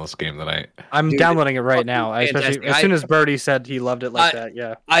might download this game tonight. I'm downloading it right now. Especially as soon as Birdie said he loved it like that.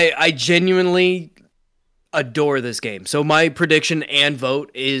 Yeah. I genuinely adore this game. So my prediction and vote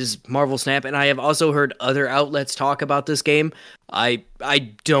is Marvel Snap, and I have also heard other outlets talk about this game. I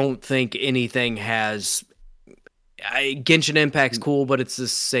don't think anything has. Genshin Impact's cool, but it's the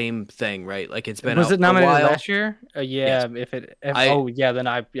same thing, right? Like it's been. Was it nominated last year? Yes. Then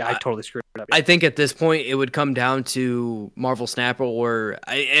I totally screwed it up. I think at this point it would come down to Marvel Snap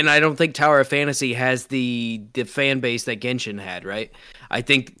and I don't think Tower of Fantasy has the fan base that Genshin had, right? I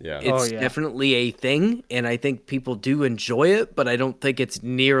think it's definitely a thing, and I think people do enjoy it, but I don't think it's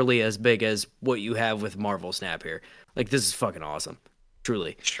nearly as big as what you have with Marvel Snap here. Like this is fucking awesome,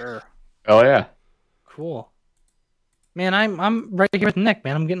 truly. Sure. Oh yeah. Cool. Man, I'm right here with Nick,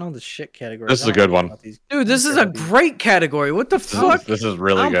 man. I'm getting all the shit categories. This is a good one. Dude, this is a great category. What the fuck? This is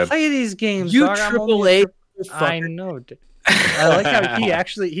really good. I don't play these games. You AAA. I know. I like how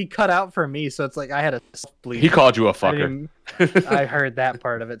he cut out for me, so it's like I had a bleep. He called you a fucker. I heard that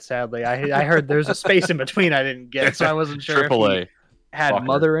part of it. Sadly, I heard there's a space in between I didn't get, so I wasn't sure Triple if he had fucker.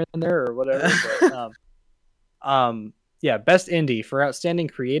 mother in there or whatever. But, yeah, best indie for outstanding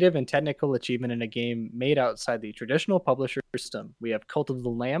creative and technical achievement in a game made outside the traditional publisher system. We have Cult of the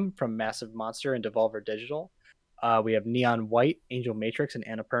Lamb from Massive Monster and Devolver Digital. We have Neon White, Angel Matrix, and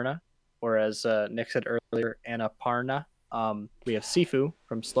Annapurna, or as Nick said earlier, Annapurna. We have Sifu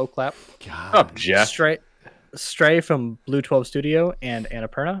from Slow Clap. What's up, Jeff? Stray from Blue 12 Studio and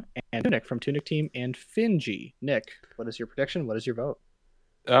Annapurna, and Tunic from Tunic Team and Finji. Nick, what is your prediction? What is your vote?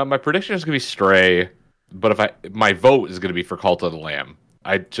 My prediction is going to be Stray, but my vote is going to be for Cult of the Lamb.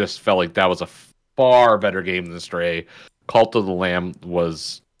 I just felt like that was a far better game than Stray. Cult of the Lamb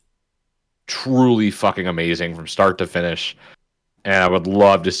was truly fucking amazing from start to finish, and I would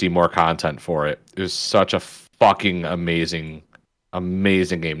love to see more content for it. It was such a fucking amazing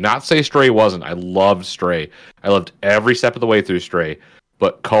game. Not say Stray wasn't. I loved Stray. I loved every step of the way through Stray,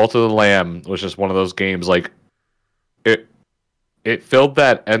 but Cult of the Lamb was just one of those games like it filled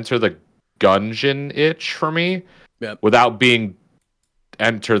that Enter the Gungeon itch for me. Yep. Without being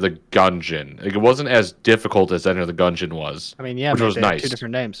Enter the Gungeon. Like, it wasn't as difficult as Enter the Gungeon was. I mean, yeah, which was nice. 2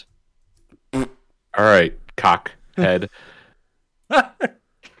 different names. All right, cockhead.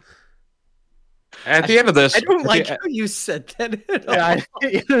 At the end of this, I don't like how you said that.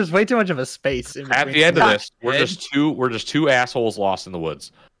 Yeah, there's way too much of a space. At the end of this, we're just two assholes lost in the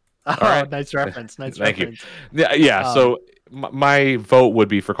woods. Oh, right. Nice reference. Nice Thank reference. You. Yeah. So my vote would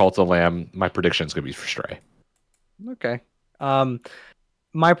be for Cult of the Lamb. My prediction is going to be for Stray. Okay.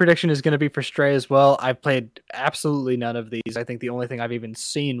 My prediction is going to be for Stray as well. I've played absolutely none of these. I think the only thing I've even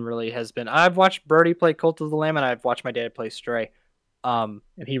seen really has been I've watched Brody play Cult of the Lamb, and I've watched my dad play Stray. And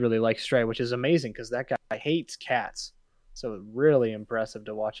he really likes Stray, which is amazing because that guy hates cats. So really impressive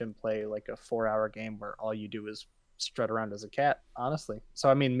to watch him play like a 4-hour game where all you do is strut around as a cat, honestly. So,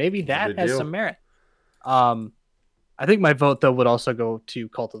 I mean, maybe that has some merit. I think my vote, though, would also go to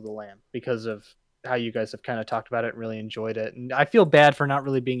Cult of the Lamb because of how you guys have kind of talked about it and really enjoyed it. And I feel bad for not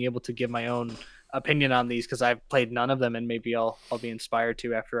really being able to give my own opinion on these because I've played none of them, and maybe I'll be inspired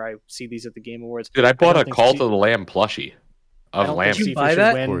to after I see these at the Game Awards. Dude, I bought a Cult of the Lamb plushie. Did you buy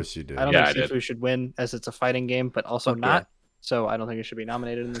that? Of course you did. I don't think Sifu should win as it's a fighting game, but also not. So I don't think it should be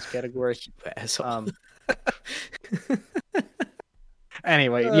nominated in this category.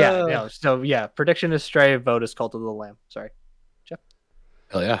 Anyway, yeah. So yeah, prediction is Stray, vote is Cult of the Lamb. Sorry, Jeff.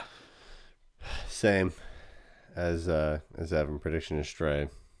 Hell yeah. Same as Evan. Prediction is Stray.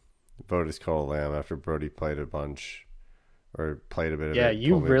 Vote is Cult of the Lamb after Brody played a bunch. Or played a bit of it. Yeah,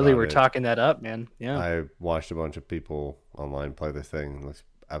 you really were talking that up, man. Yeah. I watched a bunch of people online play this thing. It looks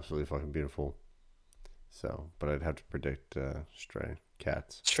absolutely fucking beautiful. So, but I'd have to predict Stray.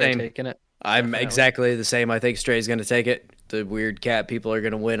 Cats. Stray taking it. I'm exactly the same. I think Stray's going to take it. The weird cat people are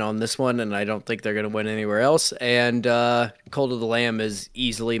going to win on this one, and I don't think they're going to win anywhere else. And Cult of the Lamb is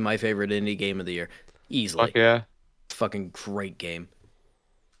easily my favorite indie game of the year. Easily. Fuck yeah. Fucking great game.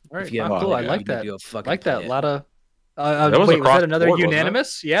 All right, cool. I like that. Like that. A lot of... was that another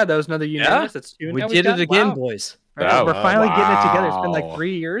unanimous? Yeah, that was another unanimous. It's two. We did it again, boys. Right, we're finally getting it together. It's been like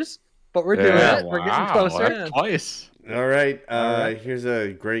 3 years, but we're doing it. We're getting closer. Twice. All right. Here's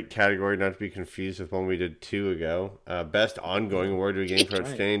a great category, not to be confused with one we did 2 ago. Best ongoing award to a game for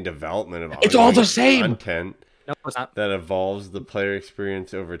outstanding development of it's all the same content that evolves the player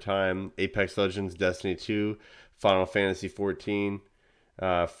experience over time. Apex Legends, Destiny 2, Final Fantasy 14,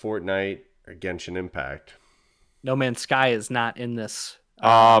 Fortnite, or Genshin Impact. No Man's Sky is not in this.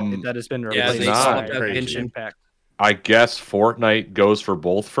 That has been released. Yeah, Genshin Impact. I guess Fortnite goes for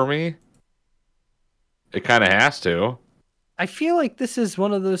both for me. It kind of has to. I feel like this is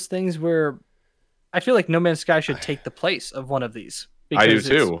one of those things where I feel like No Man's Sky should take the place of one of these. I do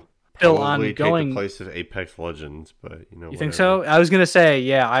too. Still ongoing. Take the place of Apex Legends, but you know. You think so? I was gonna say,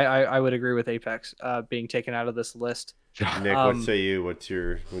 yeah, I would agree with Apex being taken out of this list. Nick, what say you? What's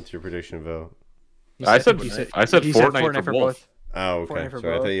your prediction vote? I said Fortnite for both. Oh, okay.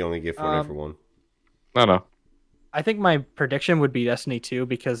 Sorry, I thought you only gave Fortnite for one. No. I think my prediction would be Destiny 2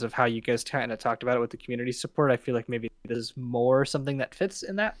 because of how you guys kind of talked about it with the community support. I feel like maybe this is more something that fits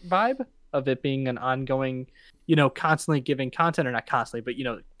in that vibe of it being an ongoing, constantly giving content, or not constantly,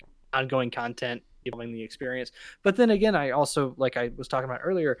 but, ongoing content, evolving the experience. But then again, I also, like I was talking about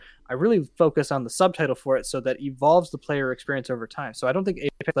earlier, I really focus on the subtitle for it so that evolves the player experience over time. So I don't think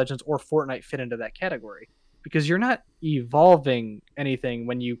Apex Legends or Fortnite fit into that category because you're not evolving anything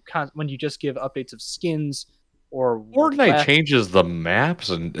when you just give updates of skins or Fortnite West. changes the maps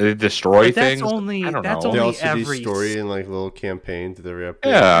and they destroy things. Only, I don't that's know. They only also do every story and like little campaigns with every update.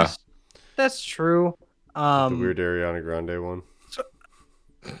 Yeah. That's true. The weird Ariana Grande one.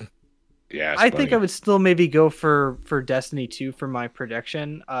 Yeah, I think I would still maybe go for Destiny 2 for my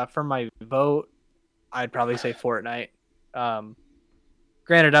prediction. For my vote, I'd probably say Fortnite.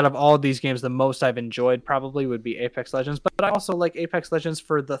 Granted, out of all of these games, the most I've enjoyed probably would be Apex Legends, but I also like Apex Legends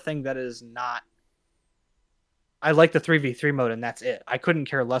for the thing that is not. I like the 3v3 mode, and that's it. I couldn't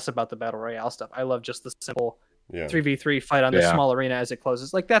care less about the Battle Royale stuff. I love just the simple 3v3 fight on the small arena as it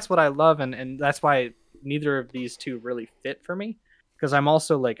closes. Like, that's what I love, and that's why neither of these two really fit for me. Because I'm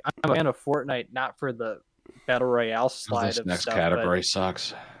also like, I'm a fan of Fortnite, not for the Battle Royale slide this of next stuff. category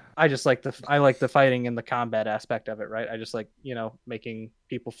sucks. I just like the fighting and the combat aspect of it, right? I just like, making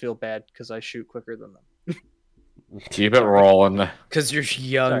people feel bad because I shoot quicker than them. Keep it rolling. Because you're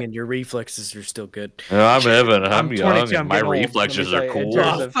young and your reflexes are still good. I'm Evan. I'm young. I'm my reflexes are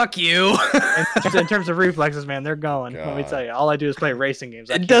cool. Fuck you. in terms of reflexes, man, they're going. God. Let me tell you, all I do is play racing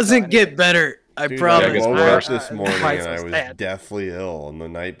games. It doesn't get better. I promise. I woke up this morning and I was deathly ill, and the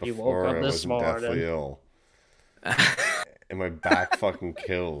night before I was deathly ill. And my back fucking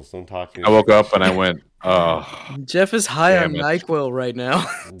kills. Don't talk to me. I woke up and I went, oh. Jeff is high on NyQuil right now.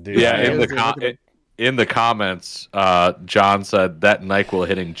 Dude, yeah, in the comments, John said that NyQuil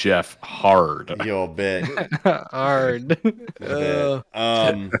hitting Jeff hard. Yo, a bit. Hard.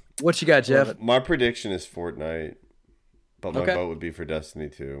 What you got, Jeff? My prediction is Fortnite, but my vote would be for Destiny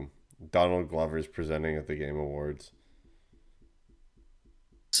 2. Donald Glover's presenting at the Game Awards.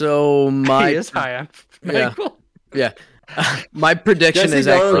 So he is high on NyQuil. Yeah. My prediction is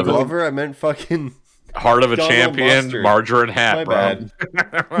Donald actually Glover. I meant fucking Heart of a Donald Champion, Mustard. margarine hat, My bro. bad.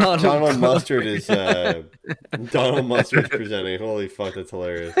 Donald Mustard is Donald Mustard's presenting. Holy fuck, that's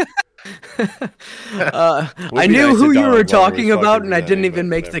hilarious. I knew who you were talking about, and I didn't even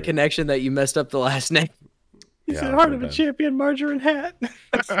make the connection that you messed up the last name. He said Heart of a Champion margarine hat.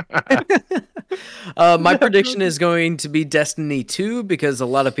 My prediction is going to be Destiny 2 because a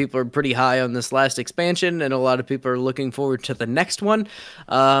lot of people are pretty high on this last expansion and a lot of people are looking forward to the next one.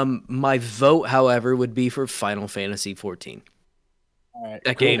 My vote, however, would be for Final Fantasy 14. All right.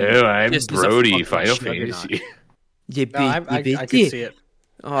 That game. Oh, I'm Brody, Final Fantasy. I can see it.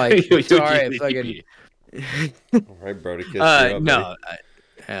 Oh, sorry. Fucking... All right, Brody. No.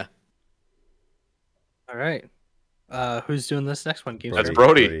 Yeah. All right. Who's doing this next one? That's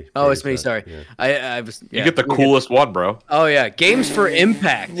Brody. Oh, it's me. Sorry. Yeah. I was. You get the coolest one, bro. Oh yeah, Games for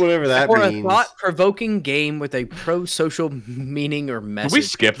Impact. Whatever that means. A thought-provoking game with a pro-social meaning or message. Can we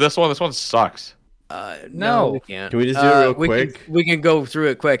skip this one? This one sucks. No, we can't. Can we just do it real quick? We can go through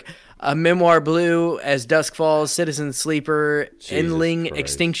it quick. Memoir Blue, As Dusk Falls, Citizen Sleeper, Endling,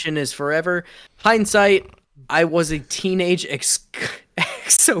 Extinction is Forever. Hindsight, I was a teenage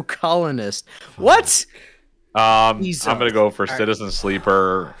exocolonist. What? I'm gonna go for Citizen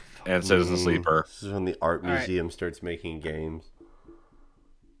Sleeper and Citizen Sleeper. This is when the art museum starts making games.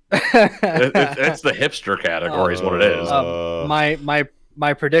 It's the hipster category is what it is.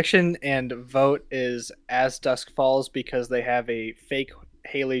 My prediction and vote is As Dusk Falls because they have a fake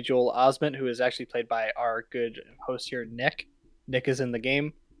Haley Joel Osment who is actually played by our good host here, Nick. Nick is in the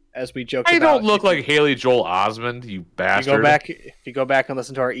game. As we joked I about, don't look like Haley Joel Osment, you bastard. If you go back and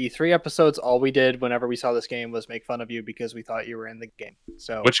listen to our E3 episodes, all we did whenever we saw this game was make fun of you because we thought you were in the game.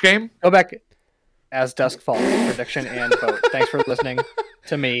 So which game? Go back. As Dusk Falls, prediction and vote. Thanks for listening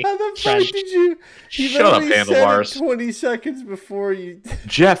to me. How the fuck did you? Shut up, Handlebars. 20 seconds before you.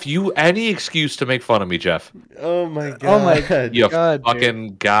 Jeff, you any excuse to make fun of me, Jeff? Oh my god! Oh my god! You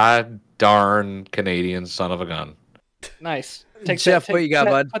fucking god darn Canadian son of a gun. Nice. Jeff, what you got,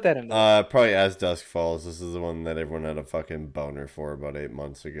 bud? Put that in there. Probably As Dusk Falls. This is the one that everyone had a fucking boner for about 8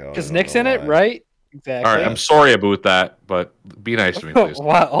 months ago. Because Nick's in it, right? Exactly. All right, I'm sorry about that, but be nice to me, please.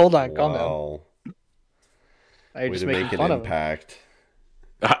 Hold on, calm down. Way to make an impact.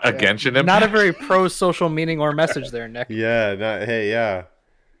 A Genshin impact? Not a very pro-social meaning or message there, Nick. Yeah, yeah.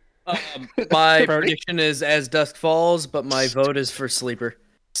 My prediction is As Dusk Falls, but my vote is for Sleeper.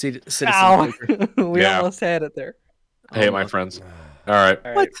 Citizen Sleeper. We almost had it there. Hey, my friends. All right.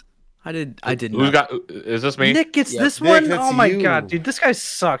 What? I did Who's got? Is this me? Nick gets this Nick, one. Oh my god, dude, this guy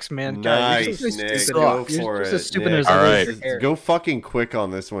sucks, man. Nice, Nick. Go for it. All right, go fucking quick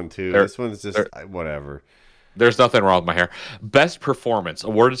on this one too. This one's just whatever. There's nothing wrong with my hair. Best performance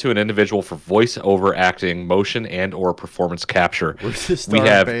awarded to an individual for voice-over acting, motion, and/or performance capture. Where's the star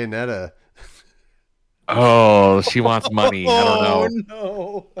of Bayonetta? Oh, she wants money. I don't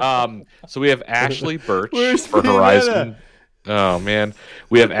know. Oh no. So we have Ashley Birch Where's for Bayonetta? Horizon. Oh man,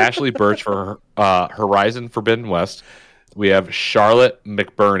 we have Ashley Birch for Horizon Forbidden West. We have Charlotte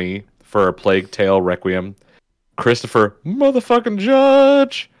McBurney for Plague Tale Requiem. Christopher motherfucking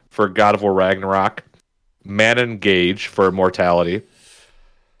Judge for God of War Ragnarok. Manon Gage for Immortality.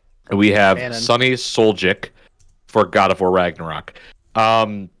 We have Sonny Soljic for God of War Ragnarok.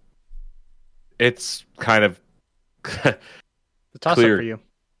 It's kind of the toss up for you.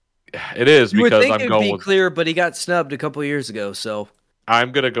 It is you because would think I'm it'd going be with, clear, but he got snubbed a couple years ago, so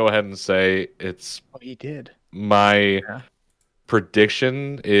I'm gonna go ahead and say it's. Oh, he did. My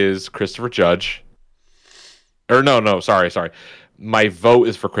prediction is Christopher Judge. Or no, sorry. My vote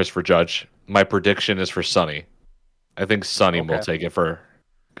is for Christopher Judge. My prediction is for Sonny. I think Sonny will take it for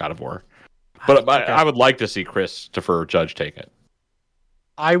God of War. But I would like to see Christopher Judge take it.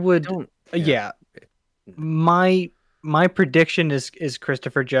 I would. Yeah. My prediction is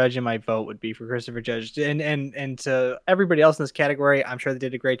Christopher Judge, and my vote would be for Christopher Judge. And to everybody else in this category, I'm sure they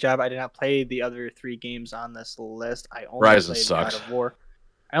did a great job. I did not play the other 3 games on this list. I only Horizon played sucks. God of War.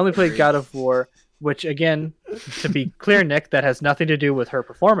 I only played God of War, which again, to be clear, Nick, that has nothing to do with her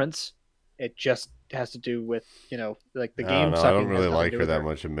performance. It just has to do with like the game. I don't really like her that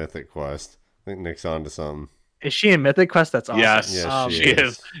much in Mythic Quest. I think Nick's onto something. Is she in Mythic Quest? That's awesome. Yes, she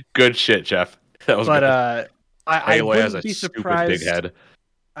is. Good shit, Jeff. That was good. I wouldn't be surprised. Big head.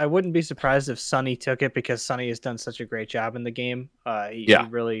 I wouldn't be surprised if Sonny took it because Sonny has done such a great job in the game. He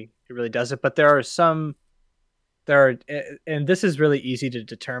really does it. But and this is really easy to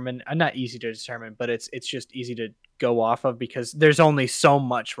determine. Not easy to determine, but it's just easy to go off of because there's only so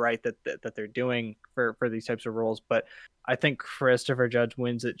much right that they're doing for these types of roles. But I think Christopher Judge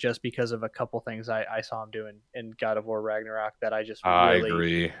wins it just because of a couple things I saw him doing in God of War Ragnarok that I just I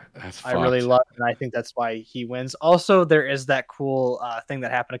agree. I really love, and I think that's why he wins. Also, there is that cool thing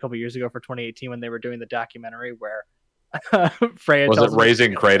that happened a couple years ago for 2018 when they were doing the documentary where Freya was it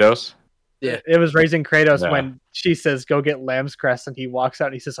Raising Kratos? Yeah, it was Raising Kratos when she says, "Go get Lamb's Crest," and he walks out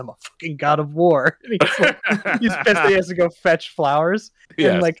and he says, "I'm a fucking God of War." And he's pissed he has to go fetch flowers.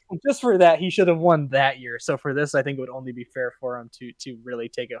 Yes. And like just for that, he should have won that year. So for this, I think it would only be fair for him to really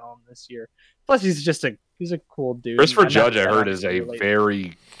take it home this year. Plus, he's a cool dude. Christopher Judge, I heard, is a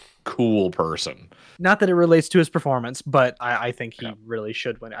very cool person. Not that it relates to his performance, but I think he really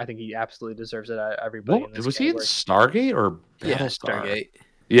should win. I think he absolutely deserves it. Everybody. Was he in Stargate or Battlestar? Stargate.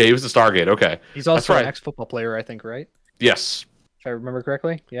 Yeah, he was in Stargate. Okay. He's also an ex-football player, I think, right? Yes. If I remember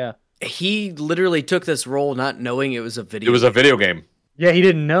correctly. Yeah. He literally took this role not knowing it was a video. It was a video game. Yeah, he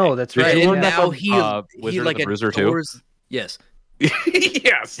didn't know. That's right. And now he like a Bruiser too. Yes.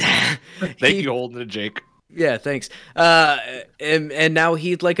 Yes. Thank you, Holden and Jake. Yeah, thanks. And now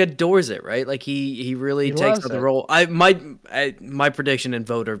he like adores it, right? Like he really takes on the role. My prediction and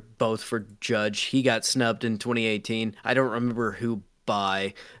vote are both for Judge. He got snubbed in 2018. I don't remember who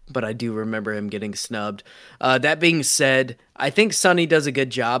by, but I do remember him getting snubbed. That being said, I think Sonny does a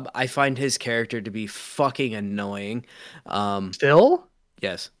good job. I find his character to be fucking annoying. Still?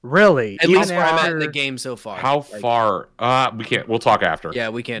 Yes. Really? At least where I'm at in the game so far. How far? We can't. We'll talk after. Yeah,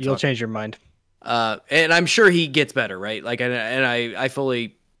 we can't. You'll change your mind. And I'm sure he gets better, right? Like, and I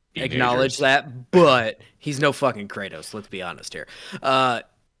fully acknowledge that, but he's no fucking Kratos. Let's be honest here.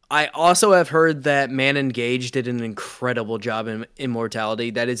 I also have heard that Manon Gage did an incredible job in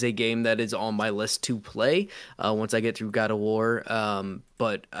Immortality. That is a game that is on my list to play once I get through God of War.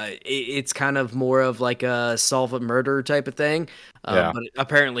 But it's kind of more of like a solve a murder type of thing. But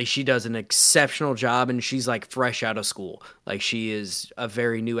apparently she does an exceptional job, and she's like fresh out of school. Like she is a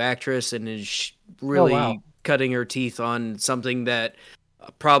very new actress and is really cutting her teeth on something that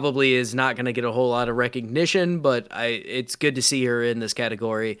probably is not going to get a whole lot of recognition, but it's good to see her in this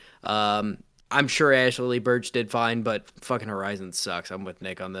category. I'm sure Ashley Birch did fine, but fucking Horizon sucks. I'm with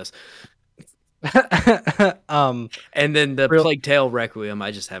Nick on this. And then the Plague Tale Requiem,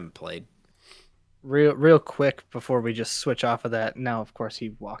 I just haven't played. Real quick before we just switch off of that. Now, of course,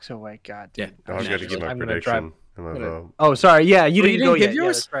 he walks away. God, dude. I was going to give my prediction. Oh, sorry. Yeah, you didn't give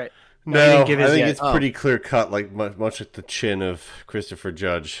yours? Yeah, right. No, I think it's pretty clear cut, like much at the chin of Christopher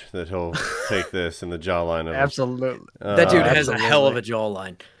Judge, that he'll take this in the jawline of absolutely. That dude has a hell of a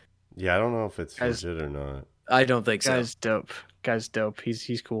jawline. Yeah, I don't know if it's legit or not. I don't think so. Guy's dope.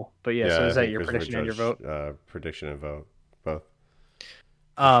 He's cool. But yeah, so is that your prediction and your vote? Prediction and vote, both.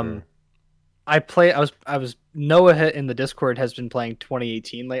 Sure. I was Noah in the Discord has been playing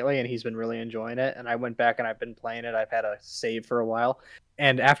 2018 lately, and he's been really enjoying it. And I went back and I've been playing it. I've had a save for a while.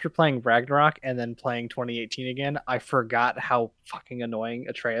 And after playing Ragnarok and then playing 2018 again, I forgot how fucking annoying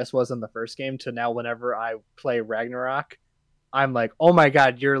Atreus was in the first game to now whenever I play Ragnarok, I'm like, oh my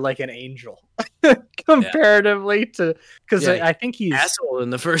god, you're like an angel comparatively to, because I think he's asshole in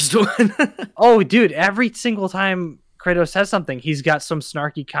the first one. Oh, dude, every single time Kratos says something, he's got some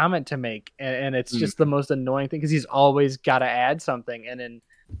snarky comment to make, and it's just the most annoying thing because he's always got to add something. And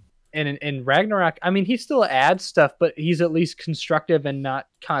in Ragnarok, I mean, he still adds stuff, but he's at least constructive and not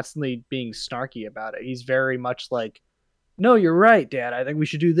constantly being snarky about it. He's very much like, no, you're right, Dad. I think we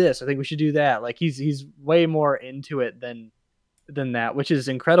should do this. I think we should do that. Like he's way more into it than that, which is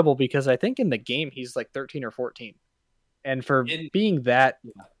incredible because I think in the game he's like 13 or 14, and for being that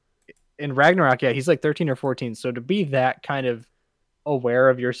in Ragnarok, he's like 13 or 14. So to be that kind of aware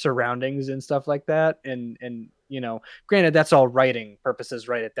of your surroundings and stuff like that, and granted that's all writing purposes,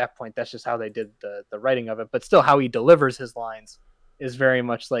 right? At that point, that's just how they did the writing of it, but still how he delivers his lines is very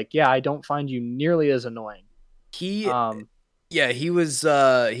much like, I don't find you nearly as annoying. He was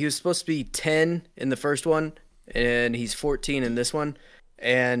supposed to be 10 in the first one, and he's 14 in this one.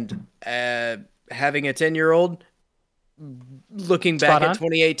 And having a 10-year-old, looking back at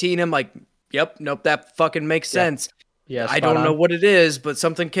 2018, I'm like, yep, nope, that fucking makes sense. Yeah, I don't know what it is, but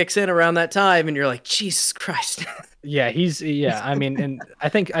something kicks in around that time, and you're like, Jesus Christ. I mean, and I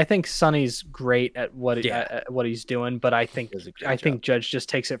think Sonny's great at what he's doing, but I think Judge just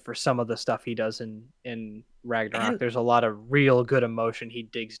takes it for some of the stuff he does in Ragnarok. There's a lot of real good emotion he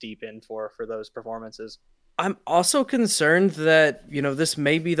digs deep in for those performances. I'm also concerned that, this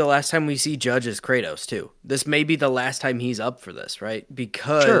may be the last time we see Judge as Kratos too. This may be the last time he's up for this, right?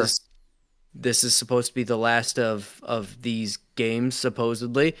 Because this is supposed to be the last of these games,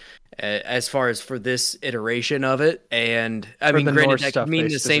 supposedly, as far as for this iteration of it. And I mean, granted, that could mean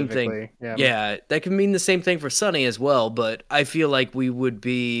the same thing. Yeah, that could mean the same thing for Sonny as well. But I feel like we would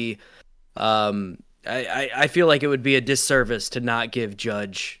be, I feel like it would be a disservice to not give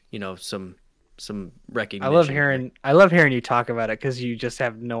Judge, some recognition. I love hearing you talk about it because you just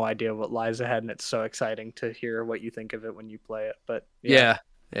have no idea what lies ahead, and it's so exciting to hear what you think of it when you play it. But yeah.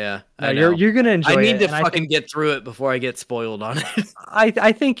 No, you're gonna enjoy it. I need to fucking get through it before I get spoiled on it.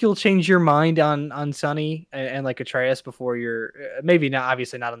 I think you'll change your mind on Sonny and like Atreus before you're maybe not,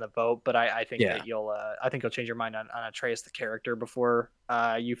 obviously not on the vote, but I think that you'll change your mind on Atreus the character before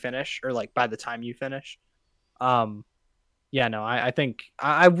you finish, or like by the time you finish. I think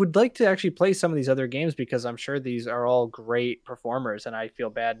I would like to actually play some of these other games because I'm sure these are all great performers, and I feel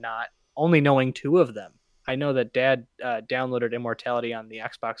bad not only knowing 2 of them. I know that Dad downloaded Immortality on the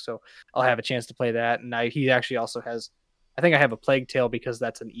Xbox, so I'll have a chance to play that. And he actually also has, I think I have a Plague Tale because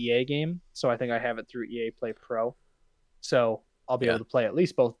that's an EA game, so I think I have it through EA Play Pro. So I'll be able to play at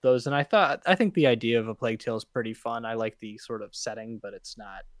least both of those. And I think the idea of a Plague Tale is pretty fun. I like the sort of setting, but it's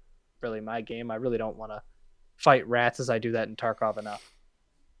not really my game. I really don't want to fight rats as I do that in Tarkov enough.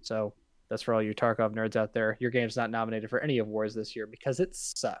 So that's for all you Tarkov nerds out there. Your game's not nominated for any awards this year because it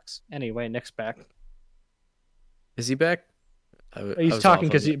sucks. Anyway, Nick's back. Is he back? He's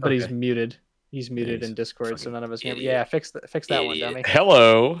talking he's muted. He's muted in Discord, so none of us can. Yeah, fix that one, dummy.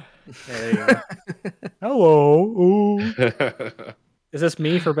 Hello. There you go. Hello. Ooh. Is this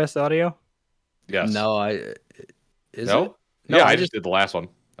me for best audio? Yes. No, it? No, I just did the last one.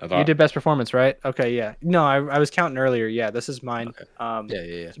 You did best performance, right? Okay, yeah. No, I was counting earlier. Yeah, this is mine.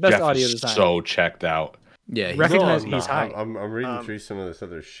 Okay. Best Jeff audio is design. So checked out. Yeah, he's high. I'm reading through some of this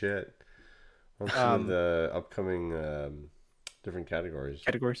other shit. Some of the upcoming different categories.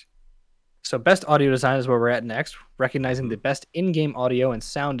 So best audio design is where we're at next. Recognizing the best in-game audio and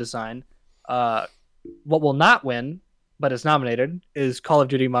sound design. What will not win, but is nominated, is Call of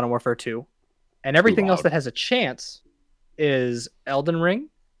Duty Modern Warfare 2. And everything else that has a chance is Elden Ring,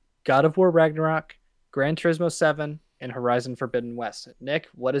 God of War Ragnarok, Gran Turismo 7, and Horizon Forbidden West. Nick,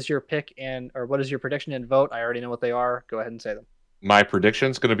 what is your pick or what is your prediction and vote? I already know what they are. Go ahead and say them. My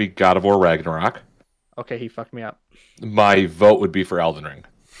prediction is going to be God of War Ragnarok. Okay, he fucked me up. My vote would be for Elden Ring.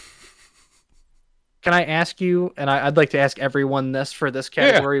 Can I ask you, and I'd like to ask everyone this for this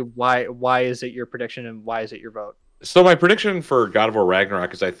category, why is it your prediction and why is it your vote? So my prediction for God of War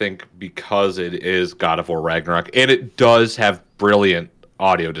Ragnarok is I think because it is God of War Ragnarok, and it does have brilliant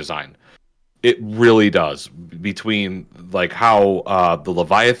audio design. It really does. Between like how the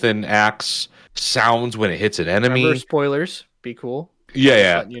Leviathan axe sounds when it hits an enemy. Remember, spoilers. Be cool.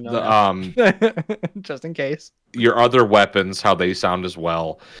 Yeah. Just in case. Your other weapons, how they sound as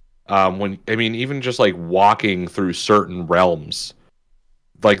well. Even just like walking through certain realms,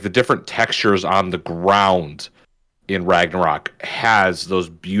 like the different textures on the ground in Ragnarok has those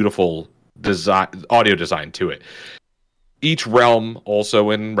beautiful audio design to it. Each realm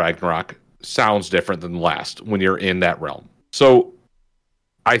also in Ragnarok sounds different than the last when you're in that realm. So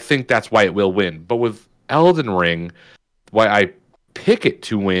I think that's why it will win. But with Elden Ring, why I pick it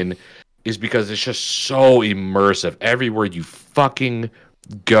to win is because it's just so immersive. Everywhere you fucking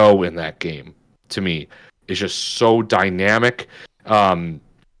go in that game, to me, is just so dynamic. When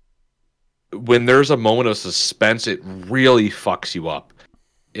there's a moment of suspense, it really fucks you up.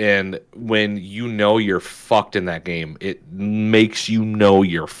 And when you know you're fucked in that game, it makes you know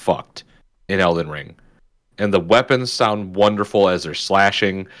you're fucked in Elden Ring. And the weapons sound wonderful as they're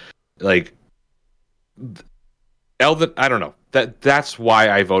slashing. Like, Elden, I don't know. That's why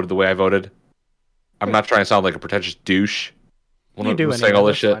I voted the way I voted. I'm not trying to sound like a pretentious douche when I'm saying all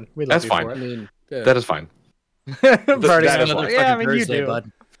this shit. That's fine. I mean, that is fine. I mean, you do.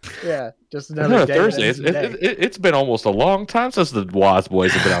 Bud. Yeah, just another day. Thursday. It's been almost a long time since the Waz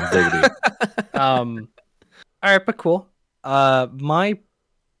boys have been on Diggity. All right, but cool.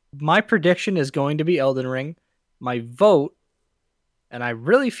 My prediction is going to be Elden Ring. My vote, and I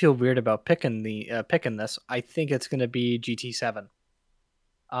really feel weird about picking this. I think it's going to be GT7.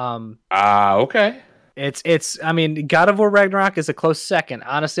 Okay. It's. I mean, God of War Ragnarok is a close second.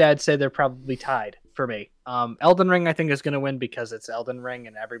 Honestly, I'd say they're probably tied for me. Elden Ring, I think, is going to win because it's Elden Ring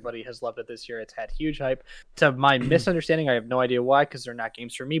and everybody has loved it this year. It's had huge hype. To my misunderstanding, I have no idea why, because they're not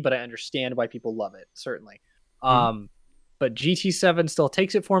games for me, but I understand why people love it, certainly. But GT7 still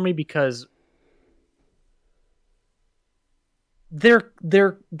takes it for me because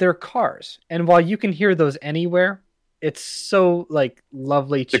they're cars. And while you can hear those anywhere, it's so like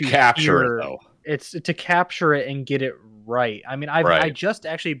lovely to capture it, though. It's to capture it and get it right. I mean, I just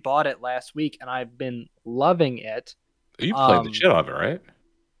actually bought it last week and I've been loving it. You played the shit out of it, right?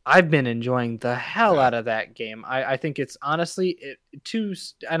 I've been enjoying the hell out of that game. I think it's honestly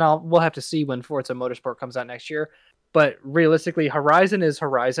we'll have to see when Forza Motorsport comes out next year. But realistically, Horizon is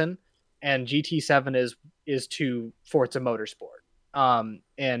Horizon, and GT7 is to Forza Motorsport.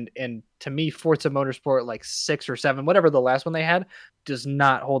 And to me, Forza Motorsport like 6 or 7, whatever the last one they had, does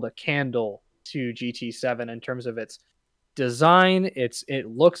not hold a candle to GT7 in terms of its design. It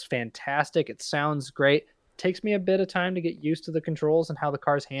looks fantastic. It sounds great. Takes me a bit of time to get used to the controls and how the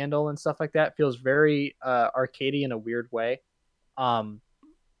cars handle and stuff like that. It feels very arcadey in a weird way. But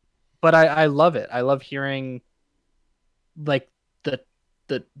I love it. I love hearing like the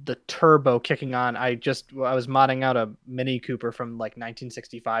turbo kicking on. I was modding out a Mini Cooper from like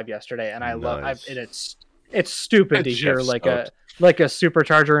 1965 yesterday, and I love it's stupid to hear like a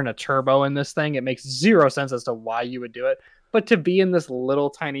supercharger and a turbo in this thing. It makes zero sense as to why you would do it, but to be in this little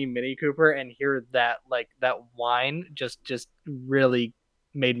tiny Mini Cooper and hear that whine just really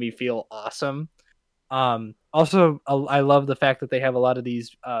made me feel awesome. Also, I love the fact that they have a lot of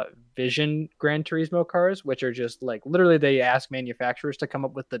these Vision Gran Turismo cars, which are just like literally they ask manufacturers to come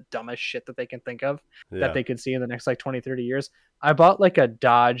up with the dumbest shit that they can think of that they could see in the next like 20-30 years. I bought like a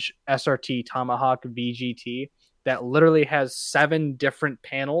Dodge SRT Tomahawk VGT that literally has 7 different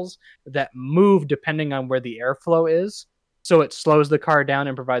panels that move depending on where the airflow is. So it slows the car down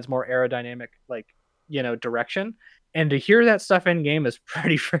and provides more aerodynamic direction. And to hear that stuff in game is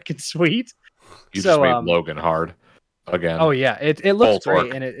pretty freaking sweet. You just made Logan hard again. Oh yeah, it looks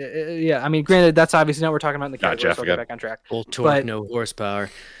great, and it I mean, granted, that's obviously not what we're talking about in the category. So get back on track. Full torque, no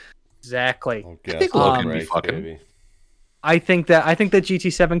horsepower. Exactly. I think Logan be fucking. I think that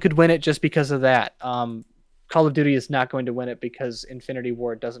GT7 could win it just because of that. Call of Duty is not going to win it because Infinity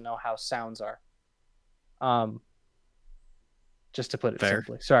Ward doesn't know how sounds are. Just to put it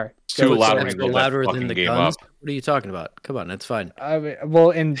simply. Sorry. Too louder than the guns. Up. What are you talking about? Come on, that's fine.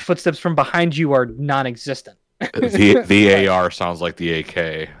 And footsteps from behind you are non-existent. The AR sounds like the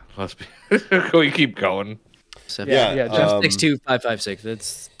AK. We keep going. 62556.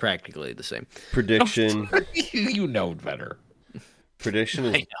 It's practically the same. Prediction. You know better.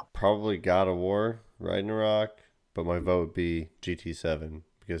 Prediction is probably God of War, Ragnarok, but my vote would be GT7.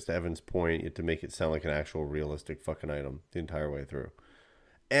 Because to Evan's point, you have to make it sound like an actual realistic fucking item the entire way through.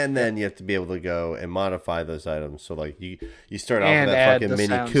 And then you have to be able to go and modify those items. So like you start off with that fucking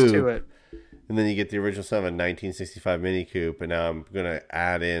Mini Coupe, and then you get the original sound of a 1965 Mini Coupe, and now I'm going to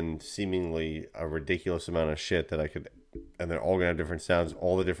add in seemingly a ridiculous amount of shit that I could, and they're all going to have different sounds,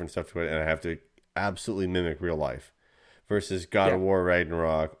 all the different stuff to it, and I have to absolutely mimic real life. Versus God of War,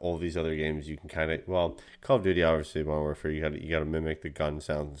 Ragnarok, all these other games, you can kind of Call of Duty, obviously, Modern Warfare, you got to mimic the gun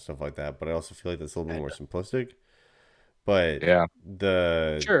sounds and stuff like that. But I also feel like that's a little bit more simplistic. But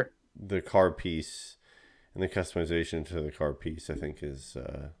the car piece and the customization to the car piece, I think, is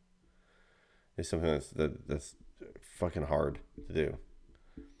something that's fucking hard to do.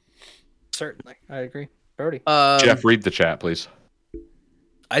 Certainly, I agree. Brody, Jeff, read the chat, please.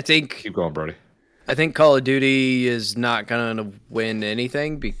 Keep going, Brody. I think Call of Duty is not going to win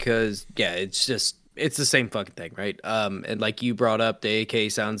anything because, it's it's the same fucking thing, right? And like you brought up, the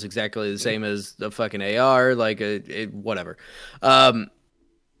AK sounds exactly the same as the fucking AR, like whatever.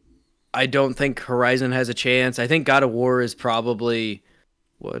 I don't think Horizon has a chance. I think God of War is probably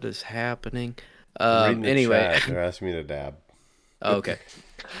what is happening. Anyway, chat. They're asking me to dab. Okay.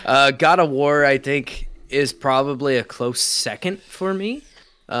 God of War, I think, is probably a close second for me.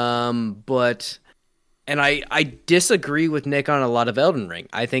 But I disagree with Nick on a lot of Elden Ring.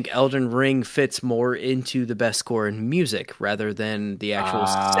 I think Elden Ring fits more into the best score in music rather than the actual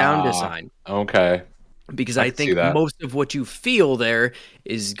sound design. Okay. Because I think most of what you feel there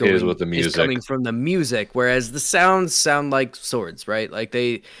is coming from the music, whereas the sounds sound like swords, right? Like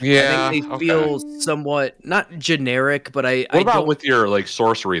I think they feel somewhat not generic, but What about with your like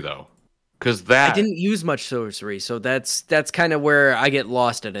sorcery though? Because I didn't use much sorcery, so that's kind of where I get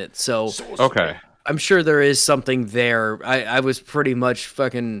lost in it. So okay. I'm sure there is something there. I was pretty much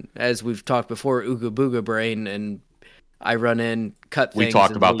fucking, as we've talked before, Ooga Booga Brain, and I run in, cut things. We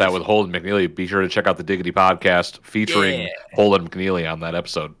talked about that with Holden McNeely. Be sure to check out the Diggity podcast featuring Holden McNeely on that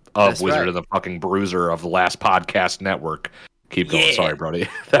episode of Wizard of the fucking Bruiser of the Last Podcast Network. Keep going. Sorry, Brody.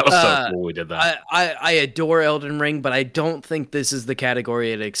 That was so cool we did that. I adore Elden Ring, but I don't think this is the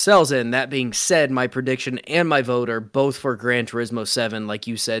category it excels in. That being said, my prediction and my vote are both for Gran Turismo 7. Like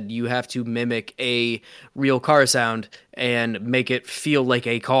you said, you have to mimic a real car sound and make it feel like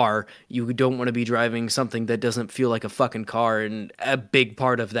a car. You don't want to be driving something that doesn't feel like a fucking car, and a big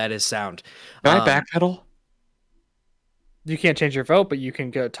part of that is sound. Can I backpedal? You can't change your vote, but you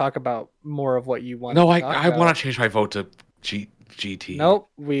can go talk about more of what you want. No, I want to change my vote to GT. Nope,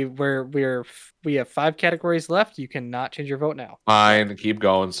 we have 5 categories left. You cannot change your vote now. Fine, keep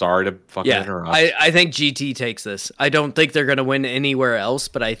going. Sorry to fucking interrupt. I think GT takes this. I don't think they're going to win anywhere else,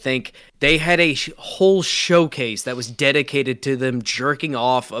 but I think they had a whole showcase that was dedicated to them jerking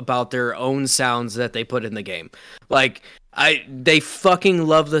off about their own sounds that they put in the game. Like they fucking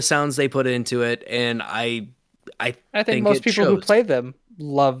love the sounds they put into it, and I think most people who play them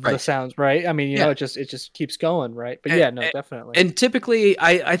love the sounds, right? I mean, you know, it just keeps going, right? But definitely. And typically,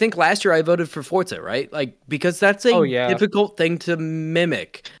 I think last year I voted for Forza, right? Like, because that's a difficult thing to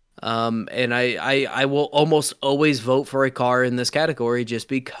mimic. And I will almost always vote for a car in this category just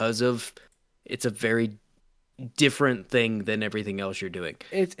because of it's a very different thing than everything else you're doing.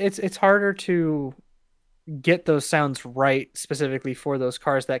 It's harder to get those sounds right specifically for those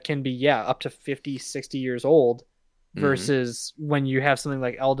cars that can be up to 50, 60 years old. Versus when you have something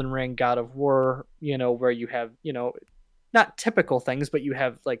like Elden Ring, God of War, where you have, not typical things, but you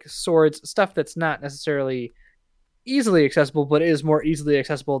have like swords, stuff that's not necessarily easily accessible, but is more easily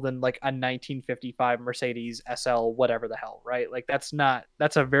accessible than like a 1955 Mercedes SL, whatever the hell, right? Like that's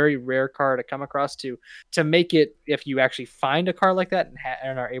a very rare car to come across to make it, if you actually find a car like that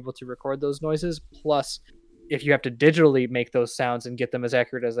and are able to record those noises. Plus, if you have to digitally make those sounds and get them as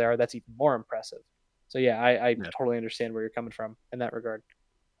accurate as they are, that's even more impressive. So I totally understand where you're coming from in that regard.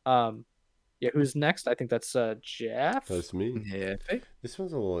 Who's next? I think that's Jeff. That's me. Yeah. This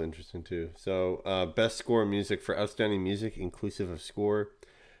one's a little interesting too. So best score music for outstanding music inclusive of score,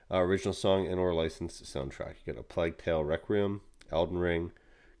 original song and or licensed soundtrack. You got A Plague Tale Requiem, Elden Ring,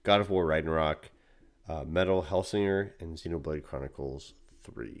 God of War Ragnarok, Metal Hellsinger, and Xenoblade Chronicles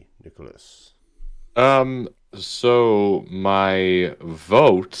 3. Nicholas. So my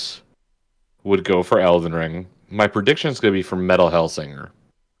vote would go for Elden Ring. My prediction is going to be for Metal Hellsinger.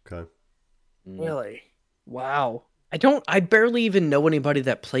 Okay. Really? Wow. I barely even know anybody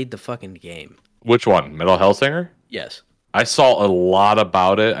that played the fucking game. Which one? Metal Hellsinger? Yes. I saw a lot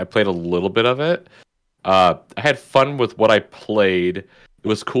about it. I played a little bit of it. I had fun with what I played. It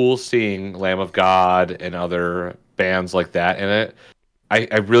was cool seeing Lamb of God and other bands like that in it.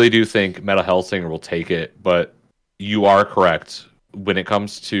 I really do think Metal Hellsinger will take it, but you are correct. When it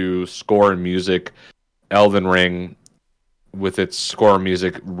comes to score and music, Elden Ring, with its score and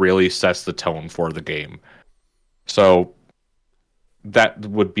music, really sets the tone for the game. So that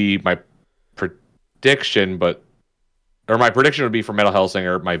would be my prediction, my prediction would be for Metal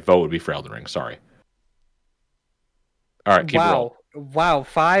Hellsinger. My vote would be for Elden Ring. Sorry. All right, keep rolling. Wow,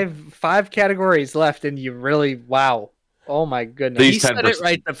 five categories left, and you really Oh my goodness! He said it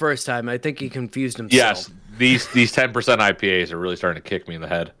right the first time. I think he confused himself. Yes, these 10% IPAs are really starting to kick me in the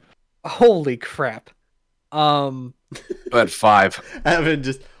head. Holy crap! At 5. Evan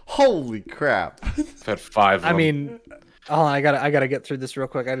just holy crap. At 5. I mean, I gotta get through this real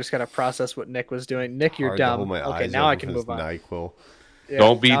quick. I just gotta process what Nick was doing. Nick, you're dumb. Okay, now I can move on. NyQuil. Yeah,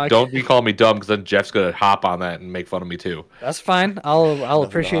 don't be calling me dumb, because then Jeff's gonna hop on that and make fun of me too. That's fine. I'll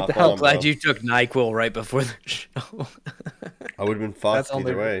appreciate the help. Glad you took NyQuil right before the show. I would have been fucked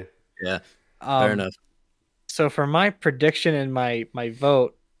either way. Yeah. Fair enough. So for my prediction and my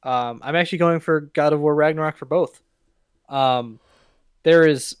vote, I'm actually going for God of War Ragnarok for both. There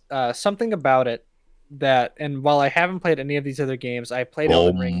is something about it that, and while I haven't played any of these other games, I played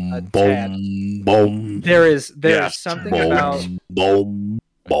Elden Ring a tad. There is something about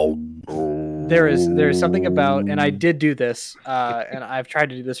there is something about, and I did do this, and I've tried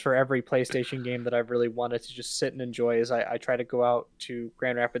to do this for every PlayStation game that I've really wanted to just sit and enjoy. Is I try to go out to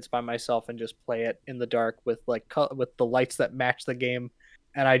Grand Rapids by myself and just play it in the dark with with the lights that match the game,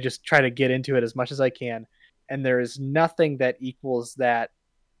 and I just try to get into it as much as I can. And there is nothing that equals that.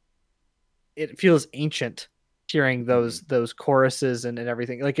 It feels ancient hearing those choruses and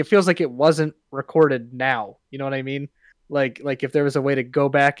everything. Like, it feels like it wasn't recorded now. You know what I mean? Like if there was a way to go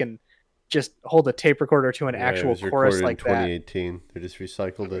back and just hold a tape recorder to an actual chorus like that. 2018. They just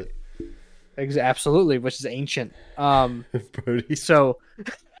recycled it. Absolutely, which is ancient. Brody. So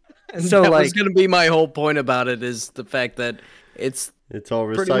that was going to be my whole point about it, is the fact that it's all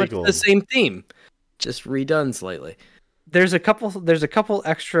recycled. Pretty much the same theme, just redone slightly. There's a couple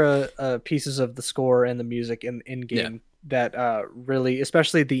extra pieces of the score and the music in game that really,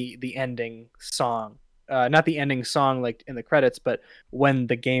 especially the ending song. Not the ending song like in the credits, but when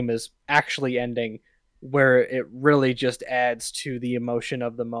the game is actually ending, where it really just adds to the emotion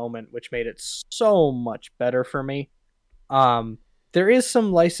of the moment, which made it so much better for me. There is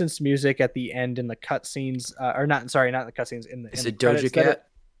some licensed music at the end in the cutscenes, not in the cutscenes. Is it Doja Cat?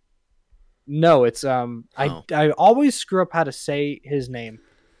 No, it's I always screw up how to say his name.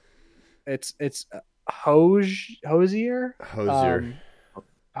 It's Hozier.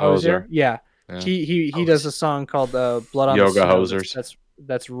 Hozier. Yeah. He does a song called Blood on Yoga the Snow. Hosers.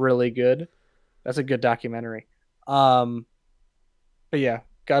 That's really good. That's a good documentary. But yeah,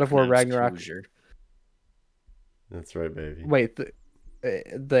 God of War Ragnarok. Hozier. That's right, baby. Wait,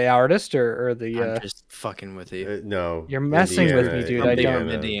 the artist or the? I'm just fucking with you. No, you're messing with me, dude. I don't.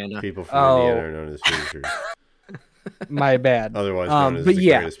 Indiana. People from Indiana are known as Hoosiers. My bad. Otherwise known as the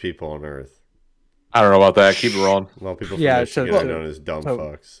greatest people on earth. I don't know about that. Keep it rolling. Well, people from Michigan are known as dumb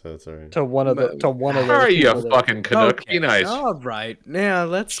fucks. So that's all right. To one of those. How are you, fucking Canuck? Okay. Be nice. All right. Yeah,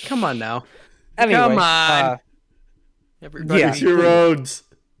 let's come on now. Anyway, come on. Everybody, fix your roads.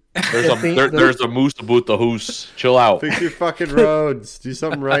 There's a moose about the hoose. Chill out. Fix your fucking roads. Do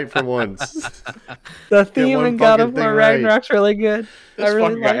something right for once. The theme in God of War Ragnarok's really good. This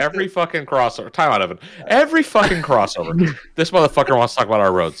fucking guy, every fucking crossover. Time out, Evan. Every fucking crossover. This motherfucker wants to talk about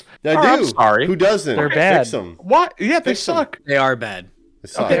our roads. I do. I'm sorry. Who doesn't? They're bad. Fix them. What? Yeah, they suck. They are bad.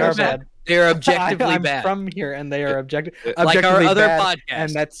 They are bad. They're objectively I'm bad. from here, and they are objectively like our other bad, podcast.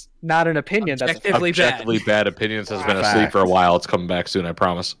 and that's not an opinion. Objectively bad opinions has been asleep for a while. It's coming back soon, I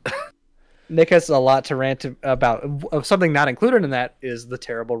promise. Nick has a lot to rant about. Something not included in that is the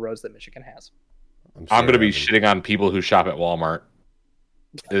terrible roads that Michigan has. I'm going to be shitting on people who shop at Walmart.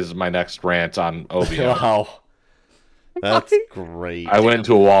 Is my next rant on OVO. Wow. That's great. I went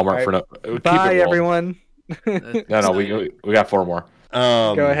into a Walmart for no. Bye, everyone. No, we got 4 more.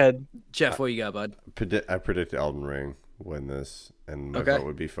 Go ahead, Jeff. What you got, bud? I predict Elden Ring win this, and my vote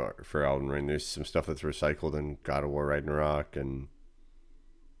would be for Elden Ring. There's some stuff that's recycled in God of War Ragnarok, and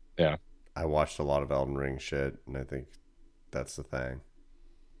yeah, I watched a lot of Elden Ring shit, and I think that's the thing.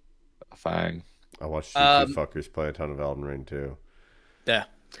 Fine. I watched you two fuckers play a ton of Elden Ring too. Yeah,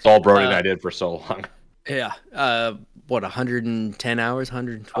 it's all Brody and I did for so long. Yeah. What, 110 hours,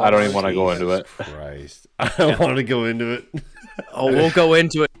 112? I don't even want to go into it. Christ, I don't want to go into it. We'll go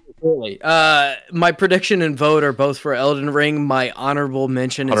into it shortly. My prediction and vote are both for Elden Ring. My honorable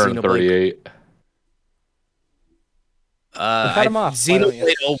mention is 138.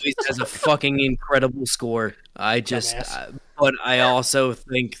 Xenoblade always has a fucking incredible score. But I also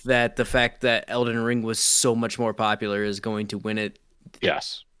think that the fact that Elden Ring was so much more popular is going to win it.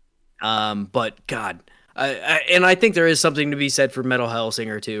 Yes. But God, I think there is something to be said for Metal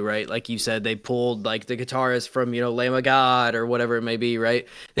Hellsinger too, right? Like you said, they pulled like the guitarist from Lamb of God or whatever it may be, right?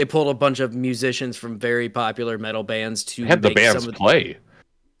 They pulled a bunch of musicians from very popular metal bands to have the bands play.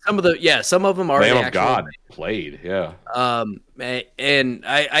 Some of them are Lamb of God played, yeah. And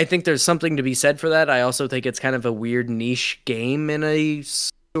I think there's something to be said for that. I also think it's kind of a weird niche game in a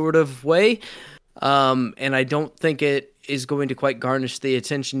sort of way. And I don't think it is going to quite garnish the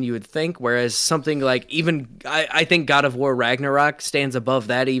attention you would think, whereas something like I think God of War Ragnarok stands above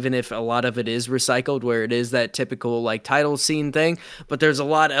that, even if a lot of it is recycled, where it is that typical like title scene thing. But there's a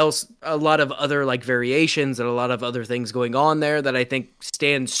lot of other like variations and a lot of other things going on there that I think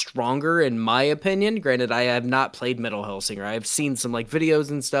stand stronger in my opinion. Granted, I have not played Metal Hellsinger. I've seen some like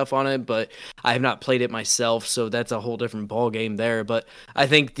videos and stuff on it, but I have not played it myself, so that's a whole different ball game there. But I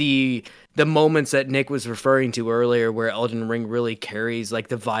think the moments that Nick was referring to earlier, where Elden Ring really carries like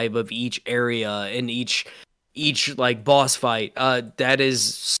the vibe of each area and each like boss fight, that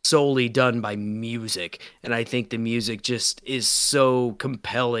is solely done by music, and I think the music just is so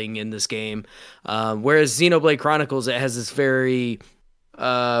compelling in this game. Whereas Xenoblade Chronicles, it has this very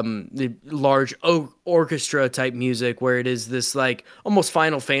large orchestra type music, where it is this like almost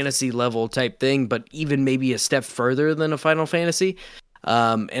Final Fantasy level type thing, but even maybe a step further than a Final Fantasy.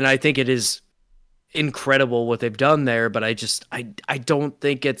 And I think it is incredible what they've done there, but I don't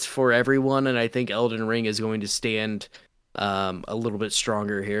think it's for everyone, and I think Elden Ring is going to stand a little bit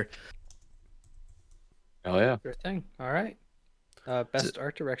stronger here. Oh yeah. Sure thing. All right. Best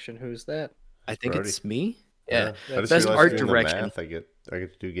art direction, who's that? I think Brody. It's me. Yeah. Best art direction. I get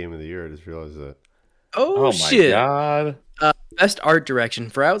to do game of the year. I just realized that. Oh My shit. God. Best art direction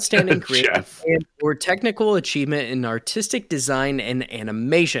for outstanding creative and or technical achievement in artistic design and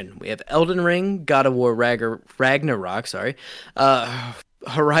animation. We have Elden Ring, God of War Ragnarok,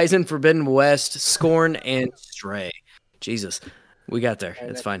 Horizon Forbidden West, Scorn, and Stray. Jesus, we got there.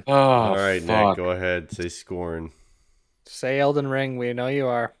 It's fine. Oh, all right, fuck. Nick, go ahead. Say Scorn. Say Elden Ring. We know you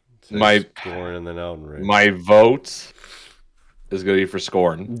are. Say Scorn and then Elden Ring. My vote is going to be for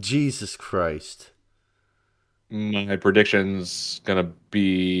Scorn. Jesus Christ. My prediction's gonna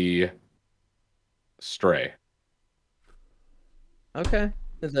be Stray. Okay.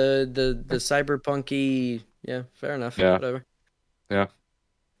 The cyberpunky, yeah, fair enough. Yeah. Whatever. Yeah.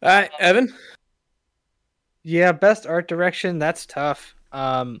 All right, Evan. Yeah, best art direction. That's tough.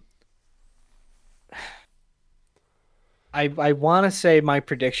 I want to say my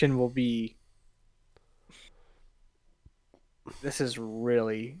prediction will be. This is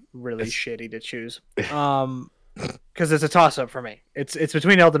really shitty to choose. Because it's a toss-up for me. It's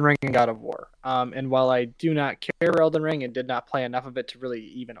between Elden Ring and God of War. And while I do not care for Elden Ring and did not play enough of it to really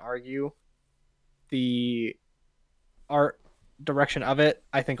even argue the art direction of it,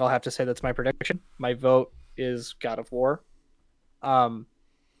 I think I'll have to say that's my prediction. My vote is God of War.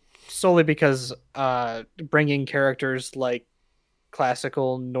 Solely because bringing characters like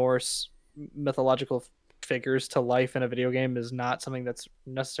classical Norse mythological figures to life in a video game is not something that's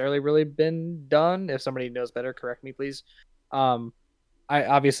necessarily really been done. If somebody knows better, correct me, please.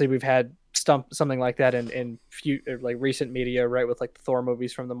 We've had something like that in like recent media, right, with like the Thor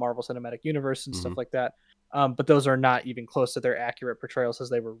movies from the Marvel Cinematic Universe and stuff like that. But those are not even close to their accurate portrayals as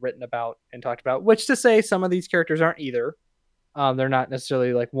they were written about and talked about. Which to say, some of these characters aren't either. They're not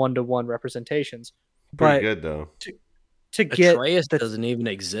necessarily like one-to-one representations. Pretty good though. To get Atreus doesn't even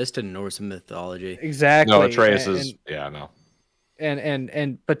exist in Norse mythology. Exactly. No, Atreus is no.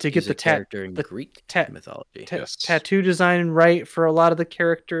 But to get the character in Greek mythology, tattoo design right for a lot of the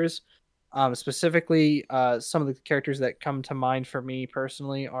characters, specifically some of the characters that come to mind for me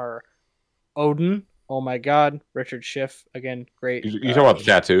personally are Odin. Oh my God, Richard Schiff again, great. You talking about the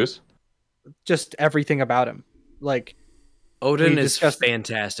tattoos? Just everything about him, like Odin is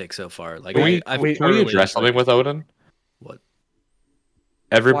fantastic so far. Like can we address something with Odin? What?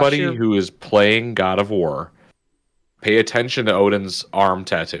 Everybody who is playing God of War, pay attention to Odin's arm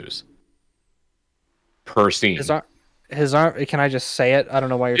tattoos per scene. His arm. Can I just say it? I don't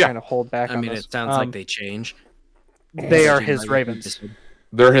know why you're trying to hold back. It sounds like they change. They are his ravens.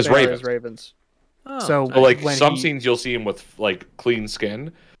 They're his ravens. Oh, so, like some scenes, you'll see him with like clean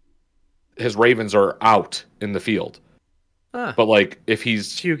skin. His ravens are out in the field. But like if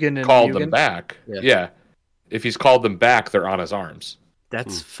he's called them back, if he's called them back, they're on his arms.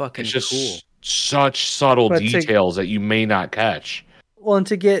 That's fucking it's just cool. Such subtle details that you may not catch. Well, and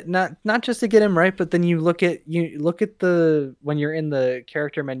to get not just to get him right, but then you look at the when you're in the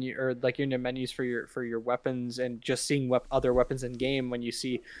character menu or like you're in the menus for your weapons and just seeing other weapons in game, when you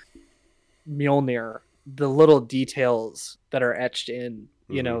see Mjolnir, the little details that are etched in,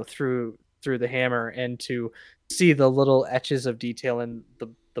 you know, through the hammer, and to see the little etches of detail in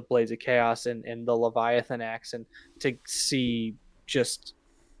the Blades of Chaos and the Leviathan axe, and to see just,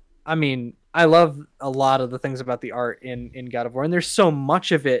 I mean, I love a lot of the things about the art in God of War, and there's so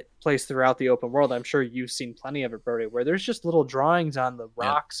much of it placed throughout the open world. I'm sure you've seen plenty of it, Brody, where there's just little drawings on the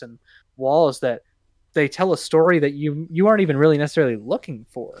rocks and walls that they tell a story that you aren't even really necessarily looking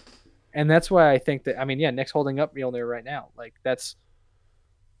for. And that's why I think that, I mean, yeah, Nick's holding up Mjolnir right now. Like, that's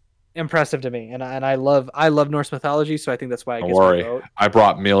impressive to me. And I love Norse mythology, so I think that's why I Don't guess worry. my vote. I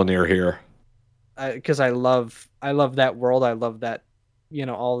brought Mjolnir here. Because I love that world. I love that,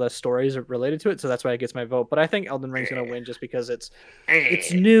 all the stories are related to it. So that's why it gets my vote. But I think Elden Ring's going to win just because it's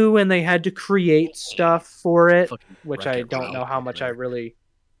new and they had to create stuff for it, which I don't know how much I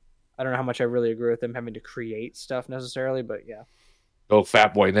don't know how much I really agree with them having to create stuff necessarily, but yeah. Go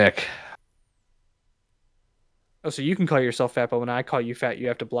Fat Boy Nick. Oh, so you can call yourself fat, but when I call you fat, you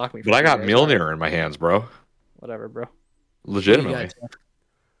have to block me. But I got Mjolnir in my hands, bro. Whatever, bro. Legitimately.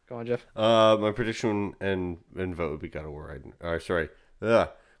 Go on, Jeff. My prediction and vote would be God of War.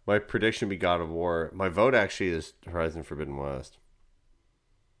 My prediction would be God of War. My vote actually is Horizon Forbidden West.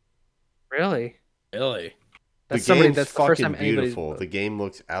 Really? That's the first time beautiful. The game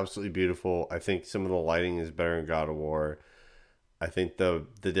looks absolutely beautiful. I think some of the lighting is better in God of War. I think the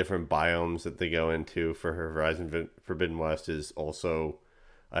different biomes that they go into for Horizon Forbidden West is also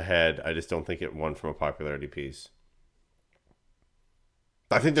ahead. I just don't think it won from a popularity piece.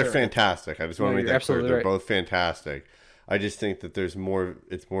 I think they're fantastic. I just want to make that clear. They're both fantastic. I just think that it's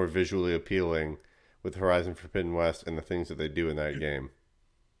more visually appealing with Horizon Forbidden West and the things that they do in that game.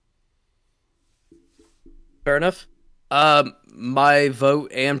 Fair enough. My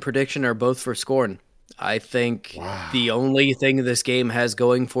vote and prediction are both for Scorn. I think the only thing this game has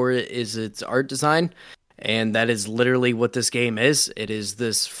going for it is its art design, and that is literally what this game is. It is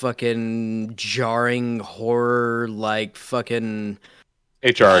this fucking jarring horror, like fucking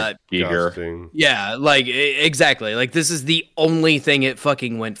HR here. Yeah, like exactly. Like this is the only thing it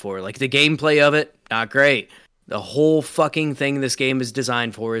fucking went for. Like the gameplay of it, not great. The whole fucking thing this game is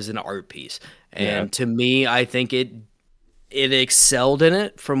designed for is an art piece. And to me, I think it excelled in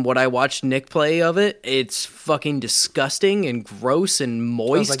it from what I watched Nick play of it. It's fucking disgusting and gross and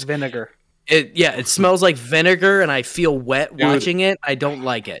moist. Smells like vinegar. It smells like vinegar and I feel wet watching it. I don't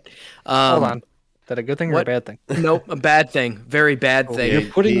like it. Hold on. Is that a good thing or a bad thing? Nope, a bad thing. Very bad thing. You're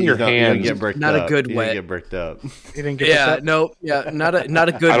putting your hand. Not a good wet. Get bricked up. You didn't get bricked up? Nope. Yeah, not a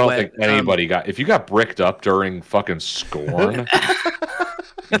good wet. I don't think anybody got. If you got bricked up during fucking Scorn,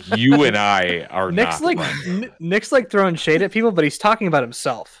 you and I are Nick's not. Nick's like throwing shade at people, but he's talking about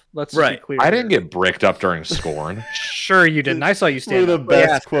himself. Let's be clear. I didn't get bricked up during Scorn. Sure you didn't. I saw you stand up. One of the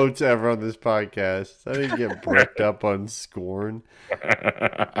best quotes ever on this podcast. I didn't get bricked up on Scorn.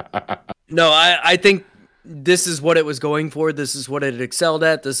 No, I think this is what it was going for. This is what it excelled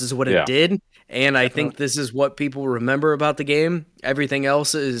at. This is what it did. And I think this is what people remember about the game. Everything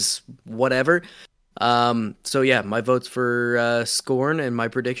else is whatever. So yeah, my vote's for Scorn, and my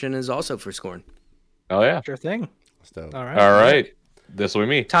prediction is also for Scorn. Oh yeah, sure thing. All right. This will be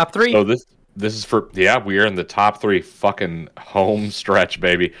me. Top 3. So this is for we are in the top 3 fucking home stretch,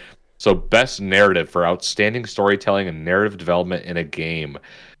 baby. So best narrative for outstanding storytelling and narrative development in a game.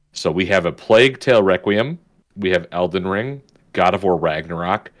 So we have A Plague Tale Requiem, we have Elden Ring, God of War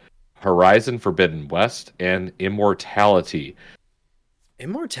Ragnarok, Horizon Forbidden West, and Immortality.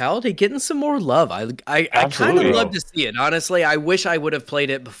 Immortality getting some more love. I kind of love to see it. Honestly, I wish I would have played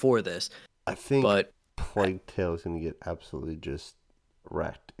it before this. I think Plague Tale is going to get absolutely just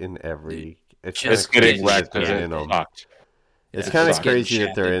wrecked in every. It's getting wrecked because it sucked. It's kind of crazy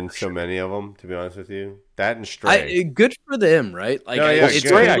that they're in so many of them, to be honest with you. That and Stray. Good for them, right? Like,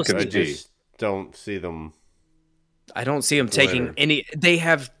 Stray, I just don't see them. I don't see them taking any. They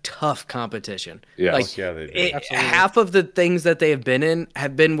have tough competition. Yeah, like, they do. Half of the things that they have been in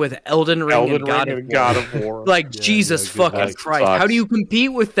have been with Elden Ring and God of War. Like, Jesus fucking Christ. How do you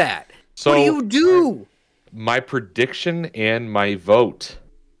compete with that? So, what do you do? My prediction and my vote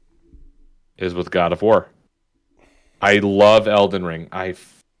is with God of War. I love Elden Ring. I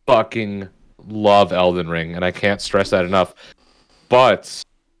fucking love Elden Ring, and I can't stress that enough. But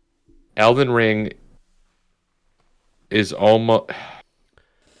Elden Ring is almost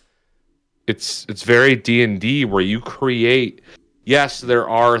it's very D&D where you create. Yes, there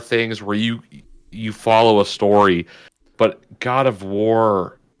are things where you follow a story, but God of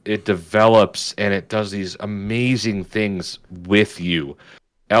War, it develops and it does these amazing things with you.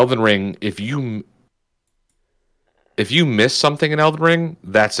 Elden Ring, if you miss something in Elden Ring,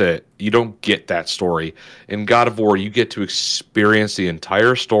 that's it. You don't get that story. In God of War, you get to experience the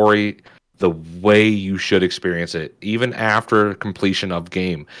entire story the way you should experience it, even after completion of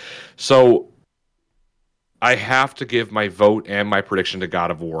game. So I have to give my vote and my prediction to God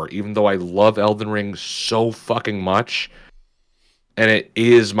of War, even though I love Elden Ring so fucking much, and it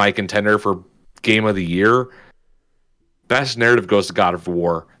is my contender for Game of the Year. Best narrative goes to God of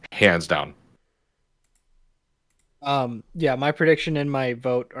War, hands down. Yeah, my prediction and my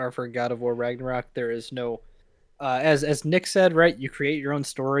vote are for God of War Ragnarok. There is no as Nick said, right, you create your own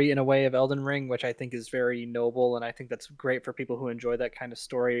story in a way of Elden Ring, which I think is very noble, and I think that's great for people who enjoy that kind of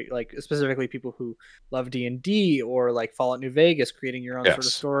story, like specifically people who love D&D or like Fallout New Vegas, creating your own sort of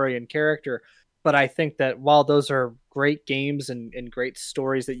story and character. But I think that while those are great games and great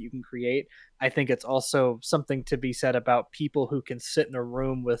stories that you can create, I think it's also something to be said about people who can sit in a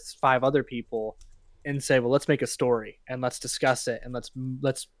room with 5 other people and say, well, let's make a story and let's discuss it and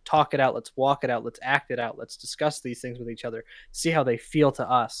let's talk it out, let's walk it out, let's act it out, let's discuss these things with each other, see how they feel to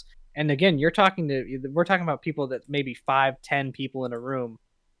us. And again, we're talking about people that maybe 5-10 people in a room,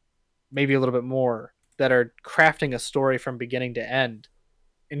 maybe a little bit more, that are crafting a story from beginning to end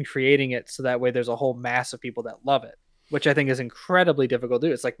and creating it so that way there's a whole mass of people that love it, which I think is incredibly difficult to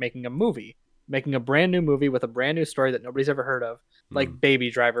do. It's like making a brand new movie with a brand new story that nobody's ever heard of, like Baby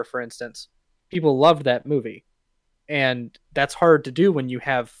Driver, for instance. People loved that movie, and that's hard to do when you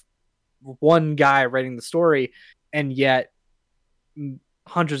have one guy writing the story, and yet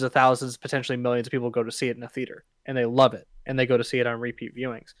hundreds of thousands, potentially millions of people go to see it in a theater and they love it and they go to see it on repeat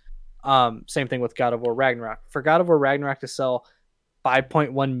viewings. Same thing with God of War Ragnarok. For God of War Ragnarok to sell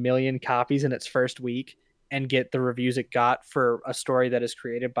 5.1 million copies in its first week and get the reviews it got for a story that is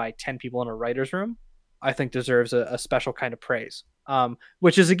created by 10 people in a writer's room, I think deserves a special kind of praise.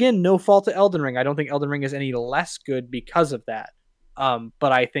 Which is, again, no fault to Elden Ring. I don't think Elden Ring is any less good because of that.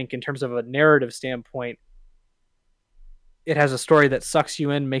 But I think in terms of a narrative standpoint, it has a story that sucks you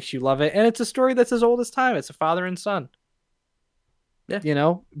in, makes you love it, and it's a story that's as old as time. It's a father and son.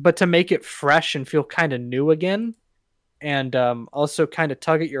 Yeah. But to make it fresh and feel kind of new again, and also kind of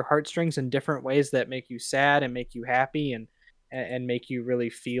tug at your heartstrings in different ways that make you sad and make you happy and make you really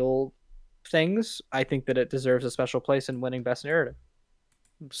feel things, I think that it deserves a special place in winning Best Narrative.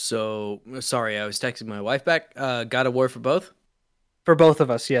 So, sorry, I was texting my wife back. God of War for both? For both of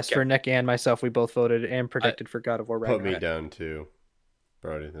us, yes. Okay. For Nick and myself, we both voted and predicted for God of War Ragnarok. Put me down too,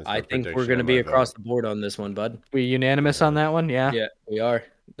 Brody. I think we're going to be across the board on this one, bud. We unanimous on that one? Yeah. Yeah, we are.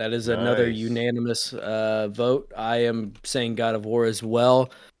 That is another unanimous vote. I am saying God of War as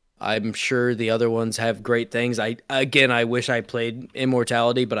well. I'm sure the other ones have great things. I wish I played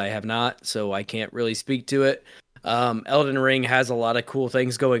Immortality, but I have not, so I can't really speak to it. Elden Ring has a lot of cool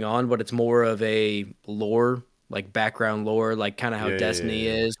things going on, but it's more of a lore, like background lore, like kind of how Destiny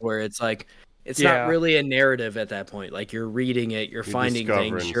is, where it's like it's not really a narrative at that point. Like you're reading it, you're finding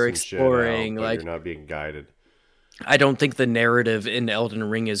things, you're exploring, like you're not being guided. I don't think the narrative in Elden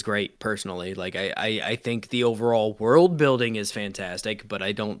Ring is great, personally. Like I think the overall world building is fantastic, but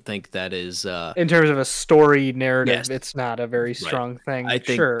I don't think that is in terms of a story narrative, it's not a very strong thing. I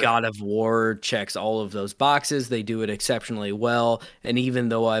think God of War checks all of those boxes. They do it exceptionally well, and even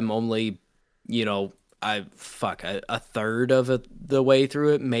though I'm only, a third of the way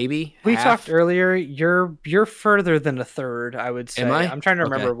through it, maybe. We talked earlier. You're further than a third, I would say. Am I? I'm trying to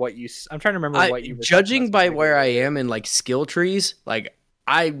remember what you. I'm trying to remember what you. Judging by where I am in like skill trees, like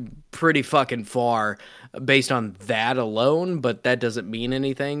I'm pretty fucking far based on that alone. But that doesn't mean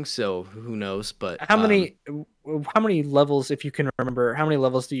anything. So who knows? But how many levels, if you can remember, how many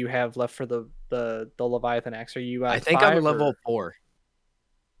levels do you have left for the Leviathan Axe? Are you? I think I'm level 4.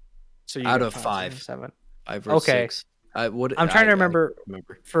 So out of 5, 7. 5 or 6. I'm trying to remember.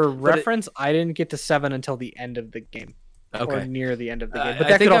 For reference, I didn't get to 7 until the end of the game, or near the end of the game. But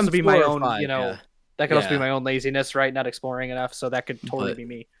that could also be my own, 5, that could also be my own laziness, right? Not exploring enough, so that could totally be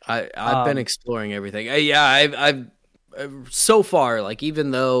me. I've been exploring everything. I've so far, like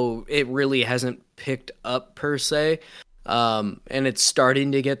even though it really hasn't picked up per se, and it's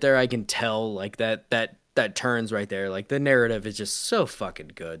starting to get there, I can tell like that turns right there. Like the narrative is just so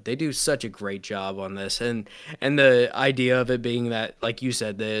fucking good. They do such a great job on this, and the idea of it being that, like you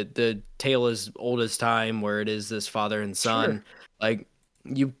said, the tale is old as time, where it is this father and son. Like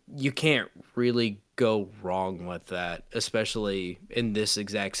you can't really go wrong with that, especially in this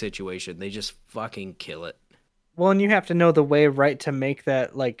exact situation. They just fucking kill it. Well, and you have to know the way right to make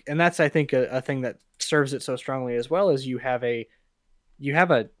that, like, and that's I think a thing that serves it so strongly as well, is you have a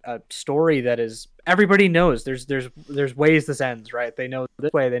story that is, everybody knows there's ways this ends, right? They know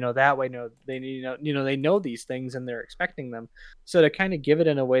this way, they know that way, they know these things and they're expecting them. So to kind of give it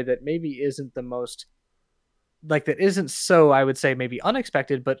in a way that maybe isn't the most, like, that isn't so, I would say, maybe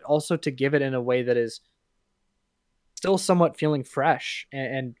unexpected, but also to give it in a way that is still somewhat feeling fresh,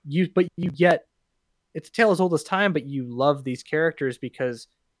 and you get, it's a tale as old as time, but you love these characters because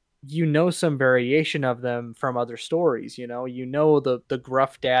you know some variation of them from other stories. The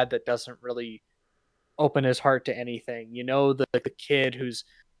gruff dad that doesn't really open his heart to anything. The kid who's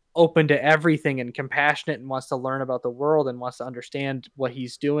open to everything and compassionate and wants to learn about the world and wants to understand what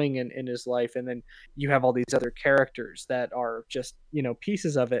he's doing in his life. And then you have all these other characters that are just,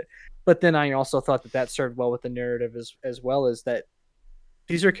 pieces of it. But then I also thought that served well with the narrative as well, as that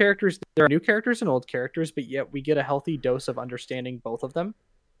these are characters, there are new characters and old characters, but yet we get a healthy dose of understanding both of them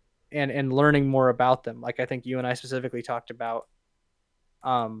and learning more about them. Like I think you and I specifically talked about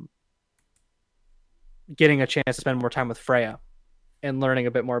getting a chance to spend more time with Freya and learning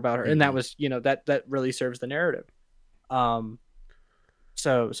a bit more about her. And that was, that really serves the narrative.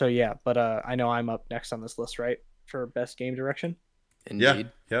 So yeah, but I know I'm up next on this list, right? For best game direction. Indeed.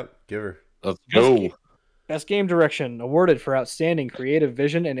 Yeah. Yep. Give her. Let's go. Best game direction awarded for outstanding creative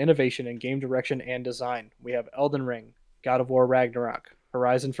vision and innovation in game direction and design. We have Elden Ring, God of War Ragnarok,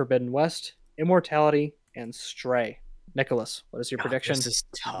 Horizon Forbidden West, Immortality, and Stray. Nicholas, what is your prediction? This is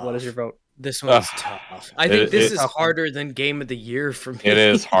tough. What is your vote? This one's tough. I think this is harder than Game of the Year for me. It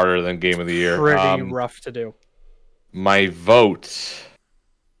is harder than Game of the Year. Pretty rough to do. My vote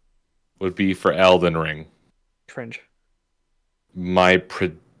would be for Elden Ring. Cringe. My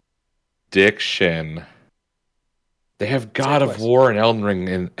prediction... They have God of War and Elden Ring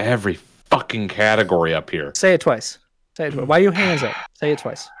in every fucking category up here. Say it twice. Say it twice. Why are you hands up? Say it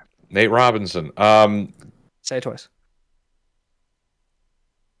twice. Nate Robinson. Say it twice.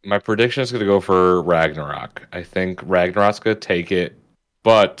 My prediction is going to go for Ragnarok. I think Ragnarok's going to take it,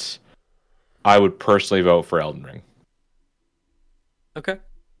 but I would personally vote for Elden Ring. Okay.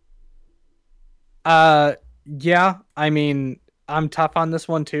 Yeah, I mean, I'm tough on this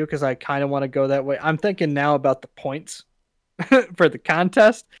one too because I kind of want to go that way. I'm thinking now about the points for the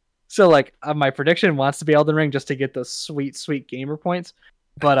contest. So like my prediction wants to be Elden Ring just to get those sweet gamer points.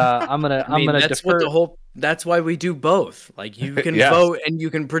 But I'm gonna defer. That's why we do both. Like you can vote and you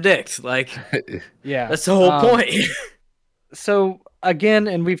can predict. Like yeah, that's the whole point. So again,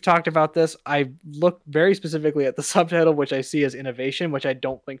 and we've talked about this. I look very specifically at the subtitle, which I see as innovation, which I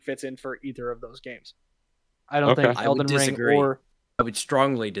don't think fits in for either of those games. I don't think Elden Ring or... I would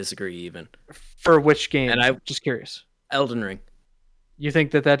strongly disagree even. For which game? And I'm just curious. Elden Ring. You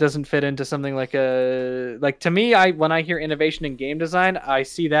think that doesn't fit into something like to me, when I hear innovation in game design, I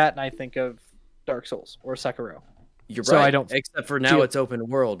see that and I think of Dark Souls or Sekiro. You're right. I don't... Except for now it's open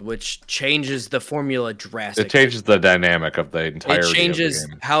world, which changes the formula drastically. It changes the dynamic of the entirety. It changes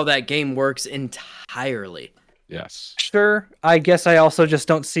how that game works entirely. Yes. Sure. I guess I also just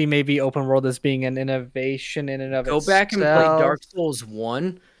don't see maybe open world as being an innovation in and of itself. Go back and play Dark Souls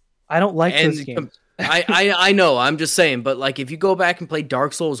 1. I don't like those games. I know. I'm just saying. But like, if you go back and play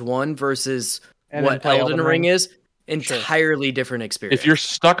Dark Souls 1 versus what Elden Ring is, entirely different experience. If you're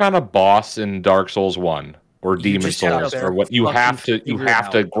stuck on a boss in Dark Souls 1 or Demon Souls or what, you have to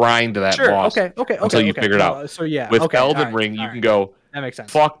grind that boss until you figure it out. So yeah. With Elden Ring, you can go... That makes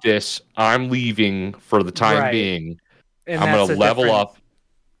sense. Fuck this. I'm leaving for the time being. And I'm going to level up.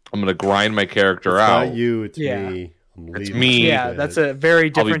 I'm going to grind my character out. It's not you. It's me. It's me. Yeah, that's a very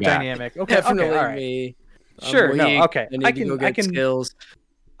different dynamic. Okay, definitely all right. Me. Sure. No. Okay. I can. Skills.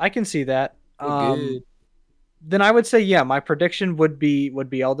 I can see that. Then I would say my prediction would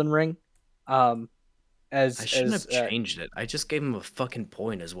be Elden Ring. I shouldn't have changed it. I just gave him a fucking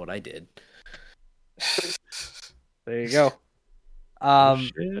point, is what I did. There you go.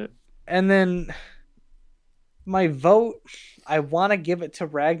 And then my vote, I want to give it to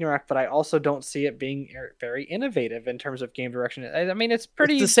Ragnarok, but I also don't see it being very innovative in terms of game direction. I mean, it's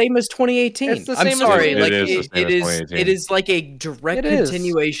the same as 2018. It's the same. I'm sorry, it is like a direct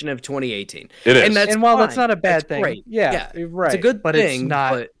continuation of 2018. It is, and while that's not a bad thing, great. Yeah, right. It's a good but thing, it's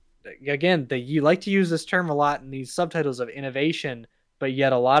not. But... Again, you like to use this term a lot in these subtitles of innovation, but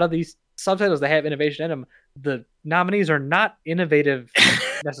yet a lot of these subtitles that have innovation in them, the nominees are not innovative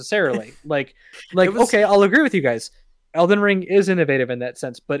necessarily. Okay, I'll agree with you guys. Elden Ring is innovative in that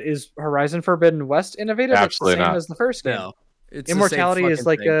sense, but is Horizon Forbidden West innovative? Absolutely it's the same not. as the first game. No, Immortality is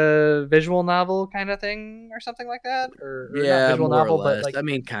like a visual novel kind of thing or something like that, or not visual novel, but like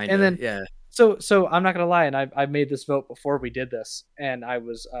kind of. Yeah. So I'm not gonna lie, and I made this vote before we did this, and I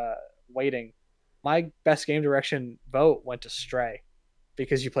was waiting. My best game direction vote went to Stray,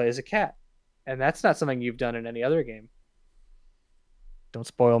 because you play as a cat, and that's not something you've done in any other game. Don't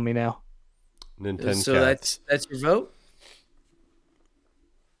spoil me now. Nintendo. So that's your vote.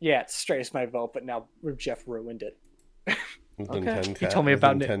 Yeah, Stray's my vote, but now Jeff ruined it. Okay. He told me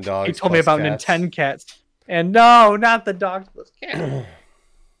about Nintendo. He told me about Nintendo cats, and no, not the dogs plus cats.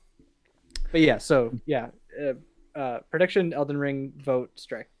 But yeah, so yeah, prediction: Elden Ring, vote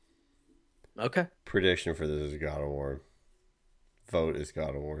Stray. Okay. Prediction for this is God of War. Vote is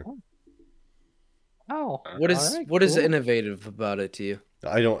God of War. Oh, what is innovative about it to you?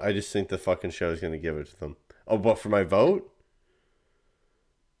 I just think the fucking show is going to give it to them. Oh, but for my vote?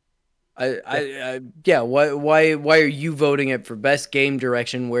 Yeah. Why are you voting it for best game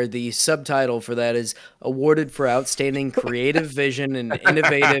direction, where the subtitle for that is awarded for outstanding creative vision and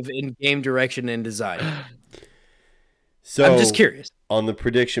innovative in game direction and design? So I'm just curious. On the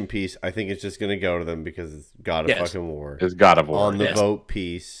prediction piece, I think it's just going to go to them because it's God of fucking War. It's God of War. On the vote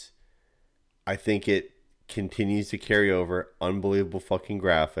piece, I think it continues to carry over unbelievable fucking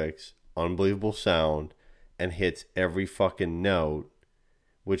graphics, unbelievable sound, and hits every fucking note,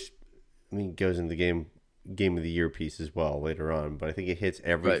 which goes in the game of the year piece as well later on. But I think it hits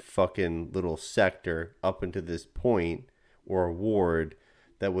every fucking little sector up into this point or award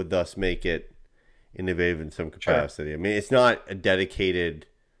that would thus make it innovative in some capacity. Sure. I mean, it's not a dedicated.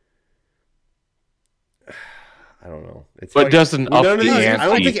 I don't know. It's but doesn't up the ante. I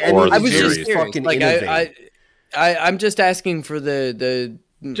don't think any of these series fucking innovate. I'm just asking for the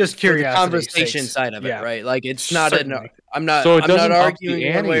just curiosity conversation side of it, right? Like it's not I'm not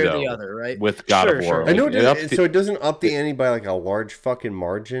arguing one way or the other, right? With God of War. I know so it doesn't up the ante by like a large fucking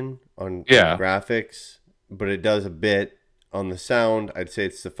margin on graphics, but it does a bit on the sound. I'd say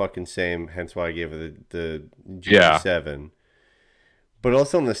it's the fucking same, hence why I gave it the G7. But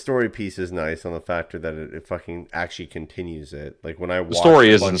also on the story piece is nice on the factor that it fucking actually continues it. Like when I watch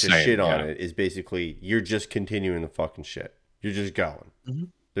a bunch of shit on it, is basically you're just continuing the fucking shit. You're just going. Mm-hmm.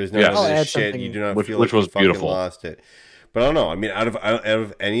 There's none of this shit. You do not feel like you fucking lost it. But I don't know. I mean, out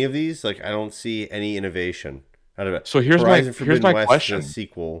of any of these, like I don't see any innovation out of it. So here's my question. Is a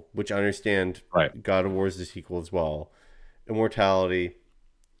sequel, which I understand. Right. God of War is the sequel as well. Immortality.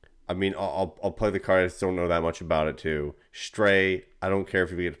 I mean, I'll play the card. I just don't know that much about it too. Stray. I don't care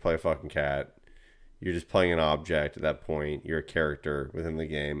if you get to play a fucking cat. You're just playing an object at that point. You're a character within the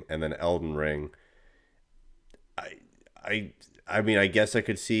game. And then Elden Ring. I mean, I guess I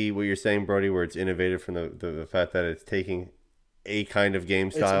could see what you're saying, Brody, where it's innovative from the fact that it's taking a kind of game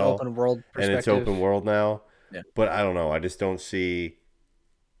style. It's an open world perspective. And it's open world now. Yeah. But I don't know. I just don't see.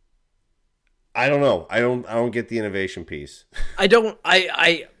 I don't know. I don't get the innovation piece.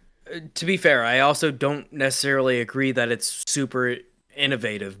 To be fair, I also don't necessarily agree that it's super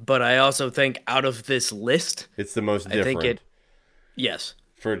innovative, but I also think out of this list, it's the most different. Yes.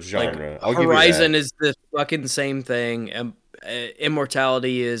 For genre. Like, Horizon is the fucking same thing.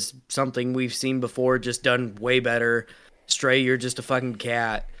 Immortality is something we've seen before, just done way better. Stray, you're just a fucking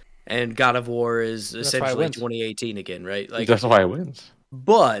cat. And God of War is essentially 2018 again, right? Like that's why it wins.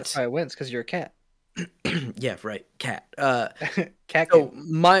 But that's why it wins, because you're a cat. Yeah, right. Cat. Cat. So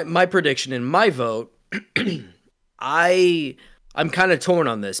my prediction and my vote, I'm kind of torn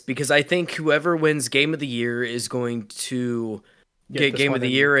on this because I think whoever wins Game of the Year is going to get Game of the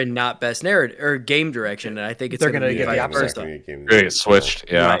Year and not Best Narrative or Game Direction, and I think it's they're going to get the opposite. Get switched,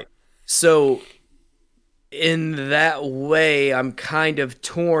 yeah. Right. So in that way, I'm kind of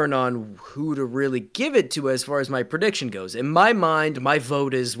torn on who to really give it to as far as my prediction goes. In my mind, my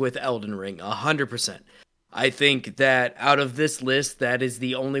vote is with Elden Ring, 100%. I think that out of this list, that is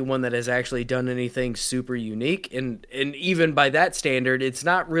the only one that has actually done anything super unique. And even by that standard, it's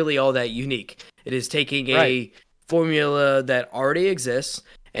not really all that unique. It is taking a formula that already exists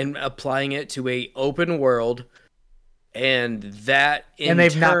and applying it to a open world. And that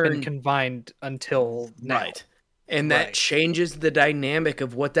they've not been confined until now. Right. And that changes the dynamic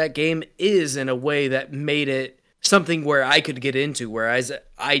of what that game is in a way that made it something where I could get into, whereas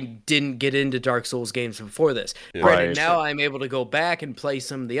I didn't get into Dark Souls games before this. Right. Now I'm able to go back and play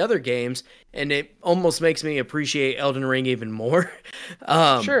some of the other games, and it almost makes me appreciate Elden Ring even more.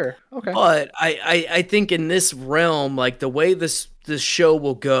 Sure. Okay. But I think in this realm, like the way this show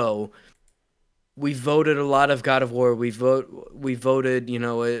will go, we voted a lot of God of War. We voted,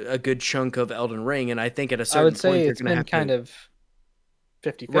 a good chunk of Elden Ring, and I think at a certain point, I would say it's been kind of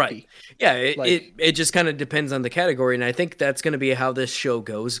 50-50. Right. Yeah, it just kind of depends on the category, and I think that's going to be how this show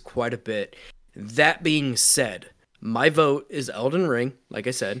goes quite a bit. That being said, my vote is Elden Ring, like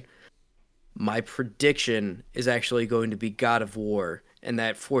I said. My prediction is actually going to be God of War, and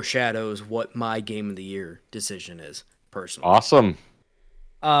that foreshadows what my Game of the Year decision is, personally. Awesome.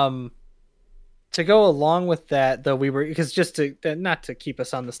 To go along with that, though, because just to not to keep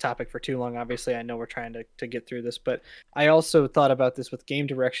us on this topic for too long, obviously, I know we're trying to get through this, but I also thought about this with game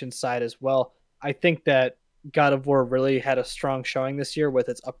direction side as well. I think that God of War really had a strong showing this year with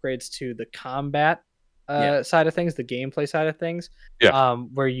its upgrades to the combat side of things, the gameplay side of things,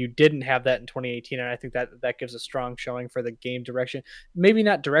 where you didn't have that in 2018, and I think that gives a strong showing for the game direction. Maybe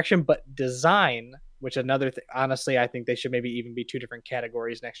not direction, but design, which another thing, honestly, I think they should maybe even be two different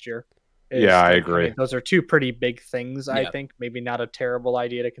categories next year. Yeah, I agree. Those are two pretty big things. Yeah. I think maybe not a terrible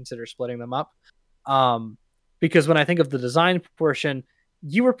idea to consider splitting them up. Because when I think of the design portion,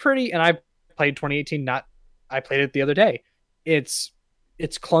 you were pretty, and I played 2018. I played it the other day. It's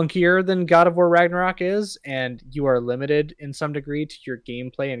clunkier than God of War Ragnarok is, and you are limited in some degree to your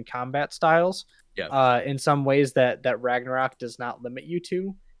gameplay and combat styles. Yeah. In some ways that Ragnarok does not limit you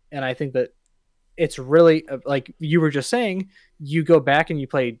to, and I think that it's really like you were just saying. You go back and you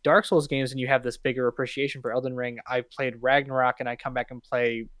play Dark Souls games, and you have this bigger appreciation for Elden Ring. I played Ragnarok, and I come back and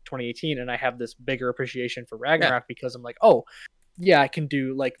play 2018, and I have this bigger appreciation for Ragnarok because I'm like, oh. Yeah, I can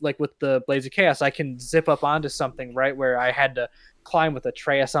do like with the Blades of Chaos, I can zip up onto something right where I had to climb with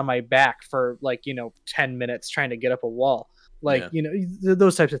Atreus on my back for 10 minutes trying to get up a wall,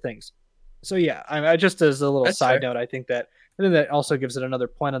 those types of things. So yeah, I just as a little side note, I think that also gives it another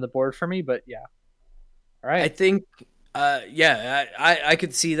point on the board for me. But yeah, all right. I think, I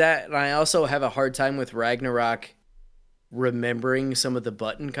could see that, and I also have a hard time with Ragnarok remembering some of the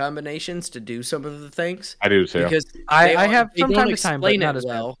button combinations to do some of the things. I do too. Because I have from time to time, but not as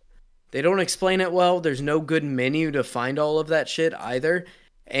well. They don't explain it well. There's no good menu to find all of that shit either.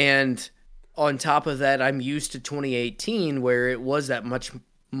 And on top of that, I'm used to 2018 where it was that much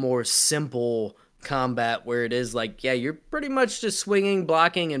more simple combat where it is like, yeah, you're pretty much just swinging,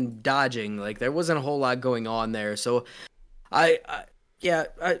 blocking, and dodging. Like there wasn't a whole lot going on there. So I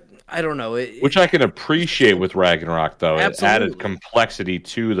don't know. Which I can appreciate with Ragnarok, though. Absolutely. It added complexity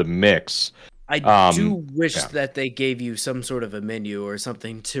to the mix. I do wish that they gave you some sort of a menu or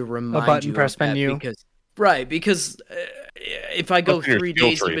something to remind a button you press of that menu. Because if I go 3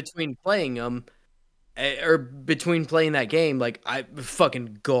 days in between playing them, or between playing that game, like I'm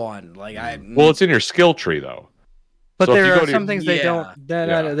fucking gone. Well, it's in your skill tree though. But so there are some things they don't.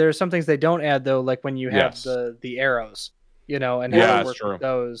 There are some things they don't add though, like when you have the arrows. And how to work with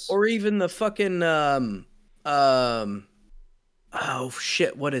those, or even the fucking oh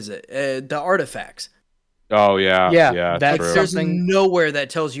shit, what is it? The artifacts. Oh yeah. That's true. There's nowhere that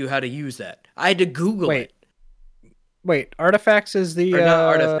tells you how to use that. I had to Google it. Wait, artifacts is the not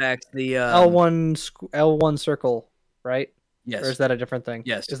artifacts, the L1 circle, right? Yes. Or is that a different thing?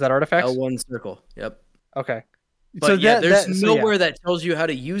 Yes. Is that artifacts? L1 circle. Yep. Okay. But so there's nowhere that tells you how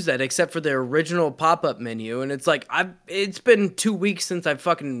to use that except for the original pop-up menu, and it's like it's been 2 weeks since I've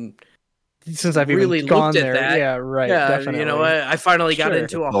really even gone looked at there. that. Yeah, right. Yeah, definitely. I finally got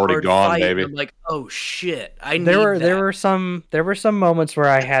into a hard fight. Baby. I'm like, oh shit, there were some moments where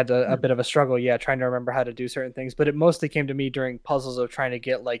I had a bit of a struggle, trying to remember how to do certain things, but it mostly came to me during puzzles of trying to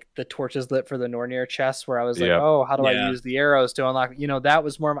get like the torches lit for the Nornir chest, where I was like, oh, how do I use the arrows to unlock? That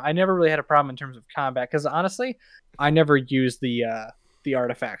was more. I never really had a problem in terms of combat because honestly, I never used the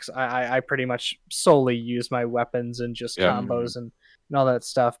artifacts. I pretty much solely used my weapons and just combos and all that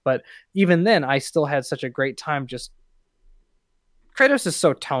stuff. But even then, I still had such a great time. Just Kratos is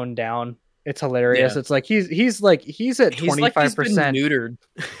so toned down. It's hilarious. It's like he's at 25%. Neutered.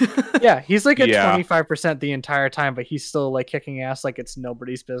 Yeah, he's like at 25% the entire time, but he's still like kicking ass like it's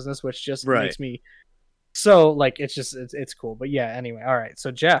nobody's business, which just makes me so like it's cool. But yeah, anyway, all right.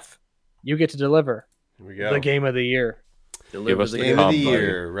 So Jeff, you get to deliver. Here we go. The game of the year. Give us the game of the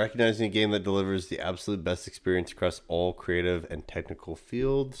year, recognizing a game that delivers the absolute best experience across all creative and technical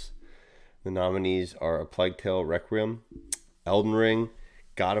fields. The nominees are A Plague Tale: Requiem, Elden Ring,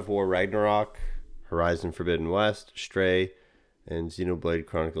 God of War Ragnarok, Horizon Forbidden West, Stray, and Xenoblade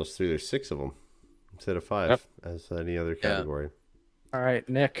Chronicles 3. There's 6 of them instead of 5 as any other category. All right,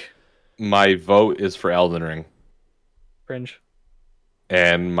 Nick. My vote is for Elden Ring. Cringe.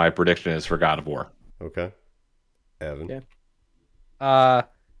 And my prediction is for God of War. Okay. Evan. Yeah.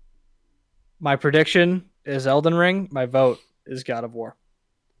 My prediction is Elden Ring. My vote is God of War.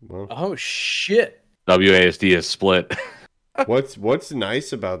 Well, oh shit. WASD is split. What's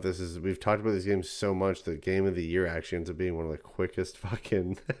nice about this is we've talked about this game so much that Game of the Year actually ends up being one of the quickest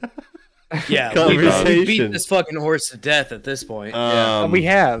fucking conversations. We beat this fucking horse to death at this point. We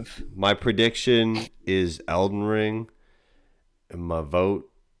have. My prediction is Elden Ring, and my vote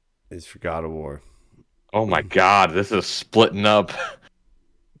is for God of War. Oh my god, this is splitting up.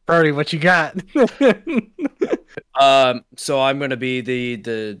 Brody, what you got? So I'm gonna be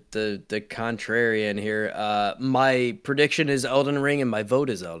the contrarian here. My prediction is Elden Ring, and my vote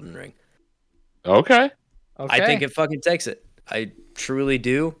is Elden Ring. Okay. I think it fucking takes it. I truly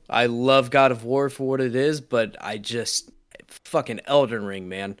do. I love God of War for what it is, but I just fucking Elden Ring,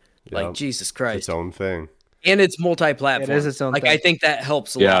 man. Yep. Like Jesus Christ, its own thing, and it's multi-platform. It is its own thing. I think that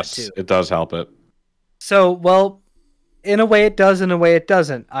helps a lot too. Yes, it does help it. So, well, In a way it does, in a way it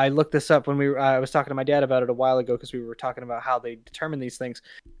doesn't. I looked this up when I was talking to my dad about it a while ago because we were talking about how they determine these things.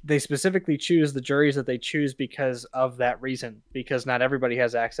 They specifically choose the juries that they choose because of that reason, because not everybody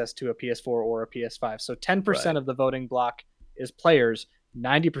has access to a PS4 or a PS5. So 10% of the voting block is players,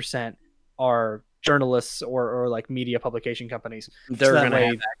 90% are journalists or like media publication companies. They're going to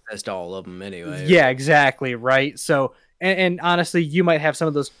have access to all of them anyway. Yeah, exactly, right? So and honestly, you might have some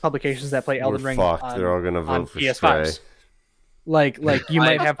of those publications that play Elden Ring they're all going to vote for PS5s. Stray. Like you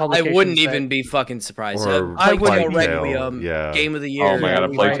might have publications. I wouldn't even be fucking surprised. I would Requiem, Game of the Year. Oh my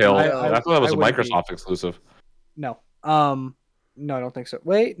god, Plague Tale. I thought that was a Microsoft exclusive. No, no, I don't think so.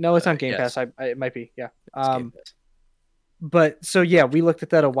 Wait, no, it's on Game Pass. It might be. Yeah. But so yeah, we looked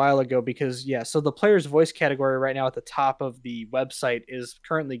at that a while ago because so the player's voice category right now at the top of the website is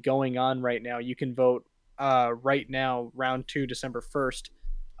currently going on right now. You can vote right now, round 2, December 1st.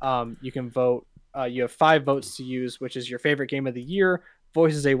 You can vote. You have 5 votes to use, which is your favorite game of the year.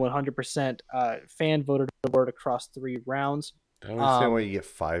 Voice is a 100% fan voted award across 3 rounds. I don't understand why you get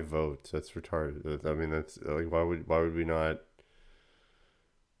 5 votes. That's retarded. I mean, that's like why would we not?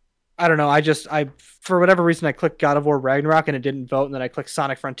 I don't know. I for whatever reason I clicked God of War Ragnarok and it didn't vote, and then I clicked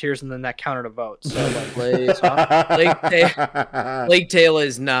Sonic Frontiers and then that counted a vote. So Plague Tale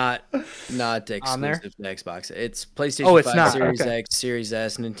is not exclusive to Xbox. It's PlayStation 5, Series X, Series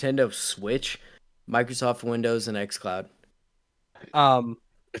S, Nintendo Switch, Microsoft Windows, and xCloud.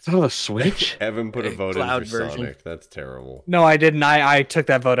 It's on the Switch? Evan put a vote in for version. Sonic. That's terrible. No, I didn't. I took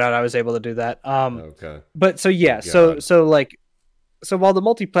that vote out. I was able to do that. Okay. But so so while the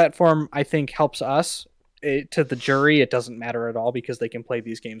multi-platform I think helps us to the jury, it doesn't matter at all because they can play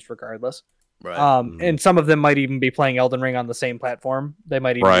these games regardless. Right. And some of them might even be playing Elden Ring on the same platform. They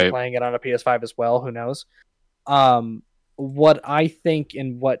might even be playing it on a PS5 as well. Who knows? What I think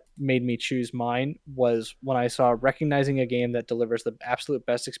and what made me choose mine was when I saw recognizing a game that delivers the absolute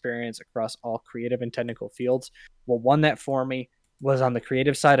best experience across all creative and technical fields. Well, one that for me was on the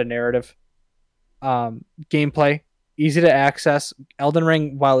creative side of narrative, gameplay, easy to access. Elden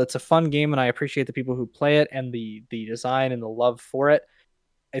Ring, while it's a fun game and I appreciate the people who play it and the design and the love for it,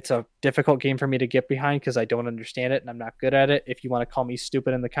 it's a difficult game for me to get behind because I don't understand it and I'm not good at it. If you want to call me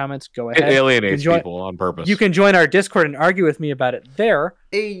stupid in the comments, go ahead. It alienates people on purpose. You can join our Discord and argue with me about it there.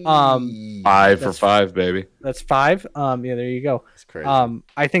 5 for 5, baby. That's 5. Yeah, there you go. That's crazy.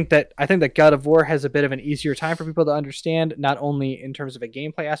 I think that God of War has a bit of an easier time for people to understand, not only in terms of a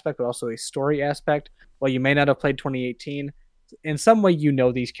gameplay aspect, but also a story aspect. While you may not have played 2018, in some way you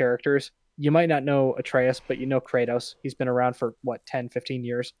know these characters. You might not know Atreus, but you know Kratos. He's been around for, 10, 15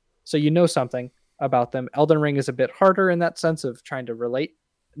 years. So you know something about them. Elden Ring is a bit harder in that sense of trying to relate.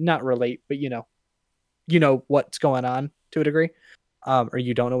 Not relate, but you know what's going on to a degree. Or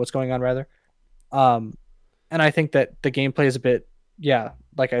you don't know what's going on, rather. And I think that the gameplay is a bit,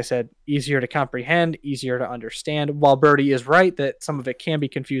 like I said, easier to comprehend, easier to understand. While Birdie is right that some of it can be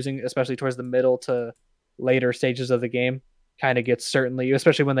confusing, especially towards the middle to later stages of the game. Kind of gets certainly,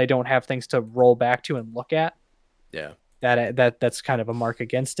 especially when they don't have things to roll back to and look at. Yeah, that's kind of a mark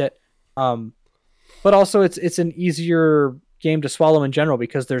against it. But also it's an easier game to swallow in general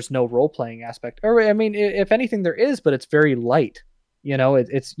because there's no role playing aspect. Or I mean, if anything, there is, but it's very light. You know,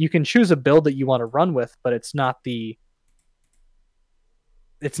 it's you can choose a build that you want to run with, but it's not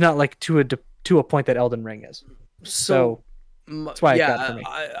like to a point that Elden Ring is. So that's why it got for me.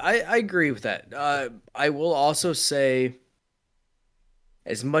 I agree with that. I will also say,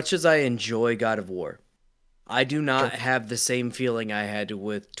 as much as I enjoy God of War, I do not have the same feeling I had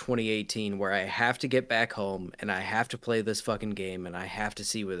with 2018 where I have to get back home and I have to play this fucking game and I have to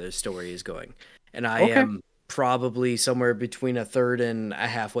see where the story is going. And I am probably somewhere between a third and a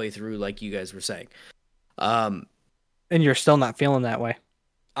halfway through, like you guys were saying. And you're still not feeling that way.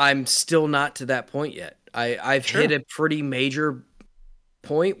 I'm still not to that point yet. I've hit a pretty major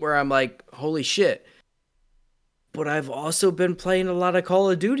point where I'm like, holy shit. But I've also been playing a lot of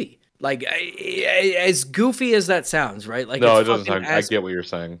Call of Duty. Like, as goofy as that sounds, right? Like, no, it doesn't sound. I get what you're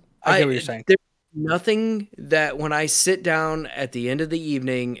saying. I get what you're saying. There's nothing that when I sit down at the end of the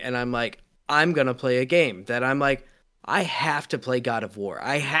evening and I'm like, I'm going to play a game, that I'm like, I have to play God of War.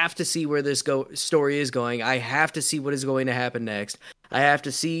 I have to see where this story is going. I have to see what is going to happen next. I have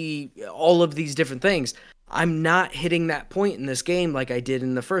to see all of these different things. I'm not hitting that point in this game like I did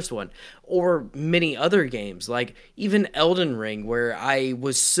in the first one, or many other games, like even Elden Ring, where I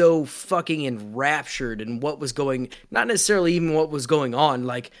was so fucking enraptured in what was going, not necessarily even what was going on,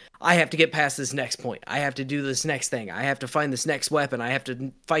 like I have to get past this next point, I have to do this next thing, I have to find this next weapon, I have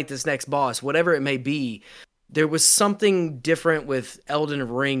to fight this next boss, whatever it may be. There was something different with Elden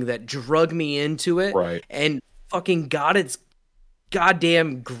Ring that drug me into it, right, and fucking got its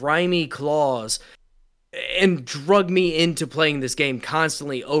goddamn grimy claws and drug me into playing this game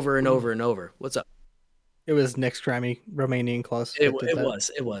constantly over and over and over. What's up? It was Nick's grimy Romanian claws. It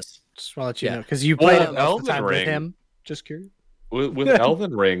was. Just want to let you know, because you played it most of the time Ring. with him. Just curious. With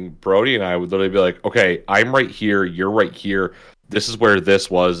Elden Ring, Brody and I would literally be like, okay, I'm right here, you're right here. This is where this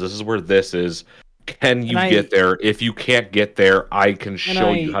was. This is where this is. Can you get there? If you can't get there, I can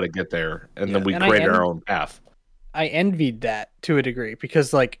show you how to get there. And then we create our own path. I envied that to a degree,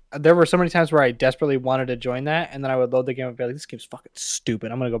 because like there were so many times where I desperately wanted to join that, and then I would load the game and be like, this game's fucking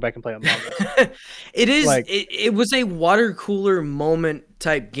stupid. I'm going to go back and play on mobile. It is. Like, it was a water cooler moment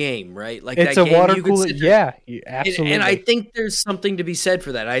type game, right? Like it's that a game water cooler. Yeah, absolutely. And I think there's something to be said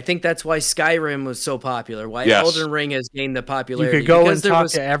for that. I think that's why Skyrim was so popular. Why Elden Ring has gained the popularity. You could go and talk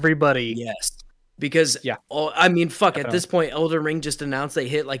to everybody. Yes. Because, I mean, fuck, at this point, Elden Ring just announced they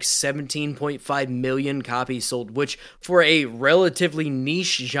hit like 17.5 million copies sold, which for a relatively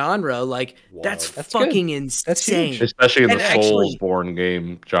niche genre, like, that's fucking insane. That's huge. Especially in the Soulsborne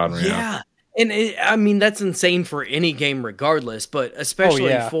game genre. Yeah. And I mean, that's insane for any game regardless, but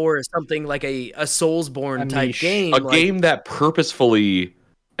especially for something like a Soulsborne type game. A game that purposefully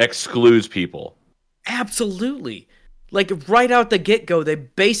excludes people. Absolutely. Like, right out the get-go, they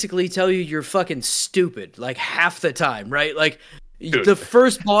basically tell you you're fucking stupid, like, half the time, right? Like, dude, the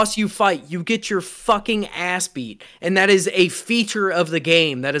first boss you fight, you get your fucking ass beat, and that is a feature of the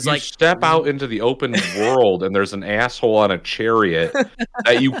game. That is like... step out into the open world, and there's an asshole on a chariot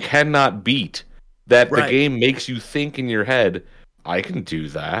that you cannot beat, that the game makes you think in your head, I can do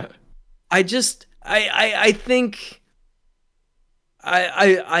that. I think...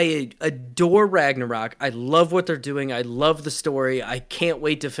 I adore Ragnarok. I love what they're doing. I love the story. I can't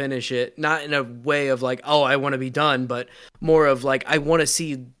wait to finish it. Not in a way of like, oh, I want to be done, but more of like, I want to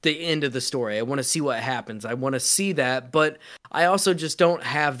see the end of the story. I want to see what happens. I want to see that, but I also just don't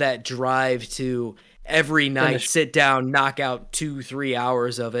have that drive to every night sit down, knock out 2-3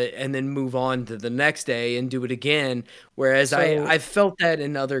 hours of it, and then move on to the next day and do it again. Whereas I felt that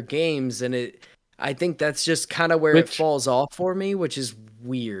in other games, and I think that's just kind of where it falls off for me, which is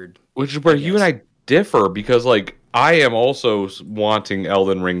weird. Which is where you and I differ, because like I am also wanting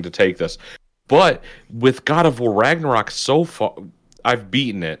Elden Ring to take this. But with God of War Ragnarok so far, I've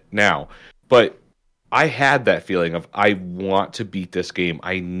beaten it now. But I had that feeling of, I want to beat this game.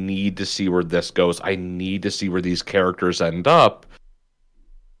 I need to see where this goes. I need to see where these characters end up,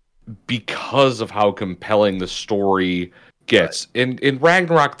 because of how compelling the story gets. In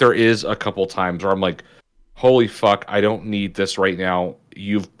Ragnarok, there is a couple times where I'm like, holy fuck, I don't need this right now.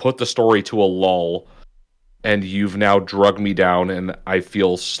 You've put the story to a lull, and you've now drugged me down, and I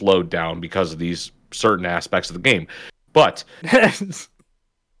feel slowed down because of these certain aspects of the game. But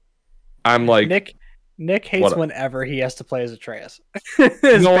I'm like, Nick hates whenever he has to play as Atreus.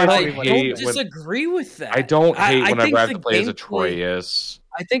 No, I don't disagree with that. I don't hate whenever I have to play as Atreus.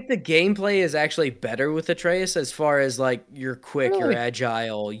 I think the gameplay is actually better with Atreus, as far as like you're quick, you're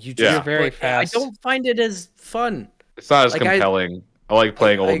agile, you're very fast. I don't find it as fun. It's not as compelling. I like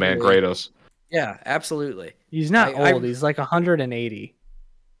playing old man Kratos. Yeah, absolutely. He's not old. He's like 180.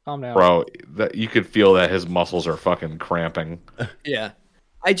 Calm down, bro. You could feel that his muscles are fucking cramping. Yeah,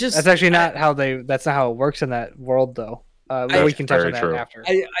 that's actually not how that's not how it works in that world, though. We can touch on that after.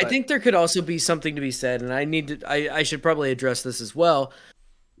 I think there could also be something to be said, and I should probably address this as well.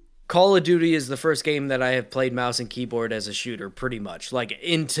 Call of Duty is the first game that I have played mouse and keyboard as a shooter, pretty much, like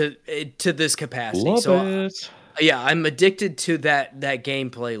into this capacity. Yeah, I'm addicted to that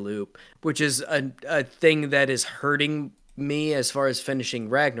gameplay loop, which is a thing that is hurting me as far as finishing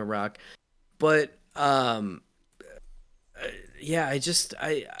Ragnarok. But yeah,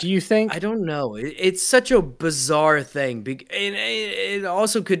 do you think? I don't know. It's such a bizarre thing, and it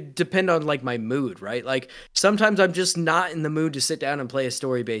also could depend on like my mood, right? Like sometimes I'm just not in the mood to sit down and play a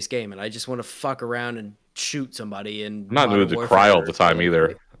story-based game, and I just want to fuck around and shoot somebody. And I'm not in the mood to cry all the time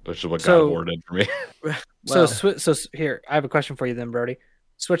either, which is what God of War did for me. So here, I have a question for you then, Brody.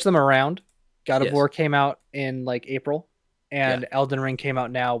 Switch them around. God of War came out in like April, and Elden Ring came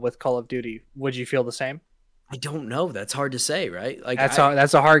out now with Call of Duty. Would you feel the same? I don't know. That's hard to say, right? Like that's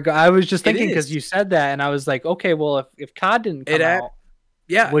a hard. I was just thinking because you said that, and I was like, okay, well, if COD didn't come out,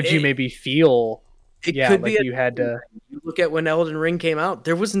 would you maybe feel? It could like be. You had to. You look at when Elden Ring came out.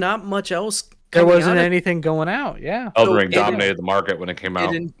 There was not much else. There wasn't anything going out. Yeah, Elden Ring dominated the market when it came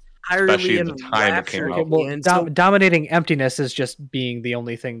out. Especially at the time it came out. Well, dominating emptiness is just being the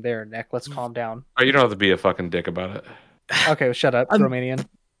only thing there, Nick. Let's calm down. Oh, you don't have to be a fucking dick about it. Okay, well, shut up, Romanian.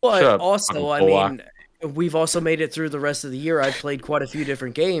 But also, I mean, we've also made it through the rest of the year. I've played quite a few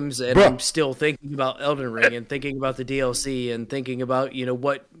different games, and I'm still thinking about Elden Ring and thinking about the DLC and thinking about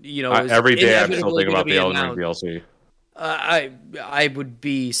what is every day I'm still thinking about the Elden announced. Ring DLC. I would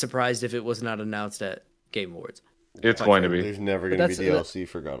be surprised if it was not announced at Game Awards. It's going to be. There's never going to be DLC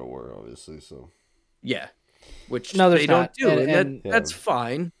for God of War, obviously. So yeah, which no, they don't not. do, and that's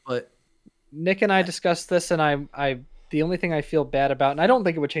fine. But Nick and I discussed this, and I the only thing I feel bad about, and I don't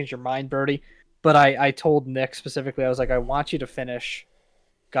think it would change your mind, Birdie, but I told Nick specifically, I was like, I want you to finish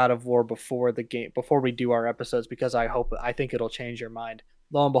God of War before we do our episodes, because I think it'll change your mind.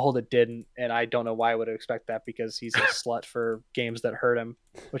 Lo and behold, it didn't, and I don't know why I would expect that, because he's a slut for games that hurt him,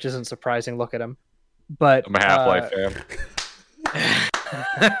 which isn't surprising. Look at him. But I'm a Half-Life fan.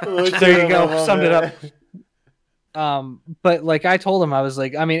 There you go. Summed it up. But like I told him, I was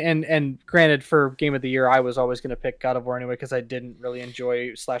like, I mean, and granted, for Game of the Year, I was always going to pick God of War anyway, because I didn't really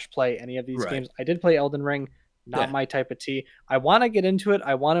enjoy / play any of these games. I did play Elden Ring, not my type of tea. I want to get into it.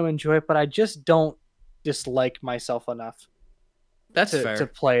 I want to enjoy it, but I just don't dislike myself enough. That's fair. To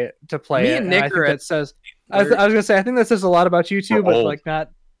play it. Me and Nick, I think that says. I was gonna say, I think that says a lot about you two, but like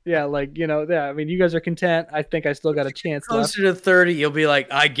not. Yeah, like I mean, you guys are content. I think I still got a chance. Closer to 30, you'll be like,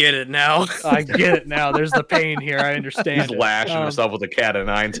 I get it now. I get it now. There's the pain here. I understand. He's lashing himself with a cat of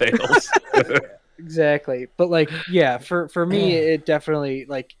nine tails. Exactly, but like, yeah, for me, it definitely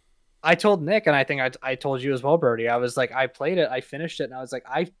like. I told Nick, and I think I told you as well, Brody. I was like, I played it, I finished it, and I was like,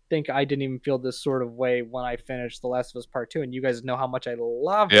 I think I didn't even feel this sort of way when I finished The Last of Us Part 2, and you guys know how much I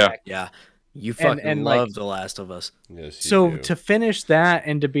love that game. Yeah. You fucking love The Last of Us. Yes, so to finish that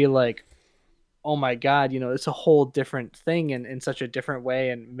and to be like, oh my God, it's a whole different thing in such a different way,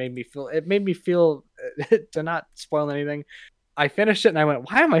 and made me feel to not spoil anything. I finished it and I went,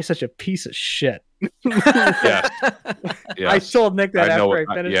 why am I such a piece of shit? Yeah. I told Nick that after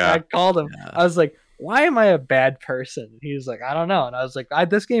I finished it. I called him. Yeah. I was like, why am I a bad person? He was like, I don't know. And I was like,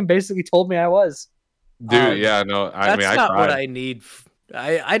 this game basically told me I was. Dude, no. That's not what I need.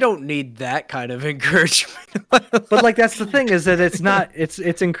 I don't need that kind of encouragement. But like, that's the thing, is that it's not, it's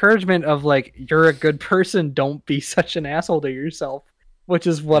encouragement of like, you're a good person. Don't be such an asshole to yourself. Which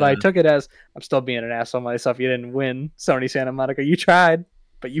is what I took it as. I'm still being an asshole myself. You didn't win, Sony Santa Monica. You tried,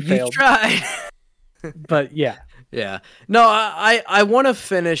 but you failed. You tried. But yeah. Yeah. No, I want to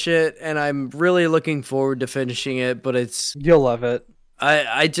finish it, and I'm really looking forward to finishing it, but you'll love it.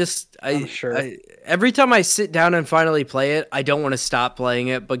 I'm sure. Every time I sit down and finally play it, I don't want to stop playing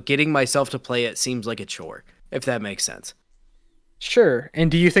it, but getting myself to play it seems like a chore, if that makes sense. Sure.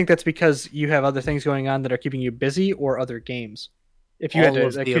 And do you think that's because you have other things going on that are keeping you busy, or other games? If you all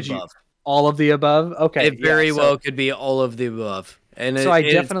had to, all of the above? Okay. It very well could be all of the above. And so I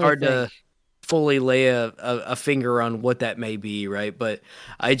definitely it's hard to fully lay a finger on what that may be, right? But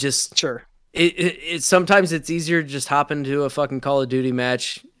I just... Sure. It sometimes it's easier to just hop into a fucking Call of Duty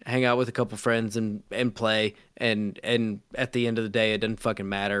match, hang out with a couple friends and play, and at the end of the day it doesn't fucking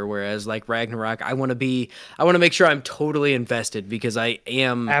matter. Whereas like Ragnarok, I want to make sure I'm totally invested, because I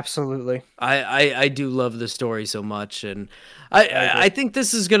am absolutely. I do love the story so much, and I think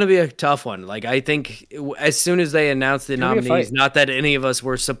this is gonna be a tough one. Like, I think as soon as they announced the nominees, not that any of us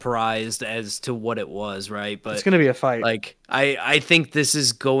were surprised as to what it was, right? But it's gonna be a fight. Like, I think this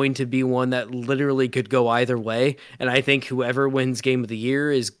is going to be one that literally could go either way, and I think whoever wins Game of the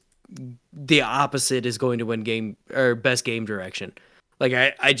Year is the opposite, is going to win game or best game direction. Like,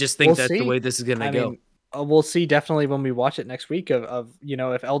 I just think that's the way this is gonna go. We'll see definitely when we watch it next week of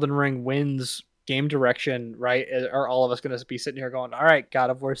if Elden Ring wins game direction, right? Are all of us going to be sitting here going, all right, God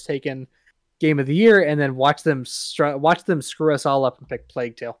of War's taken Game of the Year, and then watch them screw us all up and pick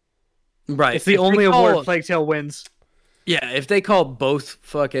Plague Tale. Right. It's the only award Plague Tale wins. Yeah, if they call both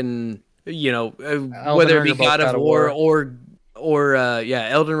fucking, whether it be God of War or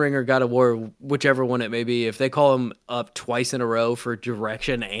Elden Ring or God of War, whichever one it may be, if they call them up twice in a row for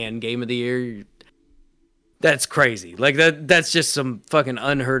direction and Game of the Year, that's crazy. Like, that's just some fucking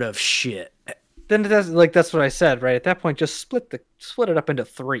unheard of shit. Then that's what I said, right? At that point, just split it up into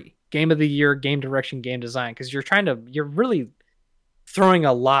 3: Game of the Year, Game Direction, Game Design, because you're really throwing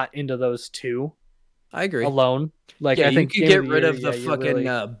a lot into those two. I agree. Alone, like, I think you could get rid of the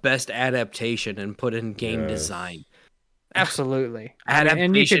fucking best adaptation and put in Game Design. Absolutely.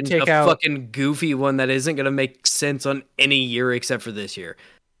 And you could take out fucking goofy one that isn't going to make sense on any year except for this year.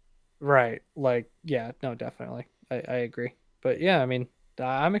 Right. Like, yeah, no, definitely. I agree. But yeah, I mean,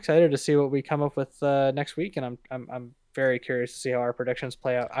 I'm excited to see what we come up with next week, and I'm very curious to see how our predictions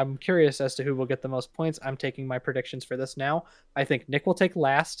play out. I'm curious as to who will get the most points. I'm taking my predictions for this now. I think Nick will take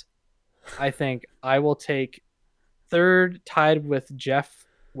last. I think I will take third, tied with Jeff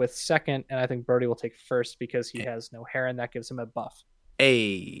with second, and I think Brody will take first because he has no hair, and that gives him a buff.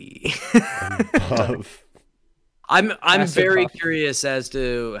 Buff. I'm very curious as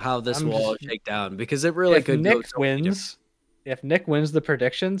to how this will all shake down because it really could Nick wins. If Nick wins the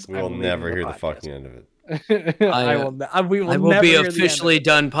predictions, we'll never hear the fucking end of it. We will be officially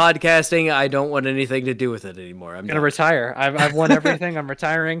done podcasting. I don't want anything to do with it anymore. I'm gonna retire. I've won everything. I'm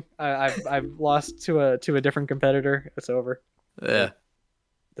retiring. I've lost to a different competitor. It's over. Yeah,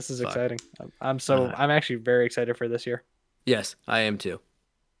 this is exciting. I'm actually very excited for this year. Yes, I am too.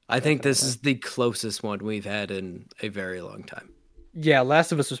 I think this is the closest one we've had in a very long time. Yeah,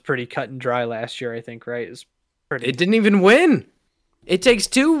 Last of Us was pretty cut and dry last year, I think, right? It didn't even win. It Takes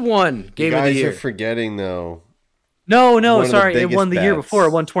Two won Game of the Year. You guys are forgetting, though. No, sorry. It won the year before.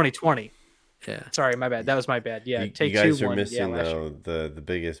 It won 2020. Yeah. Sorry, my bad. That was my bad. Yeah, Take Two. You guys are missing, though, the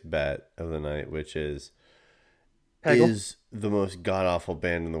biggest bet of the night, which is is the most god-awful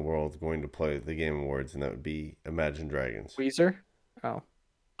band in the world going to play the Game Awards, and that would be Imagine Dragons. Weezer?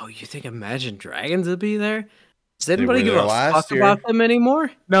 Oh, you think Imagine Dragons would be there? Does anybody give a fuck about them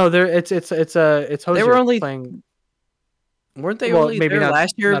anymore? No, it's Hozier. They were only playing. Weren't they only maybe there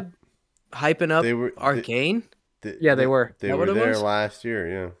last year? Hyping up Arcane. Yeah, they were. They were there last year.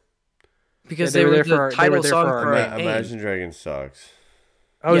 Yeah, because they were there for title song for Imagine Dragons sucks.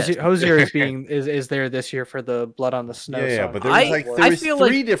 Hozier is there this year for the Blood on the Snow. Yeah, song. but there was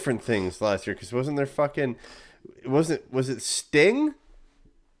three different things last year because wasn't there fucking was it Sting?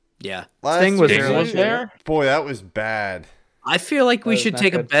 Yeah, Sting was there. Boy, that was bad. I feel like we should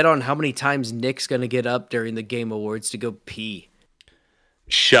take a bet on how many times Nick's gonna get up during the Game Awards to go pee.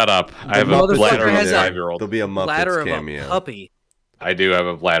 Shut up! I have a bladder of a 5-year-old. There'll be a Muppets cameo. Of a puppy. I do have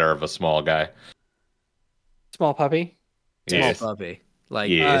a bladder of a small guy. Small puppy. Small puppy. Like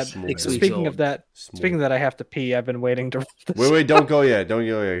speaking of that, I have to pee. I've been waiting to. Wait! Don't go yet. Don't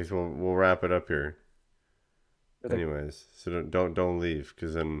go yet. Cause we'll wrap it up here. Anyways, so don't leave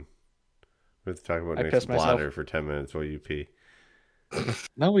because then we have to talk about Nick's bladder for 10 minutes while you pee.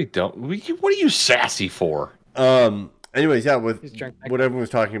 No, we don't. What are you sassy for? Anyways, yeah, with what everyone was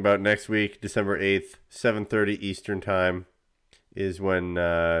talking about next week, December 8th, 7:30 Eastern time is when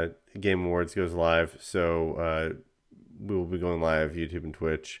Game Awards goes live. So we will be going live YouTube and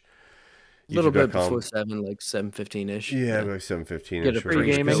Twitch. A little bit before 7, like 7:15ish. Yeah, like 7:15ish. Get a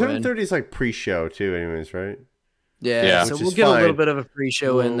pre-game. 7:30 is like pre-show too, anyways, right? Yeah. So we'll get a little bit of a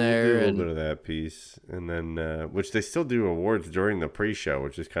pre-show in there, a little bit of that piece, and then which they still do awards during the pre-show,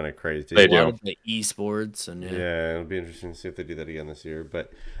 which is kind of crazy. They do. A lot of the esports and yeah, it'll be interesting to see if they do that again this year.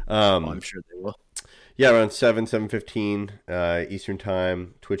 But I'm sure they will. Yeah, around 7:15 Eastern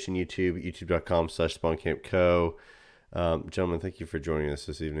time, Twitch and YouTube, youtube.com/SpawnCampCo. Gentlemen, thank you for joining us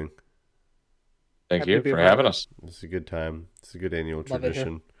this evening. Thank you for having us. It's a good time. It's a good annual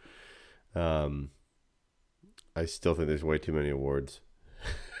tradition. I still think there's way too many awards.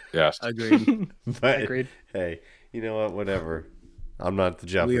 Yes. Agreed. But, agreed. Hey, you know what? Whatever. I'm not the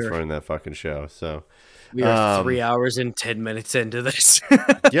Jeff that's running that fucking show. So we are 3 hours and 10 minutes into this.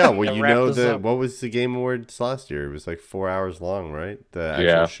 Yeah, well, you know what was the Game Awards last year? It was like 4 hours long, right? The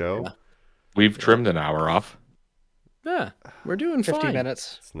actual show. Yeah. We've trimmed an hour off. Yeah, we're doing 50 fine.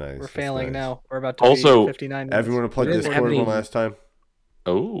 minutes. It's nice. We're failing now. We're about to be 59 minutes. Everyone plug Discord one last time.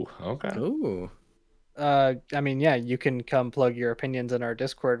 Oh, okay. Ooh. I mean, yeah, you can come plug your opinions in our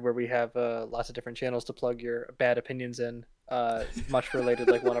Discord where we have lots of different channels to plug your bad opinions in. Much related,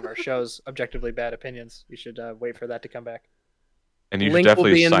 like one of our shows, Objectively Bad Opinions. You should wait for that to come back. And you should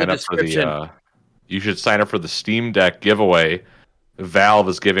definitely sign up for the. You should sign up for the Steam Deck giveaway. Valve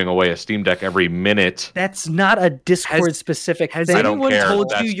is giving away a Steam Deck every minute. That's not a Discord specific thing. Has anyone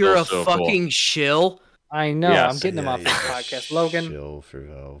told you you're a fucking shill? I know. Yes. I'm getting him off the podcast. Logan. Shill for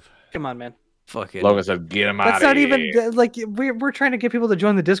Valve. Come on, man. Fuck it. Logan said, "Get him out." That's not even like we're trying to get people to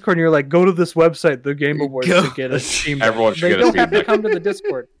join the Discord, and you're like, "Go to this website, the Game Awards, to get a Steam Deck." Everyone should they get a don't Steam have Deck. to come to the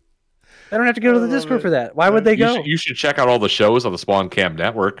Discord. They don't have to go to the Discord for that. Why would they go? You should check out all the shows on the Spawn Camp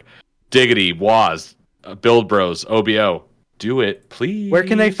Network. Diggity, Waz, Build Bros, OBO. Do it, please. Where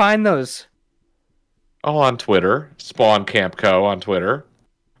can they find those? Oh, on Twitter. Spawn Camp Co. on Twitter.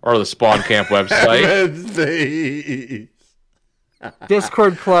 Or the Spawn Camp website.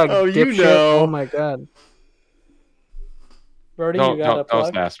 Discord plug. Oh, you know. Oh, my God. Brody, you got a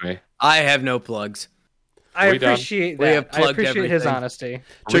plug? Don't ask me. I have no plugs. I appreciate that. We have plugged I appreciate everything. his honesty.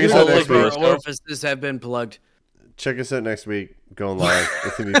 Check us out next week. Our orifices have been plugged. Check us out next week. Going live.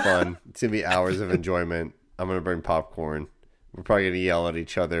 It's going to be fun. It's going to be hours of enjoyment. I'm going to bring popcorn. We're probably going to yell at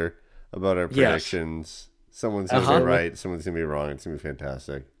each other about our predictions. Someone's going to be right. Someone's going to be wrong. It's going to be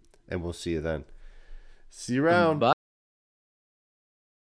fantastic. And we'll see you then. See you around. Bye.